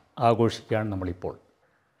ആഘോഷിക്കുകയാണ് നമ്മളിപ്പോൾ.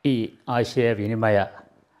 ഈ ആശയവിനിമയ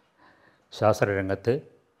ശാസ്ത്രരംഗത്ത്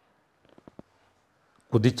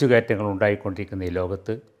കുതിച്ചുകയറ്റങ്ങൾ ഉണ്ടായിക്കൊണ്ടിരിക്കുന്ന ഈ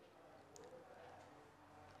ലോകത്ത്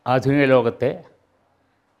ആധുനിക ലോകത്തെ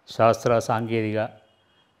ശാസ്ത്ര സാങ്കേതിക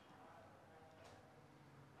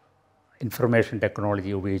ഇൻഫർമേഷൻ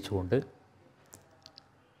ടെക്നോളജി ഉപയോഗിച്ചുകൊണ്ട്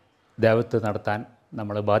ദഅവത്ത് നടത്താൻ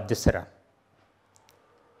നമ്മൾ ബാധ്യസ്ഥരാണ്.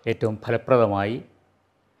 ഏറ്റവും ഫലപ്രദമായി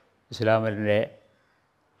ഇസ്ലാമിൻ്റെ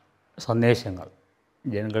സന്ദേശങ്ങൾ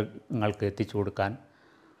ജനങ്ങൾക്ക് എത്തിച്ചു കൊടുക്കാൻ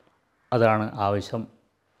അതാണ് ആവശ്യം.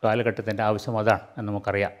 കാലഘട്ടത്തിൻ്റെ ആവശ്യം അതാണ് എന്ന്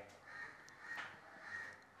നമുക്കറിയാം.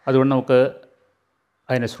 അതുകൊണ്ട് നമുക്ക്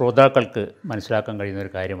അതിന് ശ്രോതാക്കൾക്ക് മനസ്സിലാക്കാൻ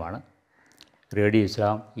കഴിയുന്നൊരു കാര്യമാണ് റേഡിയോ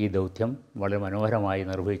ഇസ്ലാം ഈ ദൗത്യം വളരെ മനോഹരമായി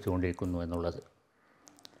നിർവഹിച്ചുകൊണ്ടിരിക്കുന്നു എന്നുള്ളത്.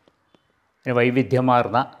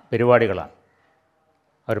 വൈവിധ്യമാർന്ന പരിപാടികളാണ്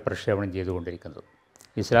അവർ പ്രക്ഷേപണം ചെയ്തുകൊണ്ടിരിക്കുന്നത്.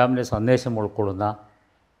 ഇസ്ലാമിൻ്റെ സന്ദേശം ഉൾക്കൊള്ളുന്ന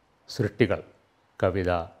സൃഷ്ടികൾ,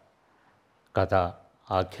 കവിത, കഥ,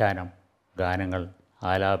 ആഖ്യാനം, ഗാനങ്ങൾ,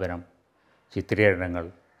 ആലാപനം, ചിത്രീകരണങ്ങൾ,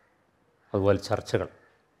 അതുപോലെ ചർച്ചകൾ,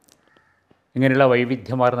 ഇങ്ങനെയുള്ള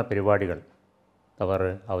വൈവിധ്യമാർന്ന പരിപാടികൾ അവർ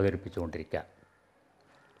അവതരിപ്പിച്ചുകൊണ്ടിരിക്കുക.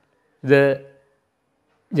 ഇത്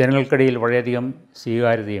ജനങ്ങൾക്കിടയിൽ വളരെയധികം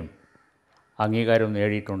സ്വീകാര്യതയും അംഗീകാരവും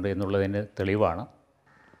നേടിയിട്ടുണ്ട് എന്നുള്ളതിന് തെളിവാണ്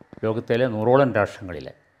ലോകത്തിലെ 100ഓളം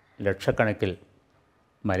രാഷ്ട്രങ്ങളിലെ ലക്ഷക്കണക്കിൽ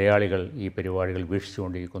മലയാളികൾ ഈ പരിപാടികൾ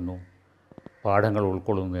വീക്ഷിച്ചുകൊണ്ടിരിക്കുന്നു, പാഠങ്ങൾ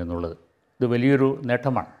ഉൾക്കൊള്ളുന്നു എന്നുള്ളത്. ഇത് വലിയൊരു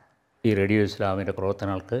നേട്ടമാണ്. ഈ റേഡിയോ ഇസ്ലാമിൻ്റെ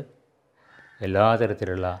പ്രവർത്തനങ്ങൾക്ക് എല്ലാ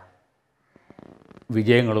തരത്തിലുള്ള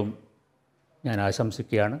വിജയങ്ങളും ഞാൻ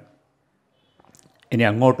ആശംസിക്കുകയാണ്. ഇനി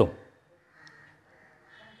അങ്ങോട്ടും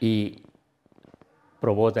ഈ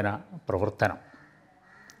പ്രബോധന പ്രവർത്തനം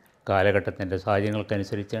കാലഘട്ടത്തിൻ്റെ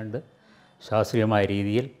സാഹചര്യങ്ങൾക്കനുസരിച്ചുകൊണ്ട് ശാസ്ത്രീയമായ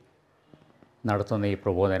രീതിയിൽ നടത്തുന്ന ഈ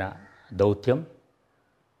പ്രബോധന ദൗത്യം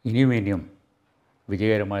ഇനിയും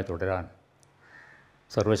വിജയകരമായി തുടരാൻ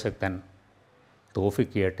സർവശക്തൻ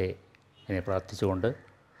തൗഫീഖ് ചെയ്യട്ടെ എന്ന് പ്രാർത്ഥിച്ചുകൊണ്ട്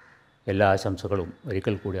എല്ലാ ആശംസകളും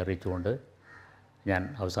ഒരിക്കൽ കൂടി അറിയിച്ചുകൊണ്ട് ഞാൻ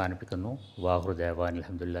അവസാനിപ്പിക്കുന്നു. വാഹുർ ദേവാൻ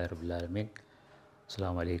അൽഹംദുലില്ലാഹി റബ്ബിൽ ആലമീൻ.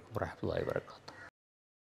 അസ്സലാമു അലൈക്കും വറഹ്മത്തുള്ളാഹി വബറകാതുഹു.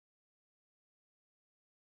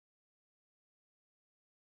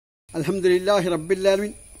 അൽഹംദുലില്ലാഹി റബ്ബിൽ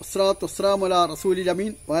ആലമീൻ വസ്സലാത്തു വസ്സലാമു അലാ റസൂലിൽ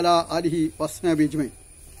അമീൻ വഅലാ ആലിഹി വസ്ഹബിഹി അജ്മഈൻ.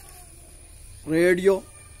 റേഡിയോ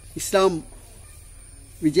ഇസ്ലാം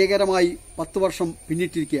വിജയകരമായി 10 വർഷം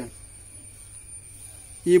പിന്നിട്ടിരിക്കുകയാണ്.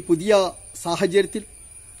 ഈ പുതിയ സാഹചര്യത്തിൽ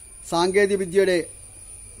സാങ്കേതികവിദ്യയുടെ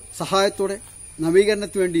സഹായത്തോടെ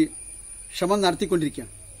നവീകരണത്തിന് വേണ്ടി ശ്രമം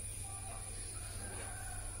നടത്തിക്കൊണ്ടിരിക്കുകയാണ്.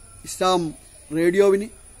 ഇസ്ലാം റേഡിയോവിന്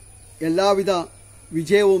എല്ലാവിധ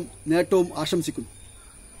വിജയവും നേട്ടവും ആശംസിക്കുന്നു.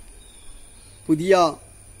 പുതിയ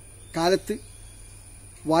കാലത്ത്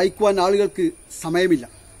വായിക്കുവാൻ ആളുകൾക്ക് സമയമില്ല,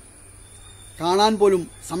 കാണാൻ പോലും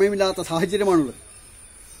സമയമില്ലാത്ത സാഹചര്യമാണുള്ളത്.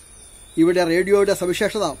 ഇവിടെ റേഡിയോയുടെ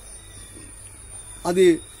സവിശേഷത അത്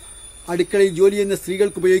അടുക്കളയിൽ ജോലി ചെയ്യുന്ന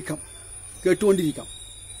സ്ത്രീകൾക്ക് ഉപയോഗിക്കാം, കേട്ടുകൊണ്ടിരിക്കാം.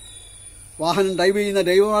 വാഹനം ഡ്രൈവ് ചെയ്യുന്ന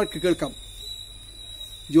ഡ്രൈവർമാർക്ക് കേൾക്കാം.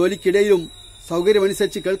 ജോലിക്കിടയിലും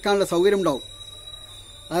സൗകര്യമനുസരിച്ച് കേൾക്കാനുള്ള സൗകര്യമുണ്ടാവും.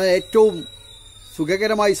 അത് ഏറ്റവും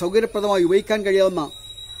സുഖകരമായി സൗകര്യപ്രദമായി ഉപയോഗിക്കാൻ കഴിയാവുന്ന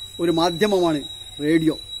ഒരു മാധ്യമമാണ്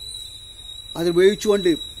റേഡിയോ. അത്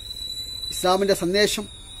ഉപയോഗിച്ചുകൊണ്ട് ഇസ്ലാമിൻ്റെ സന്ദേശം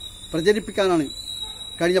പ്രചരിപ്പിക്കാനാണ്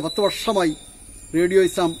കഴിഞ്ഞ 10 വർഷമായി റേഡിയോ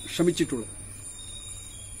ഇസ്ലാം ശ്രമിച്ചിട്ടുള്ളത്.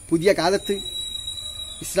 പുതിയ കാലത്ത്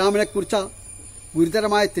ഇസ്ലാമിനെക്കുറിച്ച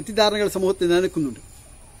ഗുരുതരമായ തെറ്റിദ്ധാരണകൾ സമൂഹത്തിൽ നിലനിൽക്കുന്നുണ്ട്.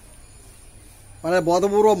 വളരെ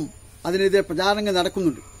ബോധപൂർവം അതിനെതിരെ പ്രചാരണങ്ങൾ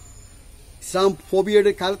നടക്കുന്നുണ്ട്. ഇസ്ലാം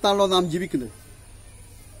ഫോബിയയുടെ കാലത്താണല്ലോ നാം ജീവിക്കുന്നത്.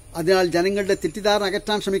 അതിനാൽ ജനങ്ങളുടെ തെറ്റിദ്ധാരണ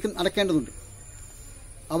അകറ്റാൻ നടക്കേണ്ടതുണ്ട്.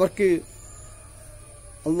 അവർക്ക്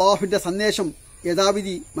അള്ളാഹുവിൻ്റെ സന്ദേശം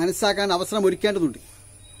യഥാവിധി മനസ്സിലാക്കാൻ അവസരം ഒരുക്കേണ്ടതുണ്ട്.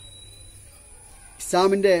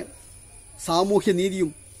 ഇസ്ലാമിൻ്റെ സാമൂഹ്യ നീതിയും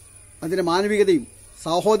അതിൻ്റെ മാനവികതയും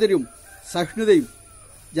സാഹോദര്യവും സഹിഷ്ണുതയും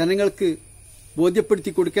ജനങ്ങൾക്ക്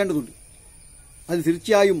ബോധ്യപ്പെടുത്തി കൊടുക്കേണ്ടതുണ്ട്. അത്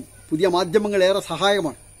തീർച്ചയായും പുതിയ മാധ്യമങ്ങൾ ഏറെ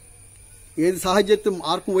സഹായകമാണ്. ഏത് സാഹചര്യത്തിലും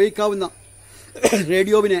ആർക്കും ഉപയോഗിക്കാവുന്ന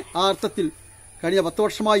റേഡിയോവിനെ ആ അർത്ഥത്തിൽ കഴിഞ്ഞ 10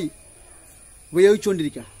 വർഷമായി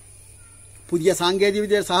ഉപയോഗിച്ചുകൊണ്ടിരിക്കുകയാണ്. പുതിയ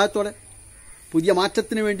സാങ്കേതികവിദ്യയുടെ സഹായത്തോടെ പുതിയ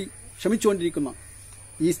മാറ്റത്തിന് വേണ്ടി ശ്രമിച്ചുകൊണ്ടിരിക്കുന്ന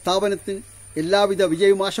ഈ സ്ഥാപനത്തിന് എല്ലാവിധ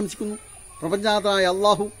വിജയവും ആശംസിക്കുന്നു. പ്രപഞ്ചനാഥനായ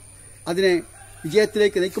അള്ളാഹു അതിനെ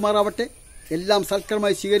വിജയത്തിലേക്ക് നയിക്കുമാറാവട്ടെ. എല്ലാം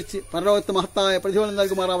സൽക്കരമായി സ്വീകരിച്ച് പരലോകത്ത് മഹത്തായ പ്രതിഫലം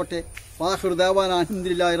നൽകുമാറാവട്ടെ. വാഹിർ ദഅവാന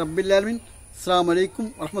അൽഹംദുലില്ലാഹി റബ്ബിൽ ആലമീൻ. അസ്സലാമു അലൈക്കും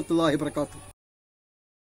വറഹ്മത്തുള്ളാഹി വബറകാതുഹു.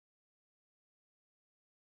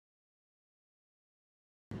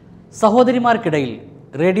 സഹോദരിമാർക്കിടയിൽ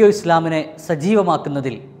റേഡിയോ ഇസ്ലാമിനെ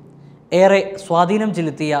സജീവമാക്കുന്നതിൽ ഏറെ സ്വാധീനം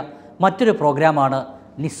ചെലുത്തിയ മറ്റൊരു പ്രോഗ്രാമാണ്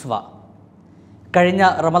നിസ്വ. കഴിഞ്ഞ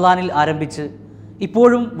റമദാനിൽ ആരംഭിച്ച്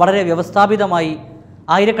ഇപ്പോഴും വളരെ വ്യവസ്ഥാപിതമായി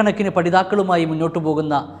ആയിരക്കണക്കിന് പഠിതാക്കളുമായി മുന്നോട്ടു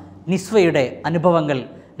പോകുന്ന നിസ്വയുടെ അനുഭവങ്ങൾ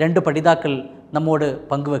 2 പഠിതാക്കൾ നമ്മോട്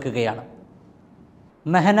പങ്കുവെക്കുകയാണ്.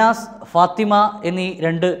 മെഹനാസ്, ഫാത്തിമ എന്നീ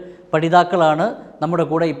 2 പഠിതാക്കളാണ് നമ്മുടെ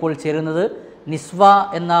കൂടെ ഇപ്പോൾ ചേരുന്നത്. നിസ്വ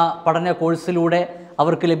എന്ന പഠന കോഴ്സിലൂടെ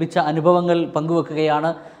അവർക്ക് ലഭിച്ച അനുഭവങ്ങൾ പങ്കുവെക്കുകയാണ്.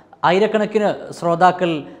 ആയിരക്കണക്കിന്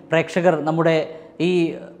ശ്രോതാക്കൾ, പ്രേക്ഷകർ നമ്മുടെ ഈ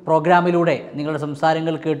പ്രോഗ്രാമിലൂടെ നിങ്ങളുടെ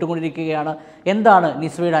സംസാരങ്ങൾ കേട്ടുകൊണ്ടിരിക്കുകയാണ്. എന്താണ്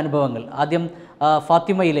നിസ്വയുടെ അനുഭവങ്ങൾ? ആദ്യം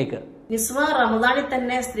ഫാത്തിമയിലേക്ക്. നിസ്വ റമദാനിൽ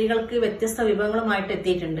തന്നെ സ്ത്രീകൾക്ക് വ്യത്യസ്ത വിഭവങ്ങളുമായിട്ട്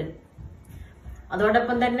എത്തിയിട്ടുണ്ട്.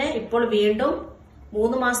 അതോടൊപ്പം തന്നെ ഇപ്പോൾ വീണ്ടും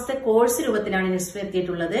 3 മാസത്തെ കോഴ്സ് രൂപത്തിലാണ് നിസ്വ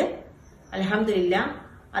എത്തിയിട്ടുള്ളത്. അൽഹംദുലില്ലാ,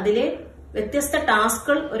 അതില് വ്യത്യസ്ത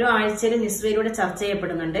ടാസ്കുകൾ ഓരോ ആഴ്ചയിൽ നിസ്വയിലൂടെ ചർച്ച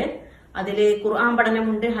ചെയ്യപ്പെടുന്നുണ്ട്. അതില് ഖുർആൻ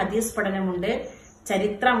പഠനമുണ്ട്, ഹദീസ് പഠനമുണ്ട്,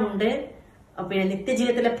 ചരിത്രമുണ്ട്, പിന്നെ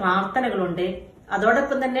നിത്യജീവിതത്തിലെ പ്രാർത്ഥനകളുണ്ട്.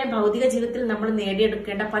 അതോടൊപ്പം തന്നെ ഭൗതിക ജീവിതത്തിൽ നമ്മൾ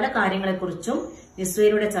നേടിയെടുക്കേണ്ട പല കാര്യങ്ങളെക്കുറിച്ചും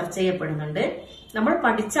നിസ്വയിലൂടെ ചർച്ച ചെയ്യപ്പെടുന്നുണ്ട്. നമ്മൾ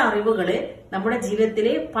പഠിച്ച അറിവുകള് നമ്മുടെ ജീവിതത്തിൽ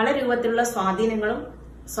പല രൂപത്തിലുള്ള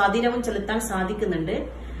സ്വാധീനവും ചെലുത്താൻ സാധിക്കുന്നുണ്ട്.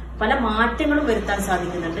 പല മാറ്റങ്ങളും വരുത്താൻ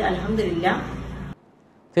സാധിക്കുന്നുണ്ട്. അൽഹംദുലില്ലാ.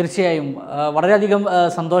 തീർച്ചയായും വളരെയധികം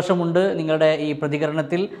സന്തോഷമുണ്ട് നിങ്ങളുടെ ഈ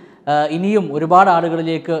പ്രതികരണത്തിൽ. ഇനിയും ഒരുപാട്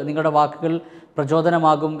ആളുകളിലേക്ക് നിങ്ങളുടെ വാക്കുകൾ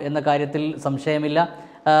പ്രചോദനമാകും എന്ന കാര്യത്തിൽ സംശയമില്ല.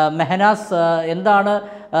 മെഹനാസ്, എന്താണ്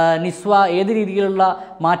നിസ്വ ഏത് രീതിയിലുള്ള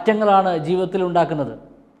മാറ്റങ്ങളാണ് ജീവിതത്തിൽ ഉണ്ടാക്കുന്നത്?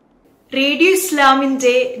 റേഡിയോ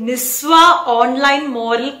ഇസ്ലാമിന്റെ Nizwa online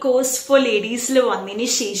moral course for ലേഡീസിൽ വന്നതിന്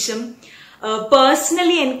ശേഷം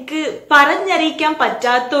പേഴ്സണലി എനിക്ക് പറഞ്ഞറിയിക്കാൻ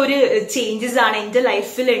പറ്റാത്ത ഒരു ചേഞ്ചസ് ആണ് എന്റെ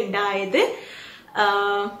ലൈഫിൽ ഉണ്ടായത്.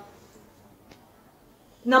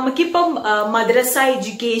 നമുക്കിപ്പം മദ്രസ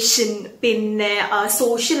എഡ്യൂക്കേഷൻ, പിന്നെ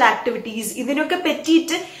സോഷ്യൽ ആക്ടിവിറ്റീസ്, ഇതിനൊക്കെ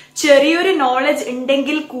പറ്റിയിട്ട് ചെറിയൊരു നോളജ്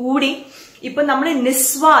ഉണ്ടെങ്കിൽ കൂടി ഇപ്പൊ നമ്മൾ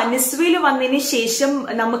നിസ്വയിൽ വന്നതിന് ശേഷം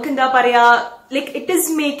നമുക്ക് എന്താ പറയാ, like it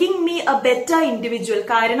is making me A better individual.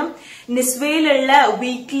 കാരണം നിസ്വയിലുള്ള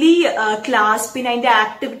വീക്ക്ലി ക്ലാസ്, പിന്നെ അതിന്റെ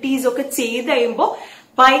ആക്ടിവിറ്റീസ് ഒക്കെ ചെയ്ത് കഴിയുമ്പോൾ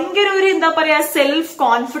ഭയങ്കര ഒരു എന്താ പറയാ സെൽഫ്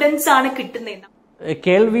കോൺഫിഡൻസ് ആണ് കിട്ടുന്നത്.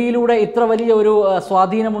 കേൾവിയിലൂടെ ഇത്ര വലിയ ഒരു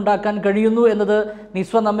സ്വാധീനം ഉണ്ടാക്കാൻ കഴിയുന്നു എന്നത്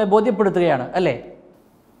നിസ്വ നമ്മെ ബോധ്യപ്പെടുത്തുകയാണ് അല്ലേ?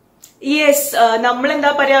 യെസ്, നമ്മൾ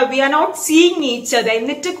എന്താ പറയാ, V are not seeing each other.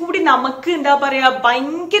 എന്നിട്ട് കൂടി നമുക്ക് എന്താ പറയാ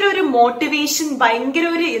ഭയങ്കര ഒരു മോട്ടിവേഷൻ, ഭയങ്കര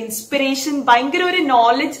ഒരു ഇൻസ്പിറേഷൻ, ഭയങ്കര ഒരു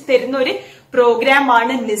നോളജ് തരുന്ന ഒരു പ്രോഗ്രാം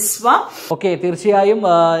ആണ് നിസ്വ. ഓക്കെ, തീർച്ചയായും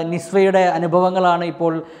നിസ്വയുടെ അനുഭവങ്ങളാണ്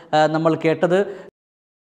ഇപ്പോൾ നമ്മൾ കേട്ടത്.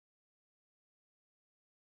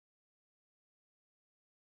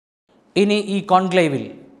 ഇനി ഈ കോൺക്ലേവിൽ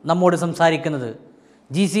നമ്മോട് സംസാരിക്കുന്നത്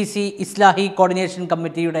GCC ഇസ്ലാഹി കോർഡിനേഷൻ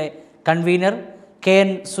കമ്മിറ്റിയുടെ കൺവീനർ KN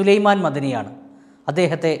സുലൈമാൻ മദനിയാണ്.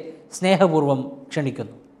 അദ്ദേഹത്തെ സ്നേഹപൂർവ്വം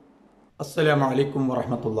ക്ഷണിക്കുന്നു. അസ്സലാമു അലൈക്കും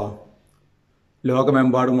വറഹ്മത്തുള്ളാഹി.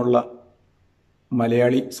 ലോകമെമ്പാടുമുള്ള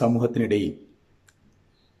മലയാളി സമൂഹത്തിനിടയിൽ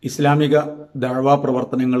ഇസ്ലാമിക ദഅ്വാ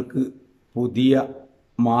പ്രവർത്തനങ്ങൾക്ക് പുതിയ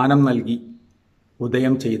മാനം നൽകി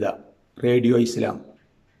ഉദയം ചെയ്ത റേഡിയോ ഇസ്ലാം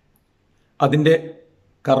അതിൻ്റെ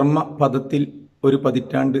കർമ്മപദത്തിൽ ഒരു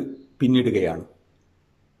പതിറ്റാണ്ട് പിന്നിടുകയാണ്.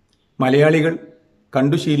 മലയാളികൾ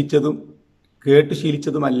കണ്ടുശീലിച്ചതും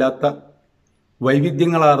കേട്ടുശീലിച്ചതുമല്ലാത്ത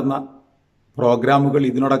വൈവിധ്യങ്ങളാർന്ന പ്രോഗ്രാമുകൾ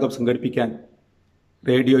ഇതിനോടകം സംഘടിപ്പിക്കാൻ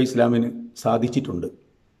റേഡിയോ ഇസ്ലാമിന് സാധിച്ചിട്ടുണ്ട്.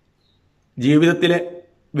 ജീവിതത്തിലെ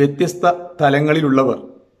വ്യത്യസ്ത തലങ്ങളിലുള്ളവർ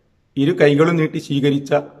ഇരു കൈകളും നീട്ടി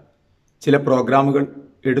സ്വീകരിച്ച ചില പ്രോഗ്രാമുകൾ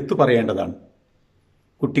എടുത്തു പറയേണ്ടതാണ്.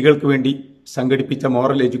 കുട്ടികൾക്ക് വേണ്ടി സംഘടിപ്പിച്ച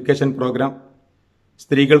മോറൽ എഡ്യൂക്കേഷൻ പ്രോഗ്രാം,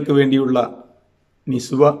 സ്ത്രീകൾക്ക് വേണ്ടിയുള്ള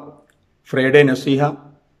Nizwa, Friday Naseeha,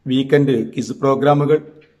 weekend kiss പ്രോഗ്രാമുകൾ,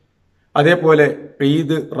 അതേപോലെ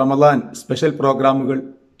ഈദ്, റമദാൻ സ്പെഷ്യൽ പ്രോഗ്രാമുകൾ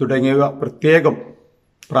തുടങ്ങിയവ പ്രത്യേകം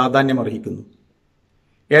പ്രാധാന്യമർഹിക്കുന്നു.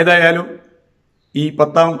 ഏതായാലും ഈ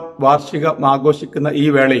 10ാം വാർഷികം ആഘോഷിക്കുന്ന ഈ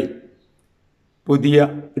വേളയിൽ പുതിയ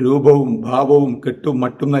രൂപവും ഭാവവും കെട്ടും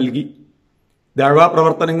മട്ടും നൽകി ദഅ്വാ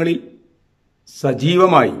പ്രവർത്തനങ്ങളിൽ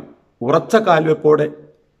സജീവമായി ഉറച്ച കാൽവെപ്പോടെ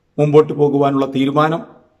മുമ്പോട്ട് പോകുവാനുള്ള തീരുമാനം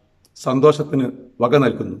സന്തോഷത്തിന് വക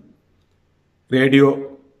നൽകുന്നു. റേഡിയോ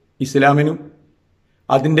ഇസ്ലാമിനും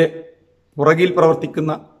അതിൻ്റെ പുറകിൽ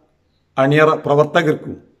പ്രവർത്തിക്കുന്ന അണിയറ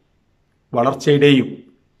പ്രവർത്തകർക്കും വളർച്ചയുടെയും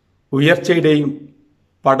ഉയർച്ചയുടെയും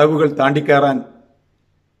പടവുകൾ താണ്ടിക്കയറാൻ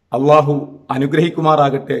അള്ളാഹു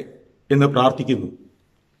അനുഗ്രഹിക്കുമാറാകട്ടെ എന്ന് പ്രാർത്ഥിക്കുന്നു.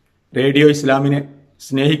 റേഡിയോ ഇസ്ലാമിനെ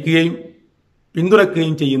സ്നേഹിക്കുകയും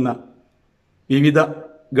പിന്തുണയ്ക്കുകയും ചെയ്യുന്ന വിവിധ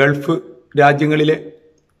ഗൾഫ് രാജ്യങ്ങളിലെ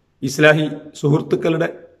ഇസ്ലാഹി സുഹൃത്തുക്കളുടെ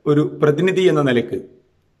ഒരു പ്രതിനിധി എന്ന നിലയ്ക്ക്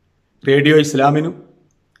റേഡിയോ ഇസ്ലാമിനും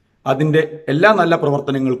അതിൻ്റെ എല്ലാ നല്ല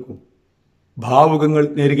പ്രവർത്തനങ്ങൾക്കും ഭാവുകങ്ങൾ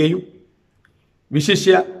നേരുകയും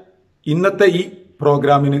വിശിഷ്യ ഇന്നത്തെ ഈ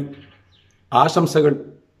പ്രോഗ്രാമിന് ആശംസകൾ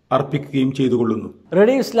അർപ്പിക്കുകയും ചെയ്തുകൊള്ളുന്നു.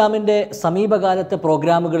 റേഡിയോ ഇസ്ലാമിൻ്റെ സമീപകാലത്തെ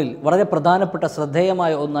പ്രോഗ്രാമുകളിൽ വളരെ പ്രധാനപ്പെട്ട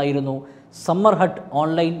ശ്രദ്ധേയമായ ഒന്നായിരുന്നു summer hut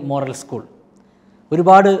online moral school.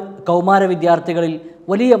 ഒരുപാട് കൗമാര വിദ്യാർത്ഥികളിൽ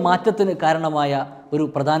വലിയ മാറ്റത്തിന് കാരണമായ ഒരു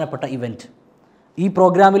പ്രധാനപ്പെട്ട ഇവൻറ്റ്. ഈ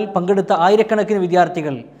പ്രോഗ്രാമിൽ പങ്കെടുത്ത ആയിരക്കണക്കിന്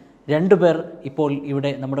വിദ്യാർത്ഥികൾ 2 പേർ ഇപ്പോൾ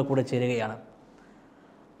ഇവിടെ നമ്മുടെ കൂടെ ചേരുകയാണ്.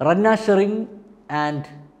 റന്ന ഷെറിൻ ആൻഡ്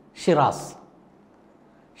ഷിറാസ്.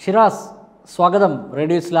 ഷിറാസ്, സ്വാഗതം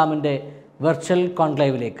റേഡിയോ ഇസ്ലാമിൻ്റെ വെർച്വൽ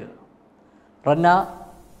കോൺക്ലേവിലേക്ക്. റന്ന,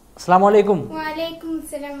 അസ്സലാമു അലൈക്കും. വഅലൈക്കും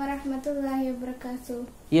അസ്സലാം വറഹ്മത്തുള്ളാഹി വബറകാതുഹു.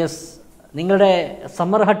 യെസ്, നിങ്ങളുടെ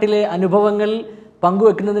സമ്മർ ഹട്ടിലെ അനുഭവങ്ങൾ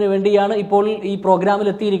പങ്കുവെക്കുന്നതിന് വേണ്ടിയാണ് ഇപ്പോൾ ഈ പ്രോഗ്രാമിൽ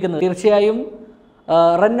എത്തിയിരിക്കുന്നത്. തീർച്ചയായും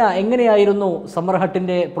റന്ന, എങ്ങനെയായിരുന്നു സമ്മർ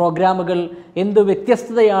ഹട്ടിൻ്റെ പ്രോഗ്രാമുകൾ? എന്ത്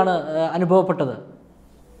വ്യത്യസ്തതയാണ് അനുഭവപ്പെട്ടത്?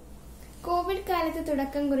 കോവിഡ് കാലത്ത്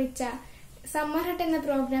തുടക്കം കുറിച്ച സമ്മർ ഹട്ട് എന്ന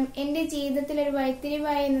പ്രോഗ്രാം എന്റെ ജീവിതത്തിൽ ഒരു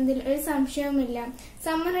വഴിത്തിരിവായി എന്നതിൽ ഒരു സംശയവുമില്ല.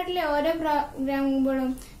 സമ്മർ ഹട്ടിലെ ഓരോ പ്രോഗ്രാമുകളും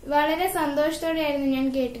വളരെ സന്തോഷത്തോടെയായിരുന്നു ഞാൻ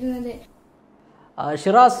കേട്ടിരുന്നത്.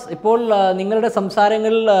 ഷിറാസ്, ഇപ്പോൾ നിങ്ങളുടെ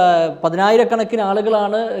സംസാരങ്ങൾ 10,000-കണക്കിന്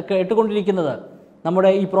ആളുകളാണ് കേട്ടുകൊണ്ടിരിക്കുന്നത് നമ്മുടെ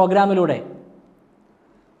ഈ പ്രോഗ്രാമിലൂടെ.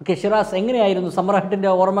 ഓക്കെ ഷിറാസ്, എങ്ങനെയായിരുന്നു സമ്മർ ഹട്ടിൻ്റെ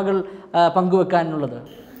ഓർമ്മകൾ പങ്കുവെക്കാനുള്ളത്?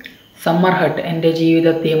 സമ്മർ ഹട്ട് എൻ്റെ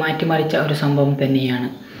ജീവിതത്തെ മാറ്റിമറിച്ച ഒരു സംഭവം തന്നെയാണ്.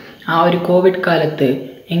 ആ ഒരു കോവിഡ് കാലത്ത്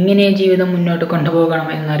എങ്ങനെ ജീവിതം മുന്നോട്ട് കൊണ്ടുപോകണം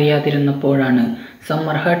എന്നറിയാതിരുന്നപ്പോഴാണ്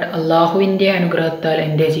സമ്മർ ഹട്ട് അള്ളാഹുവിൻ്റെ അനുഗ്രഹത്താൽ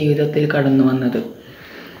എൻ്റെ ജീവിതത്തിൽ കടന്നു വന്നത്.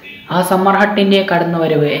 ആ സമ്മർ ഹട്ടിൻ്റെ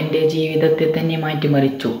കടന്നുവരവ് എൻ്റെ ജീവിതത്തെ തന്നെ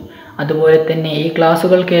മാറ്റിമറിച്ചു. അതുപോലെ തന്നെ ഈ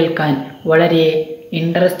ക്ലാസ്സുകൾ കേൾക്കാൻ വളരെ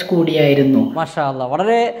ഇൻട്രസ്റ്റ് കൂടിയായിരുന്നു. മാഷാ അല്ലാ,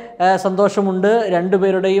 വളരെ സന്തോഷമുണ്ട്.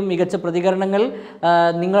 രണ്ടുപേരുടെയും മികച്ച പ്രതികരണങ്ങൾ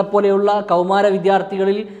നിങ്ങളെപ്പോലെയുള്ള കൗമാര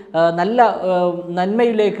വിദ്യാർത്ഥികളിൽ നല്ല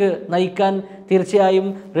നന്മയിലേക്ക് നയിക്കാൻ തീർച്ചയായും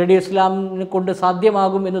റേഡിയോ ഇസ്ലാമിനെ കൊണ്ട്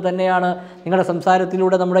സാധ്യമാകും എന്ന് തന്നെയാണ് നിങ്ങളുടെ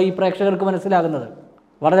സംസാരത്തിലൂടെ നമ്മുടെ ഈ പ്രേക്ഷകർക്ക് മനസ്സിലാകുന്നത്.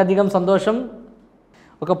 വളരെയധികം സന്തോഷം.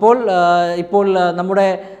 ഇപ്പോൾ നമ്മുടെ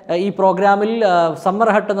ഈ പ്രോഗ്രാമിൽ സമ്മർ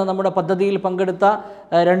ഹട്ട് എന്ന നമ്മുടെ പദ്ധതിയിൽ പങ്കെടുത്ത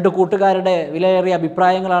രണ്ട് കൂട്ടുകാരുടെ വിലയേറിയ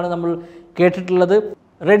അഭിപ്രായങ്ങളാണ് നമ്മൾ കേട്ടിട്ടുള്ളത്.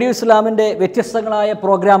 റേഡിയോ ഇസ്ലാമിൻ്റെ വ്യത്യസ്തങ്ങളായ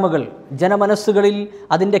പ്രോഗ്രാമുകൾ ജനമനസ്സുകളിൽ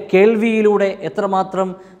അതിൻ്റെ കേൾവിയിലൂടെ എത്രമാത്രം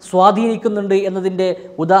സ്വാധീനിക്കുന്നുണ്ട് എന്നതിൻ്റെ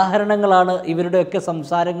ഉദാഹരണങ്ങളാണ് ഇവരുടെയൊക്കെ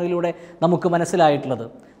സംസാരങ്ങളിലൂടെ നമുക്ക് മനസ്സിലായിട്ടുള്ളത്.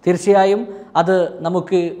 തീർച്ചയായും അത്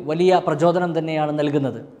നമുക്ക് വലിയ പ്രചോദനം തന്നെയാണ്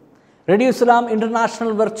നൽകുന്നത്. റേഡിയോ ഇസ്ലാം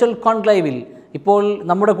ഇൻ്റർനാഷണൽ വെർച്വൽ കോൺക്ലേവിൽ ഇപ്പോൾ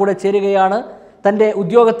നമ്മുടെ കൂടെ ചേരുകയാണ് തൻ്റെ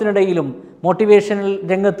ഉദ്യോഗത്തിനിടയിലും മോട്ടിവേഷണൽ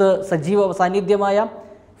രംഗത്ത് സജീവ സാന്നിധ്യമായ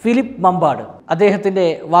ഫിലിപ്പ് മമ്പാട്. അദ്ദേഹത്തിൻ്റെ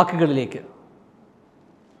വാക്കുകളിലേക്ക്.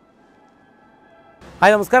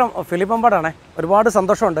 ഹായ്, നമസ്കാരം. ഫിലിപ്പ് മമ്പാടാണേ. ഒരുപാട്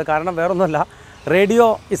സന്തോഷമുണ്ട്. കാരണം വേറൊന്നുമല്ല, റേഡിയോ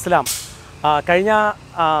ഇസ്ലാം കഴിഞ്ഞ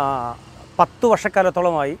 10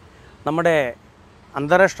 വർഷക്കാലത്തോളമായി നമ്മുടെ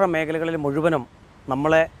അന്താരാഷ്ട്ര മേഖലകളിൽ മുഴുവനും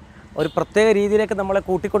നമ്മളെ ഒരു പ്രത്യേക രീതിയിലേക്ക് നമ്മളെ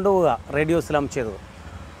കൂട്ടിക്കൊണ്ടുപോവുക റേഡിയോ ഇസ്ലാം ചെയ്തത്.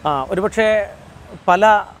 ഒരുപക്ഷെ പല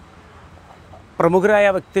പ്രമുഖരായ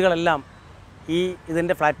വ്യക്തികളെല്ലാം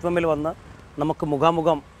ഇതിൻ്റെ പ്ലാറ്റ്ഫോമിൽ വന്ന് നമുക്ക്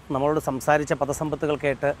മുഖാമുഖം നമ്മളോട് സംസാരിച്ച പദസമ്പത്തുകൾ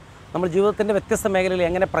കേട്ട് നമ്മൾ ജീവിതത്തിൻ്റെ വ്യത്യസ്ത മേഖലയിൽ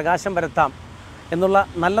എങ്ങനെ പ്രകാശം വരുത്താം എന്നുള്ള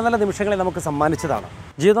നല്ല നല്ല നിമിഷങ്ങളെ നമുക്ക് സമ്മാനിച്ചതാണ്.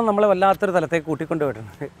 ജീവിതം നമ്മളെ വല്ലാത്തൊരു തലത്തേക്ക്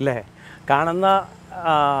കൂട്ടിക്കൊണ്ടുപോയിട്ടുണ്ട് അല്ലേ? കാണുന്ന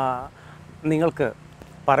നിങ്ങൾക്ക്,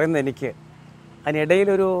 പറയുന്ന എനിക്ക്,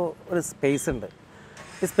 അതിനിടയിലൊരു സ്പേസ് ഉണ്ട്.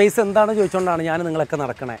 ഈ സ്പേസ് എന്താണെന്ന് ചോദിച്ചുകൊണ്ടാണ് ഞാൻ നിങ്ങളൊക്കെ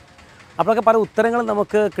നടക്കണേ. അപ്പോഴൊക്കെ പല ഉത്തരങ്ങളും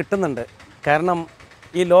നമുക്ക് കിട്ടുന്നുണ്ട്. കാരണം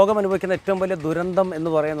ഈ ലോകം അനുഭവിക്കുന്ന ഏറ്റവും വലിയ ദുരന്തം എന്ന്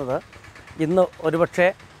പറയുന്നത് ഇന്ന് ഒരുപക്ഷെ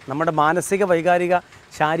നമ്മുടെ മാനസിക, വൈകാരിക,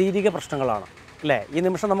 ശാരീരിക പ്രശ്നങ്ങളാണ് അല്ലേ? ഈ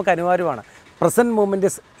നിമിഷം നമുക്ക് അനിവാര്യമാണ്. Present moment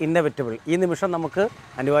is inevitable. ഈ നിമിഷം നമുക്ക്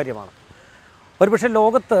അനിവാര്യമാണ്. ഒരുപക്ഷെ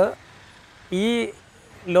ലോകത്ത് ഈ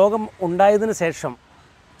ലോകം ഉണ്ടായതിന് ശേഷം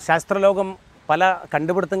ശാസ്ത്രലോകം പല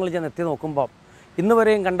കണ്ടുപിടുത്തങ്ങളിൽ ഞാൻ എത്തി നോക്കുമ്പോൾ ഇന്ന്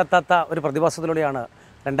വരെയും കണ്ടെത്താത്ത ഒരു പ്രതിഭാസത്തിലൂടെയാണ്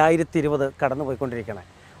 2020 കടന്നു പോയിക്കൊണ്ടിരിക്കുന്നത്.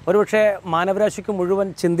 ഒരുപക്ഷെ മാനവരാശിക്ക് മുഴുവൻ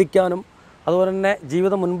ചിന്തിക്കാനും അതുപോലെ തന്നെ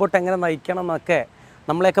ജീവിതം മുൻപോട്ട് എങ്ങനെ നയിക്കണം എന്നൊക്കെ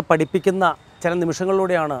നമ്മളെയൊക്കെ പഠിപ്പിക്കുന്ന ചില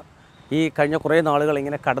നിമിഷങ്ങളിലൂടെയാണ് ഈ കഴിഞ്ഞ കുറേ നാളുകൾ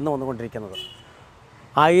ഇങ്ങനെ കടന്നു വന്നുകൊണ്ടിരിക്കുന്നത്.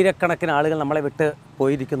 ആയിരക്കണക്കിന് ആളുകൾ നമ്മളെ വിട്ട്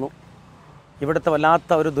പോയിരിക്കുന്നു. ഇവിടുത്തെ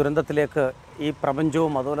വല്ലാത്ത ഒരു ദുരന്തത്തിലേക്ക് ഈ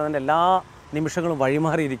പ്രപഞ്ചവും അതുപോലെ തന്നെ എല്ലാ നിമിഷങ്ങളും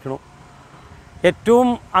വഴിമാറിയിരിക്കുന്നു. ഏറ്റവും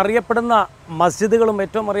അറിയപ്പെടുന്ന മസ്ജിദുകളും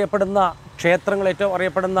ഏറ്റവും അറിയപ്പെടുന്ന ക്ഷേത്രങ്ങളും ഏറ്റവും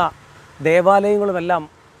അറിയപ്പെടുന്ന ദേവാലയങ്ങളുമെല്ലാം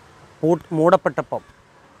മൂടപ്പെട്ടപ്പം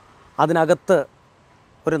അതിനകത്ത്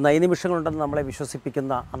ഒരു നൈനിമിഷങ്ങളുണ്ടെന്ന് നമ്മളെ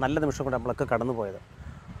വിശ്വസിപ്പിക്കുന്ന ആ നല്ല നിമിഷം കൊണ്ട് നമ്മളൊക്കെ കടന്നുപോയത്.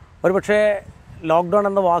 ഒരുപക്ഷേ ലോക്ക്ഡൗൺ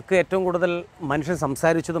എന്ന വാക്ക് ഏറ്റവും കൂടുതൽ മനുഷ്യൻ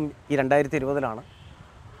സംസാരിച്ചതും ഈ 2020-ലാണ്.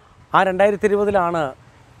 ആ 2020-ലാണ്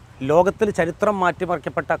ലോകത്തിൽ ചരിത്രം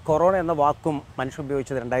മാറ്റിമറിക്കപ്പെട്ട കൊറോണ എന്ന വാക്കും മനുഷ്യൻ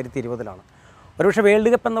ഉപയോഗിച്ചത് 2020-ലാണ്. ഒരുപക്ഷെ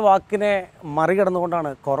വേൾഡ് കപ്പ് എന്ന വാക്കിനെ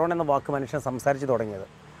മറികടന്നുകൊണ്ടാണ് കൊറോണ എന്ന വാക്ക് മനുഷ്യൻ സംസാരിച്ച് തുടങ്ങിയത്.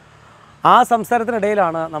 ആ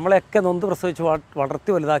സംസാരത്തിനിടയിലാണ് നമ്മളെയൊക്കെ നൊന്ത് പ്രസവിച്ച്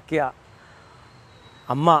വളർത്തി വലുതാക്കിയ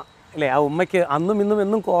അമ്മ അല്ലേ? ആ ഉമ്മയ്ക്ക് അന്നും ഇന്നും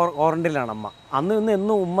എന്നും ക്വാറൻറ്റൈനിലാണ് അമ്മ. അന്നും ഇന്നും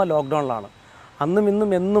എന്നും ഉമ്മ ലോക്ക്ഡൗണിലാണ്. അന്നും ഇന്നും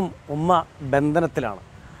എന്നും ഉമ്മ ബന്ധനത്തിലാണ്.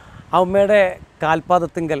 ആ ഉമ്മയുടെ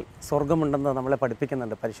കാൽപാദത്തിങ്കൽ സ്വർഗമുണ്ടെന്ന് നമ്മളെ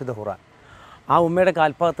പഠിപ്പിക്കുന്നുണ്ട് പരിശുദ്ധ ഖുർആൻ. ആ ഉമ്മയുടെ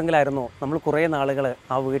കാൽപാദത്തിങ്കലായിരുന്നു നമ്മൾ കുറേ നാളുകൾ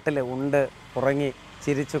ആ വീട്ടിൽ ഉണ്ട്, ഉറങ്ങി,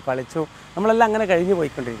 ചിരിച്ചു, കളിച്ചു, നമ്മളെല്ലാം അങ്ങനെ കഴിഞ്ഞു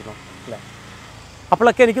പോയിക്കൊണ്ടിരിക്കുന്നു അല്ലേ?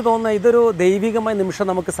 അപ്പോഴൊക്കെ എനിക്ക് തോന്നുന്നത് ഇതൊരു ദൈവികമായ നിമിഷം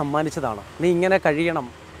നമുക്ക് സമ്മാനിച്ചതാണ്. നീ ഇങ്ങനെ കഴിയണം,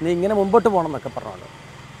 നീ ഇങ്ങനെ മുമ്പോട്ട് പോകണം എന്നൊക്കെ പറഞ്ഞത്.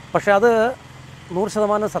 പക്ഷേ അത്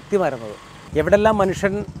 100% സത്യമായിരുന്നത്. എവിടെല്ലാം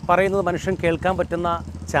മനുഷ്യൻ പറയുന്നത് മനുഷ്യൻ കേൾക്കാൻ പറ്റുന്ന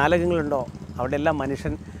ചാലകങ്ങളുണ്ടോ അവിടെയെല്ലാം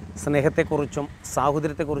മനുഷ്യൻ സ്നേഹത്തെക്കുറിച്ചും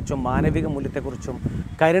സാഹോദര്യത്തെക്കുറിച്ചും മാനവിക മൂല്യത്തെക്കുറിച്ചും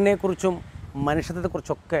കരുണയെക്കുറിച്ചും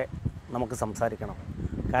മനുഷ്യത്വത്തെക്കുറിച്ചൊക്കെ നമുക്ക് സംസാരിക്കണം.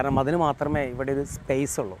 കാരണം അതിന് മാത്രമേ ഇവിടെ ഒരു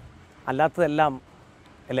സ്പേസ് ഉള്ളൂ. അല്ലാത്തതെല്ലാം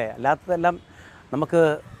നമുക്ക്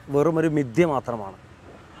വെറുമൊരു മിഥ്യ മാത്രമാണ്.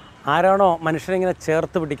 ആരാണോ മനുഷ്യനിങ്ങനെ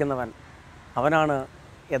ചേർത്ത് പിടിക്കുന്നവൻ അവനാണ്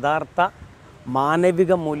യഥാർത്ഥ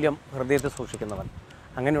മാനവിക മൂല്യം ഹൃദയത്തിൽ സൂക്ഷിക്കുന്നവൻ.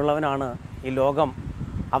 അങ്ങനെയുള്ളവനാണ് ഈ ലോകം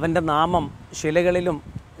അവൻ്റെ നാമം ശിലകളിലും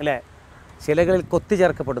അല്ലേ, ശിലകളിൽ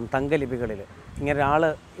കൊത്തിച്ചേർക്കപ്പെടും തങ്കലിപികളിൽ. ഇങ്ങനെ ഒരാൾ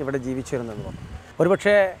ഇവിടെ ജീവിച്ചിരുന്നെന്ന് പറഞ്ഞു.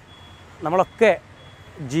 ഒരുപക്ഷെ നമ്മളൊക്കെ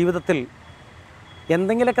ജീവിതത്തിൽ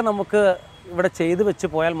എന്തെങ്കിലുമൊക്കെ നമുക്ക് ഇവിടെ ചെയ്തു വെച്ച്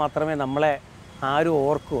പോയാൽ മാത്രമേ നമ്മളെ ആരും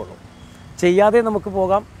ഓർക്കുകയുള്ളൂ. ചെയ്യാതെ നമുക്ക്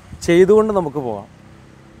പോകാം, ചെയ്തുകൊണ്ട് നമുക്ക് പോകാം.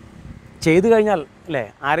 ചെയ്തു കഴിഞ്ഞാൽ അല്ലേ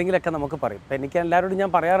ആരെങ്കിലുമൊക്കെ നമുക്ക് പറയും. ഇപ്പം എനിക്ക് എല്ലാവരോടും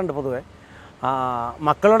ഞാൻ പറയാറുണ്ട് പൊതുവെ,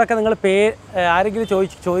 മക്കളോടൊക്കെ നിങ്ങൾ ആരെങ്കിലും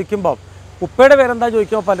ചോദിക്കുമ്പോൾ ഉപ്പയുടെ പേരെന്താ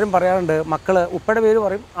ചോദിക്കുമ്പോൾ പലരും പറയാറുണ്ട് മക്കൾ ഉപ്പയുടെ പേര്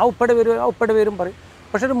പറയും, ആ ഉപ്പയുടെ പേരും പറയും.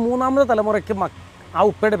 പക്ഷേ ഒരു മൂന്നാമത്തെ തലമുറയ്ക്ക് ആ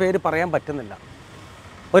ഉപ്പയുടെ പേര് പറയാൻ പറ്റുന്നില്ല.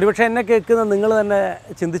 ഒരുപക്ഷെ എന്നെ കേൾക്കുന്ന നിങ്ങൾ തന്നെ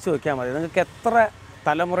ചിന്തിച്ച് നോക്കിയാൽ മതി. നിങ്ങൾക്ക് എത്ര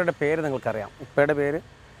തലമുറയുടെ പേര് നിങ്ങൾക്കറിയാം. ഉപ്പയുടെ പേര്,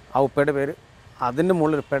 ആ ഉപ്പയുടെ പേര്, അതിൻ്റെ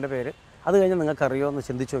മുകളിൽ ഉപ്പയുടെ പേര്, അത് കഴിഞ്ഞ് നിങ്ങൾക്കറിയോ എന്ന്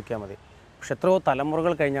ചിന്തിച്ച് നോക്കിയാൽ മതി. പക്ഷെ എത്രയോ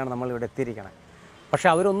തലമുറകൾ കഴിഞ്ഞാണ് നമ്മൾ ഇവിടെ എത്തിയിരിക്കണത്. പക്ഷേ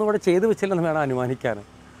അവരൊന്നും ഇവിടെ ചെയ്തു വെച്ചില്ലെന്ന് വേണം അനുമാനിക്കാൻ.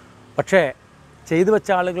 പക്ഷേ ചെയ്തു വെച്ച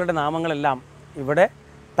ആളുകളുടെ നാമങ്ങളെല്ലാം ഇവിടെ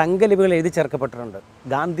തങ്കലിപികൾ എഴുതി ചേർക്കപ്പെട്ടിട്ടുണ്ട്.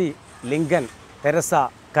 ഗാന്ധി, ലിങ്കൻ, തെരസ,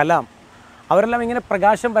 കലാം, അവരെല്ലാം ഇങ്ങനെ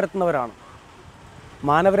പ്രകാശം പരത്തുന്നവരാണ്.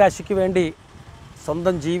 മാനവരാശിക്ക് വേണ്ടി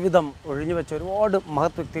സ്വന്തം ജീവിതം ഒഴിഞ്ഞു വെച്ച ഒരുപാട്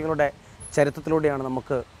മഹത് വ്യക്തികളുടെ ചരിത്രത്തിലൂടെയാണ്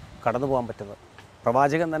നമുക്ക് കടന്നു പോകാൻ പറ്റുന്നത്.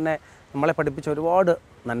 പ്രവാചകൻ തന്നെ നമ്മളെ പഠിപ്പിച്ച ഒരുപാട്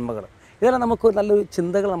നന്മകൾ, ഇതെല്ലാം നമുക്ക് നല്ലൊരു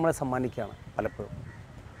ചിന്തകൾ നമ്മളെ സമ്മാനിക്കുകയാണ് പലപ്പോഴും.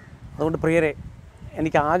 അതുകൊണ്ട് പ്രിയരെ,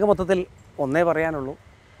 എനിക്ക് ആകെ മൊത്തത്തിൽ ഒന്നേ പറയാനുള്ളൂ.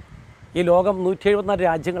 ഈ ലോകം 174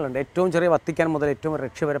 രാജ്യങ്ങളുണ്ട്. ഏറ്റവും ചെറിയ വത്തിക്കാൻ മുതൽ ഏറ്റവും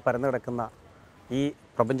റഷ്യ വരെ പരന്നു കിടക്കുന്ന ഈ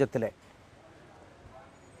പ്രപഞ്ചത്തിലെ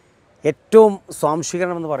ഏറ്റവും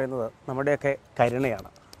സ്വാംശീകരണമെന്ന് പറയുന്നത് നമ്മുടെയൊക്കെ കരുണയാണ്,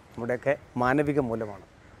 നമ്മുടെയൊക്കെ മാനവിക മൂലമാണ്.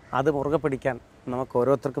 അത് മുറുകെ പിടിക്കാൻ നമുക്ക്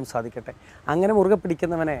ഓരോരുത്തർക്കും സാധിക്കട്ടെ. അങ്ങനെ മുറുകെ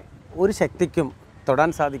പിടിക്കുന്നവനെ ഒരു ശക്തിക്കും തൊടാൻ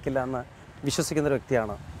സാധിക്കില്ല എന്ന് വിശ്വസിക്കുന്നൊരു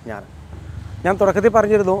വ്യക്തിയാണ് ഞാൻ തുടക്കത്തിൽ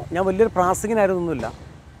പറഞ്ഞിരുന്നു, ഞാൻ വലിയൊരു പ്രാസംഗികനായിരുന്നൊന്നുമില്ല.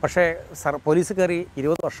 പക്ഷേ പോലീസ് കയറി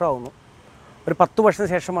 20 വർഷമാകുന്നു. ഒരു 10 വർഷത്തിന്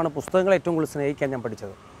ശേഷമാണ് പുസ്തകങ്ങളെ ഏറ്റവും കൂടുതൽ സ്നേഹിക്കാൻ ഞാൻ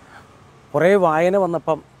പഠിച്ചത്. കുറേ വായന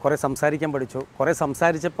വന്നപ്പം കുറേ സംസാരിക്കാൻ പഠിച്ചു. കുറേ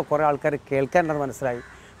സംസാരിച്ചപ്പോൾ കുറേ ആൾക്കാർ കേൾക്കാനുണ്ടെന്ന് മനസ്സിലായി.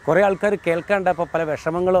 കുറേ ആൾക്കാർ കേൾക്കാണ്ടപ്പോൾ പല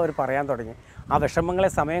വിഷമങ്ങളും അവർ പറയാൻ തുടങ്ങി. ആ വിഷമങ്ങളെ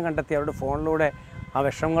സമയം കണ്ടെത്തി അവരുടെ ഫോണിലൂടെ ആ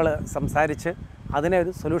വിഷമങ്ങൾ സംസാരിച്ച് അതിനെ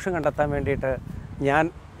ഒരു സൊല്യൂഷൻ കണ്ടെത്താൻ വേണ്ടിയിട്ട് ഞാൻ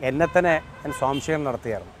സ്വാംശീകരണം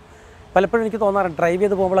നടത്തിയായിരുന്നു. പലപ്പോഴും എനിക്ക് തോന്നാറുണ്ട്, ഡ്രൈവ്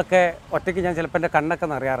ചെയ്ത് പോകുമ്പോഴൊക്കെ ഒറ്റയ്ക്ക് ഞാൻ ചിലപ്പോൾ എൻ്റെ കണ്ണൊക്കെ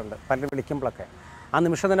നിറയാറുണ്ട്. പലരും വിളിക്കുമ്പോഴൊക്കെ ആ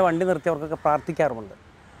നിമിഷം തന്നെ വണ്ടി നിർത്തി അവർക്കൊക്കെ പ്രാർത്ഥിക്കാറുമുണ്ട്.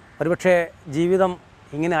 ഒരുപക്ഷെ ജീവിതം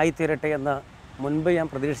ഇങ്ങനെ ആയിത്തീരട്ടെ എന്ന് മുൻപ് ഞാൻ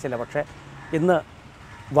പ്രതീക്ഷിച്ചില്ല. പക്ഷേ ഇന്ന്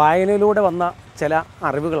വായനയിലൂടെ വന്ന ചില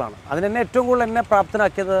അറിവുകളാണ് അതിനെന്നെ ഏറ്റവും കൂടുതൽ എന്നെ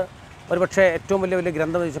പ്രാപ്തനാക്കിയത്. ഒരുപക്ഷെ ഏറ്റവും വലിയ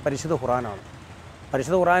ഗ്രന്ഥം എന്ന് വെച്ചാൽ പരിശുദ്ധ ഖുർആനാണ്.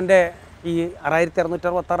 പരിശുദ്ധ ഖുർആൻ്റെ ഈ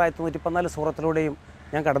 6666 114 സൂറത്തിലൂടെയും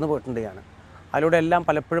ഞാൻ കടന്നു പോയിട്ടുണ്ട്. അതിലൂടെ എല്ലാം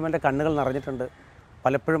പലപ്പോഴും എൻ്റെ കണ്ണുകൾ നിറഞ്ഞിട്ടുണ്ട്,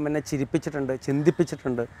 പലപ്പോഴും എന്നെ ചിരിപ്പിച്ചിട്ടുണ്ട്,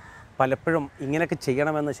 ചിന്തിപ്പിച്ചിട്ടുണ്ട്. പലപ്പോഴും ഇങ്ങനെയൊക്കെ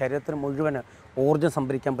ചെയ്യണമെന്ന് ശരീരത്തിന് മുഴുവൻ ഊർജ്ജം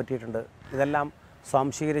സംഭരിക്കാൻ പറ്റിയിട്ടുണ്ട്. ഇതെല്ലാം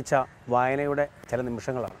സ്വാംശീകരിച്ച വായനയുടെ ചില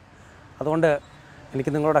നിമിഷങ്ങളാണ്. അതുകൊണ്ട്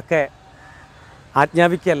എനിക്ക് നിങ്ങളോടൊക്കെ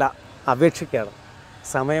ആജ്ഞാപിക്കുകയല്ല, അപേക്ഷിക്കുകയാണ്,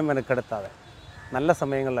 സമയം മെനക്കെടുത്താതെ നല്ല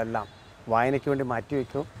സമയങ്ങളിലെല്ലാം വായനയ്ക്ക് വേണ്ടി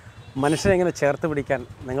മാറ്റിവെക്കൂ. മനുഷ്യനെ ഇങ്ങനെ ചേർത്ത് പിടിക്കാൻ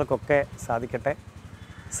നിങ്ങൾക്കൊക്കെ സാധിക്കട്ടെ.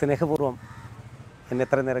 സ്നേഹപൂർവ്വം എന്നെ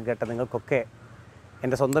എത്ര നേരം കേട്ട നിങ്ങൾക്കൊക്കെ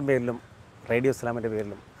എൻ്റെ സ്വന്തം പേരിലും റേഡിയോ ഇസ്ലാമിൻ്റെ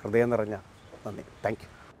പേരിലും ഹൃദയം നിറഞ്ഞ നന്ദി. Thank you.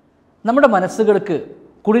 നമ്മുടെ മനസ്സുകൾക്ക്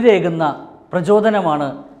കുളിരേകുന്ന പ്രചോദനമാണ്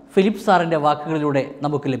ഫിലിപ്പ് സാറിൻ്റെ വാക്കുകളിലൂടെ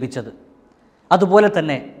നമുക്ക് ലഭിച്ചത്. അതുപോലെ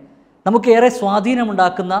തന്നെ നമുക്കേറെ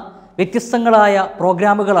സ്വാധീനമുണ്ടാക്കുന്ന വ്യത്യസ്തങ്ങളായ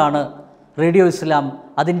പ്രോഗ്രാമുകളാണ് റേഡിയോ ഇസ്ലാം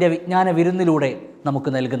അതിൻ്റെ വിജ്ഞാന വിരുന്നിലൂടെ നമുക്ക്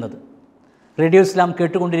നൽകുന്നത്. റേഡിയോ ഇസ്ലാം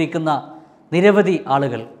കേട്ടുകൊണ്ടിരിക്കുന്ന നിരവധി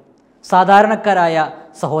ആളുകൾ, സാധാരണക്കാരായ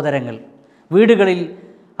സഹോദരങ്ങൾ, വീടുകളിൽ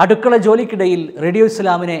അടുക്കള ജോലിക്കിടയിൽ റേഡിയോ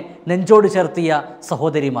ഇസ്ലാമിനെ നെഞ്ചോട് ചേർത്തിയ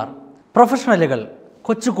സഹോദരിമാർ, പ്രൊഫഷണലുകൾ,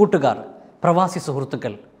 കൊച്ചു കൂട്ടുകാർ, പ്രവാസി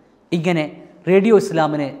സുഹൃത്തുക്കൾ, ഇങ്ങനെ റേഡിയോ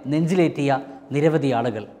ഇസ്ലാമിനെ നെഞ്ചിലേറ്റിയ നിരവധി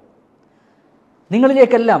ആളുകൾ,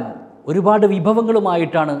 നിങ്ങളിലേക്കെല്ലാം ഒരുപാട്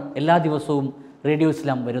വിഭവങ്ങളുമായിട്ടാണ് എല്ലാ ദിവസവും റേഡിയോ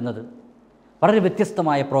ഇസ്ലാം വരുന്നത്. വളരെ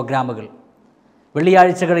വ്യത്യസ്തമായ പ്രോഗ്രാമുകൾ,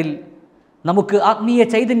 വെള്ളിയാഴ്ചകളിൽ നമുക്ക് ആത്മീയ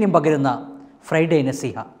ചൈതന്യം പകരുന്ന ഫ്രൈഡേ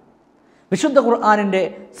നസീഹ, വിശുദ്ധ ഖുർആനിൻ്റെ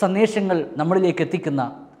സന്ദേശങ്ങൾ നമ്മളിലേക്ക് എത്തിക്കുന്ന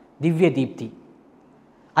ദിവ്യദീപ്തി,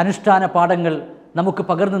 അനുഷ്ഠാന പാഠങ്ങൾ നമുക്ക്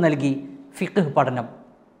പകർന്നു നൽകി ഫിഖ് പഠനം,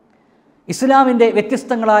 ഇസ്ലാമിൻ്റെ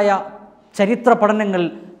വ്യത്യസ്തങ്ങളായ ചരിത്ര പഠനങ്ങൾ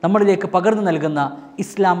നമ്മളിലേക്ക് പകർന്നു നൽകുന്ന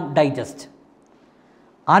ഇസ്ലാം ഡൈജസ്റ്റ്,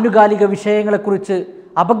 ആനുകാലിക വിഷയങ്ങളെക്കുറിച്ച്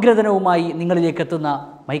അപഗ്രഥനവുമായി നിങ്ങളിലേക്ക് എത്തുന്ന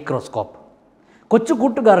മൈക്രോസ്കോപ്പ്, കൊച്ചു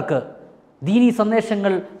കൂട്ടുകാർക്ക് ദീനീ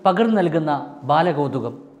സന്ദേശങ്ങൾ പകർന്നു നൽകുന്ന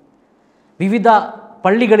ബാലകൗതുകം, വിവിധ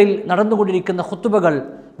പള്ളികളിൽ നടന്നുകൊണ്ടിരിക്കുന്ന ഖുത്തുബകൾ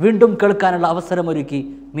വീണ്ടും കേൾക്കാനുള്ള അവസരമൊരുക്കി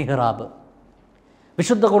മിഹ്റാബ്,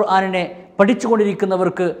 വിശുദ്ധ ഖുർആനിനെ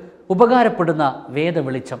പഠിച്ചുകൊണ്ടിരിക്കുന്നവർക്ക് ഉപകാരപ്പെടുന്ന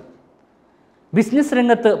വേദവെളിച്ചം, ബിസിനസ്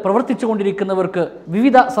രംഗത്ത് പ്രവർത്തിച്ചു കൊണ്ടിരിക്കുന്നവർക്ക്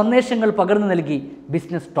വിവിധ സന്ദേശങ്ങൾ പകർന്നു നൽകി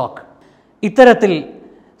ബിസിനസ് ടോക്ക്. ഇത്തരത്തിൽ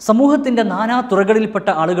സമൂഹത്തിൻ്റെ നാനാ തുറകളിൽപ്പെട്ട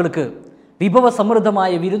ആളുകൾക്ക്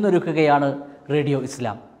വിഭവസമൃദ്ധമായ വിരുന്നൊരുക്കുകയാണ് റേഡിയോ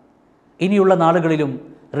ഇസ്ലാം. ഇനിയുള്ള നാളുകളിലും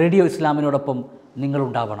റേഡിയോ ഇസ്ലാമിനോടൊപ്പം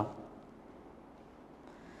നിങ്ങളുണ്ടാവണം.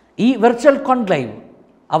 ഈ വെർച്വൽ കോൺക്ലേവ്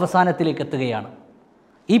അവസാനത്തിലേക്ക് എത്തുകയാണ്.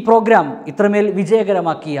 ഈ പ്രോഗ്രാം ഇത്രമേൽ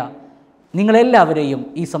വിജയകരമാക്കിയ നിങ്ങളെല്ലാവരെയും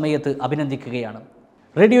ഈ സമയത്ത് അഭിനന്ദിക്കുകയാണ്.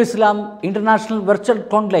 റേഡിയോ ഇസ്ലാം ഇൻ്റർനാഷണൽ വെർച്വൽ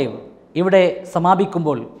കോൺക്ലേവ് ഇവിടെ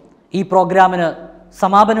സമാപിക്കുമ്പോൾ ഈ പ്രോഗ്രാമിന്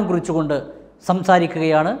സമാപനം കുറിച്ചുകൊണ്ട്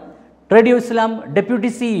സംസാരിക്കുകയാണ് റേഡിയോ ഇസ്ലാം deputy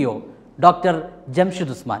CEO doctor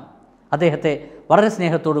Jamshid Usman. അദ്ദേഹത്തെ വളരെ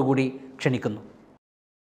സ്നേഹത്തോടു കൂടി ക്ഷണിക്കുന്നു.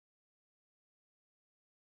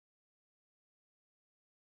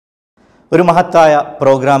 ഒരു മഹത്തായ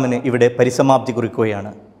പ്രോഗ്രാമിന് ഇവിടെ പരിസമാപ്തി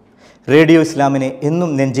കുറിക്കുകയാണ്. റേഡിയോ ഇസ്ലാമിനെ എന്നും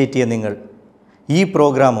നെഞ്ചേറ്റിയ നിങ്ങൾ ഈ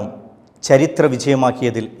പ്രോഗ്രാമും ചരിത്ര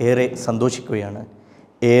വിജയമാക്കിയതിൽ ഏറെ സന്തോഷിക്കുകയാണ്.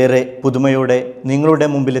 ഏറെ പുതുമയോടെ നിങ്ങളുടെ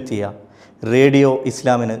മുമ്പിലെത്തിയ റേഡിയോ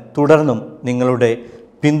ഇസ്ലാമിന് തുടർന്നും നിങ്ങളുടെ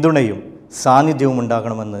പിന്തുണയും സാന്നിധ്യവും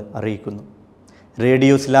ഉണ്ടാകണമെന്ന് അറിയിക്കുന്നു.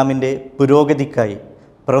 റേഡിയോ ഇസ്ലാമിൻ്റെ പുരോഗതിക്കായി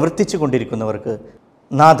പ്രവർത്തിച്ചു കൊണ്ടിരിക്കുന്നവർക്ക്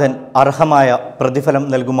നാഥൻ അർഹമായ പ്രതിഫലം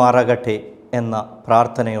നൽകുമാറാകട്ടെ എന്ന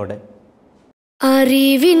പ്രാർത്ഥനയോടെ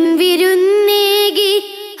അറിവിൻ വിരുന്നേകി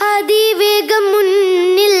അതിവേഗം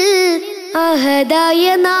മുന്നിൽ അഹദായ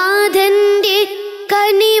നാഥന്റെ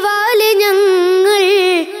കനിവാലെ ഞങ്ങൾ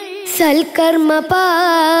സൽക്കർമ്മപാതയിൽ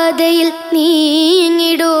നീങ്ങിടുവാനായി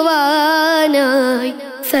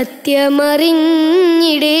സത്യമറിഞ്ഞിടേണം.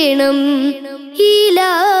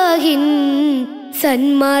 ഇലാഹിൻ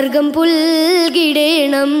സന്മാർഗം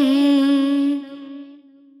പുൽകിടേണം.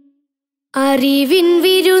 അറിവിൻ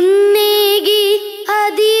വിരുന്നേകി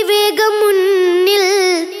അതിവേഗം മുന്നിൽ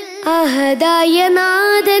അഹദായ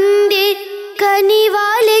നാഥന്റെ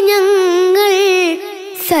കനിവാലെ ഞങ്ങൾ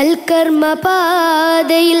സൽക്കർമ്മപാതയിൽ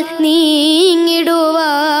നീങ്ങിടുവാനായി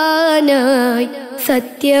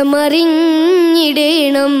സത്യമറിഞ്ഞിടേണം.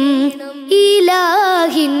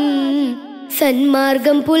 ഇലാഹിൻ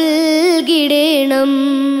സന്മാർഗം പുൽകിടേണം.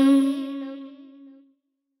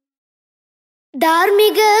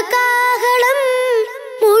 ധാർമ്മിക കാഹളം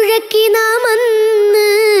മുഴക്കി നാം അന്ന്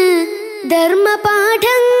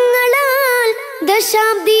ധർമ്മപാഠങ്ങളാൽ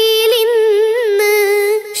ദശാബ്ദിയിൽ ഇന്ന്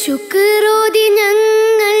ശുക്രോതി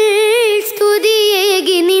ഞങ്ങൾ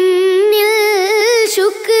സ്തുതിയേകി നിന്നിൽ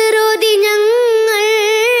ശുക്രോതി ഞങ്ങൾ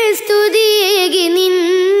സ്തുതിയേകി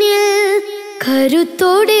നിന്നിൽ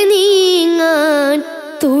കരുത്തോടെ നീങ്ങാൻ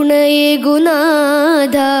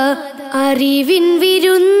തുണയേകുനാഥ. അറിവിൻ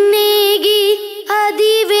വിരുന്നേകി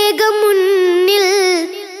അതിവേഗം മുന്നിൽ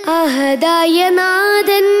അഹദായ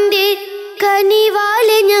നാഥന്റെ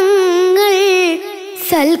കനിവാലെ ഞങ്ങൾ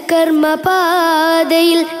സൽക്കർമ്മപാതയിൽ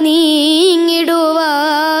നീങ്ങിടുവാനായി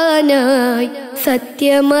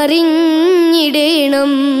സത്യമറിഞ്ഞിടേണം.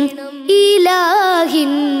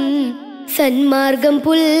 ഇലാഹിൻ സന്മാർഗം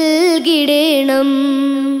പുൽകിടേണം.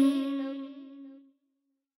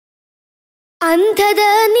 അന്ധത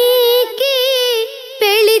നീക്കി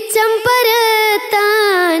വെളിച്ചം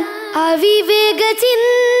പരത്താൻ അവിവേക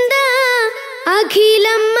ചിന്ത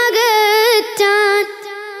അഖിലം അകറ്റാൻ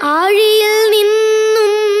ആഴിയിൽ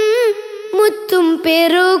നിന്നും മുത്തും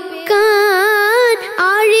പെറുക്കാൻ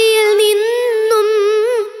ആഴിയിൽ നിന്നും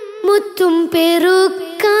മുത്തും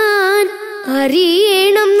പെറുക്കാൻ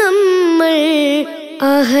അറിയണം നമ്മൾ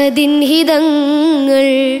അഹദിൻ ഹിതങ്ങൾ.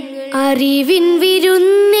 അറിവിൻ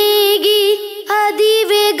വിരുന്നേകി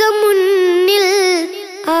അതിവേഗം മുന്നിൽ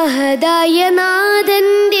അഹദായ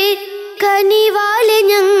നാഥന്റെ കനിവാലെ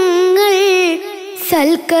ഞങ്ങൾ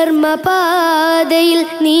സൽക്കർമ്മപാതയിൽ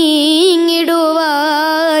നീങ്ങിടുവാനായി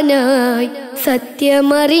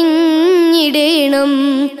സത്യമറിഞ്ഞിടേണം.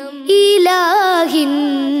 ഇലാഹിൻ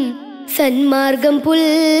സന്മാർഗം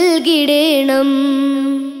പുൽകിടേണം.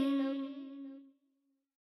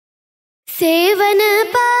 സേവന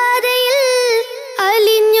പാതയിൽ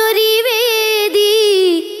അലിഞ്ഞൊരി വേദി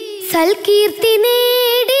സൽകീർത്തി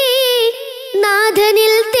നേടി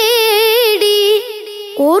നാഥനിൽ തേടി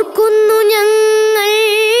ഓർക്കുന്നു ഞങ്ങൾ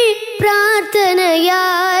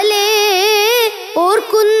പ്രാർത്ഥനയാലേ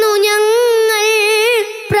ഓർക്കുന്നു ഞങ്ങൾ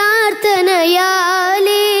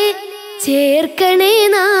പ്രാർത്ഥനയാലേ ചേർക്കണേ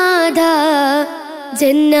നാഥ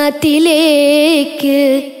ജന്നാത്തിലേക്ക്.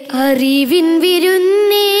 അറിവിൻ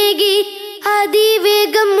വിരുന്നേകി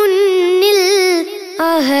അതിവേഗം മുന്നിൽ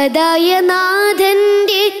അഹദായ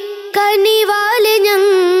നാഥന്റെ കനിവാലെ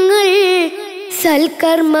ഞങ്ങൾ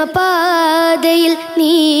സൽക്കർമ്മപാതയിൽ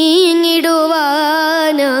നീങ്ങിടുവാനായി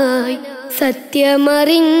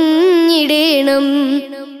സത്യമറിഞ്ഞിടേണം.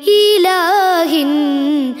 ഇലാഹിൻ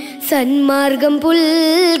സന്മാർഗം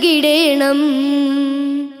പുൽകിടേണം.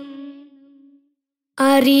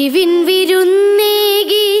 അറിവിൻ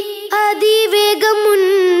വിരുന്നേകി അതിവേഗം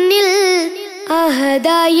മുന്നിൽ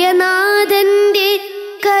അഹദായ നാഥന്റെ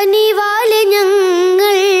കനിവാലെ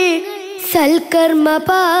ഞങ്ങൾ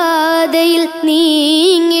സൽക്കർമ്മപാതയിൽ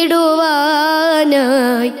നീങ്ങിടുവാനായി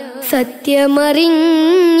സത്യമറിഞ്ഞിടേണം.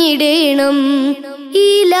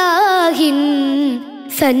 ഇലാഹിൻ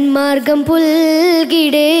സന്മാർഗം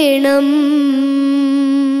പുൽകിടേണം.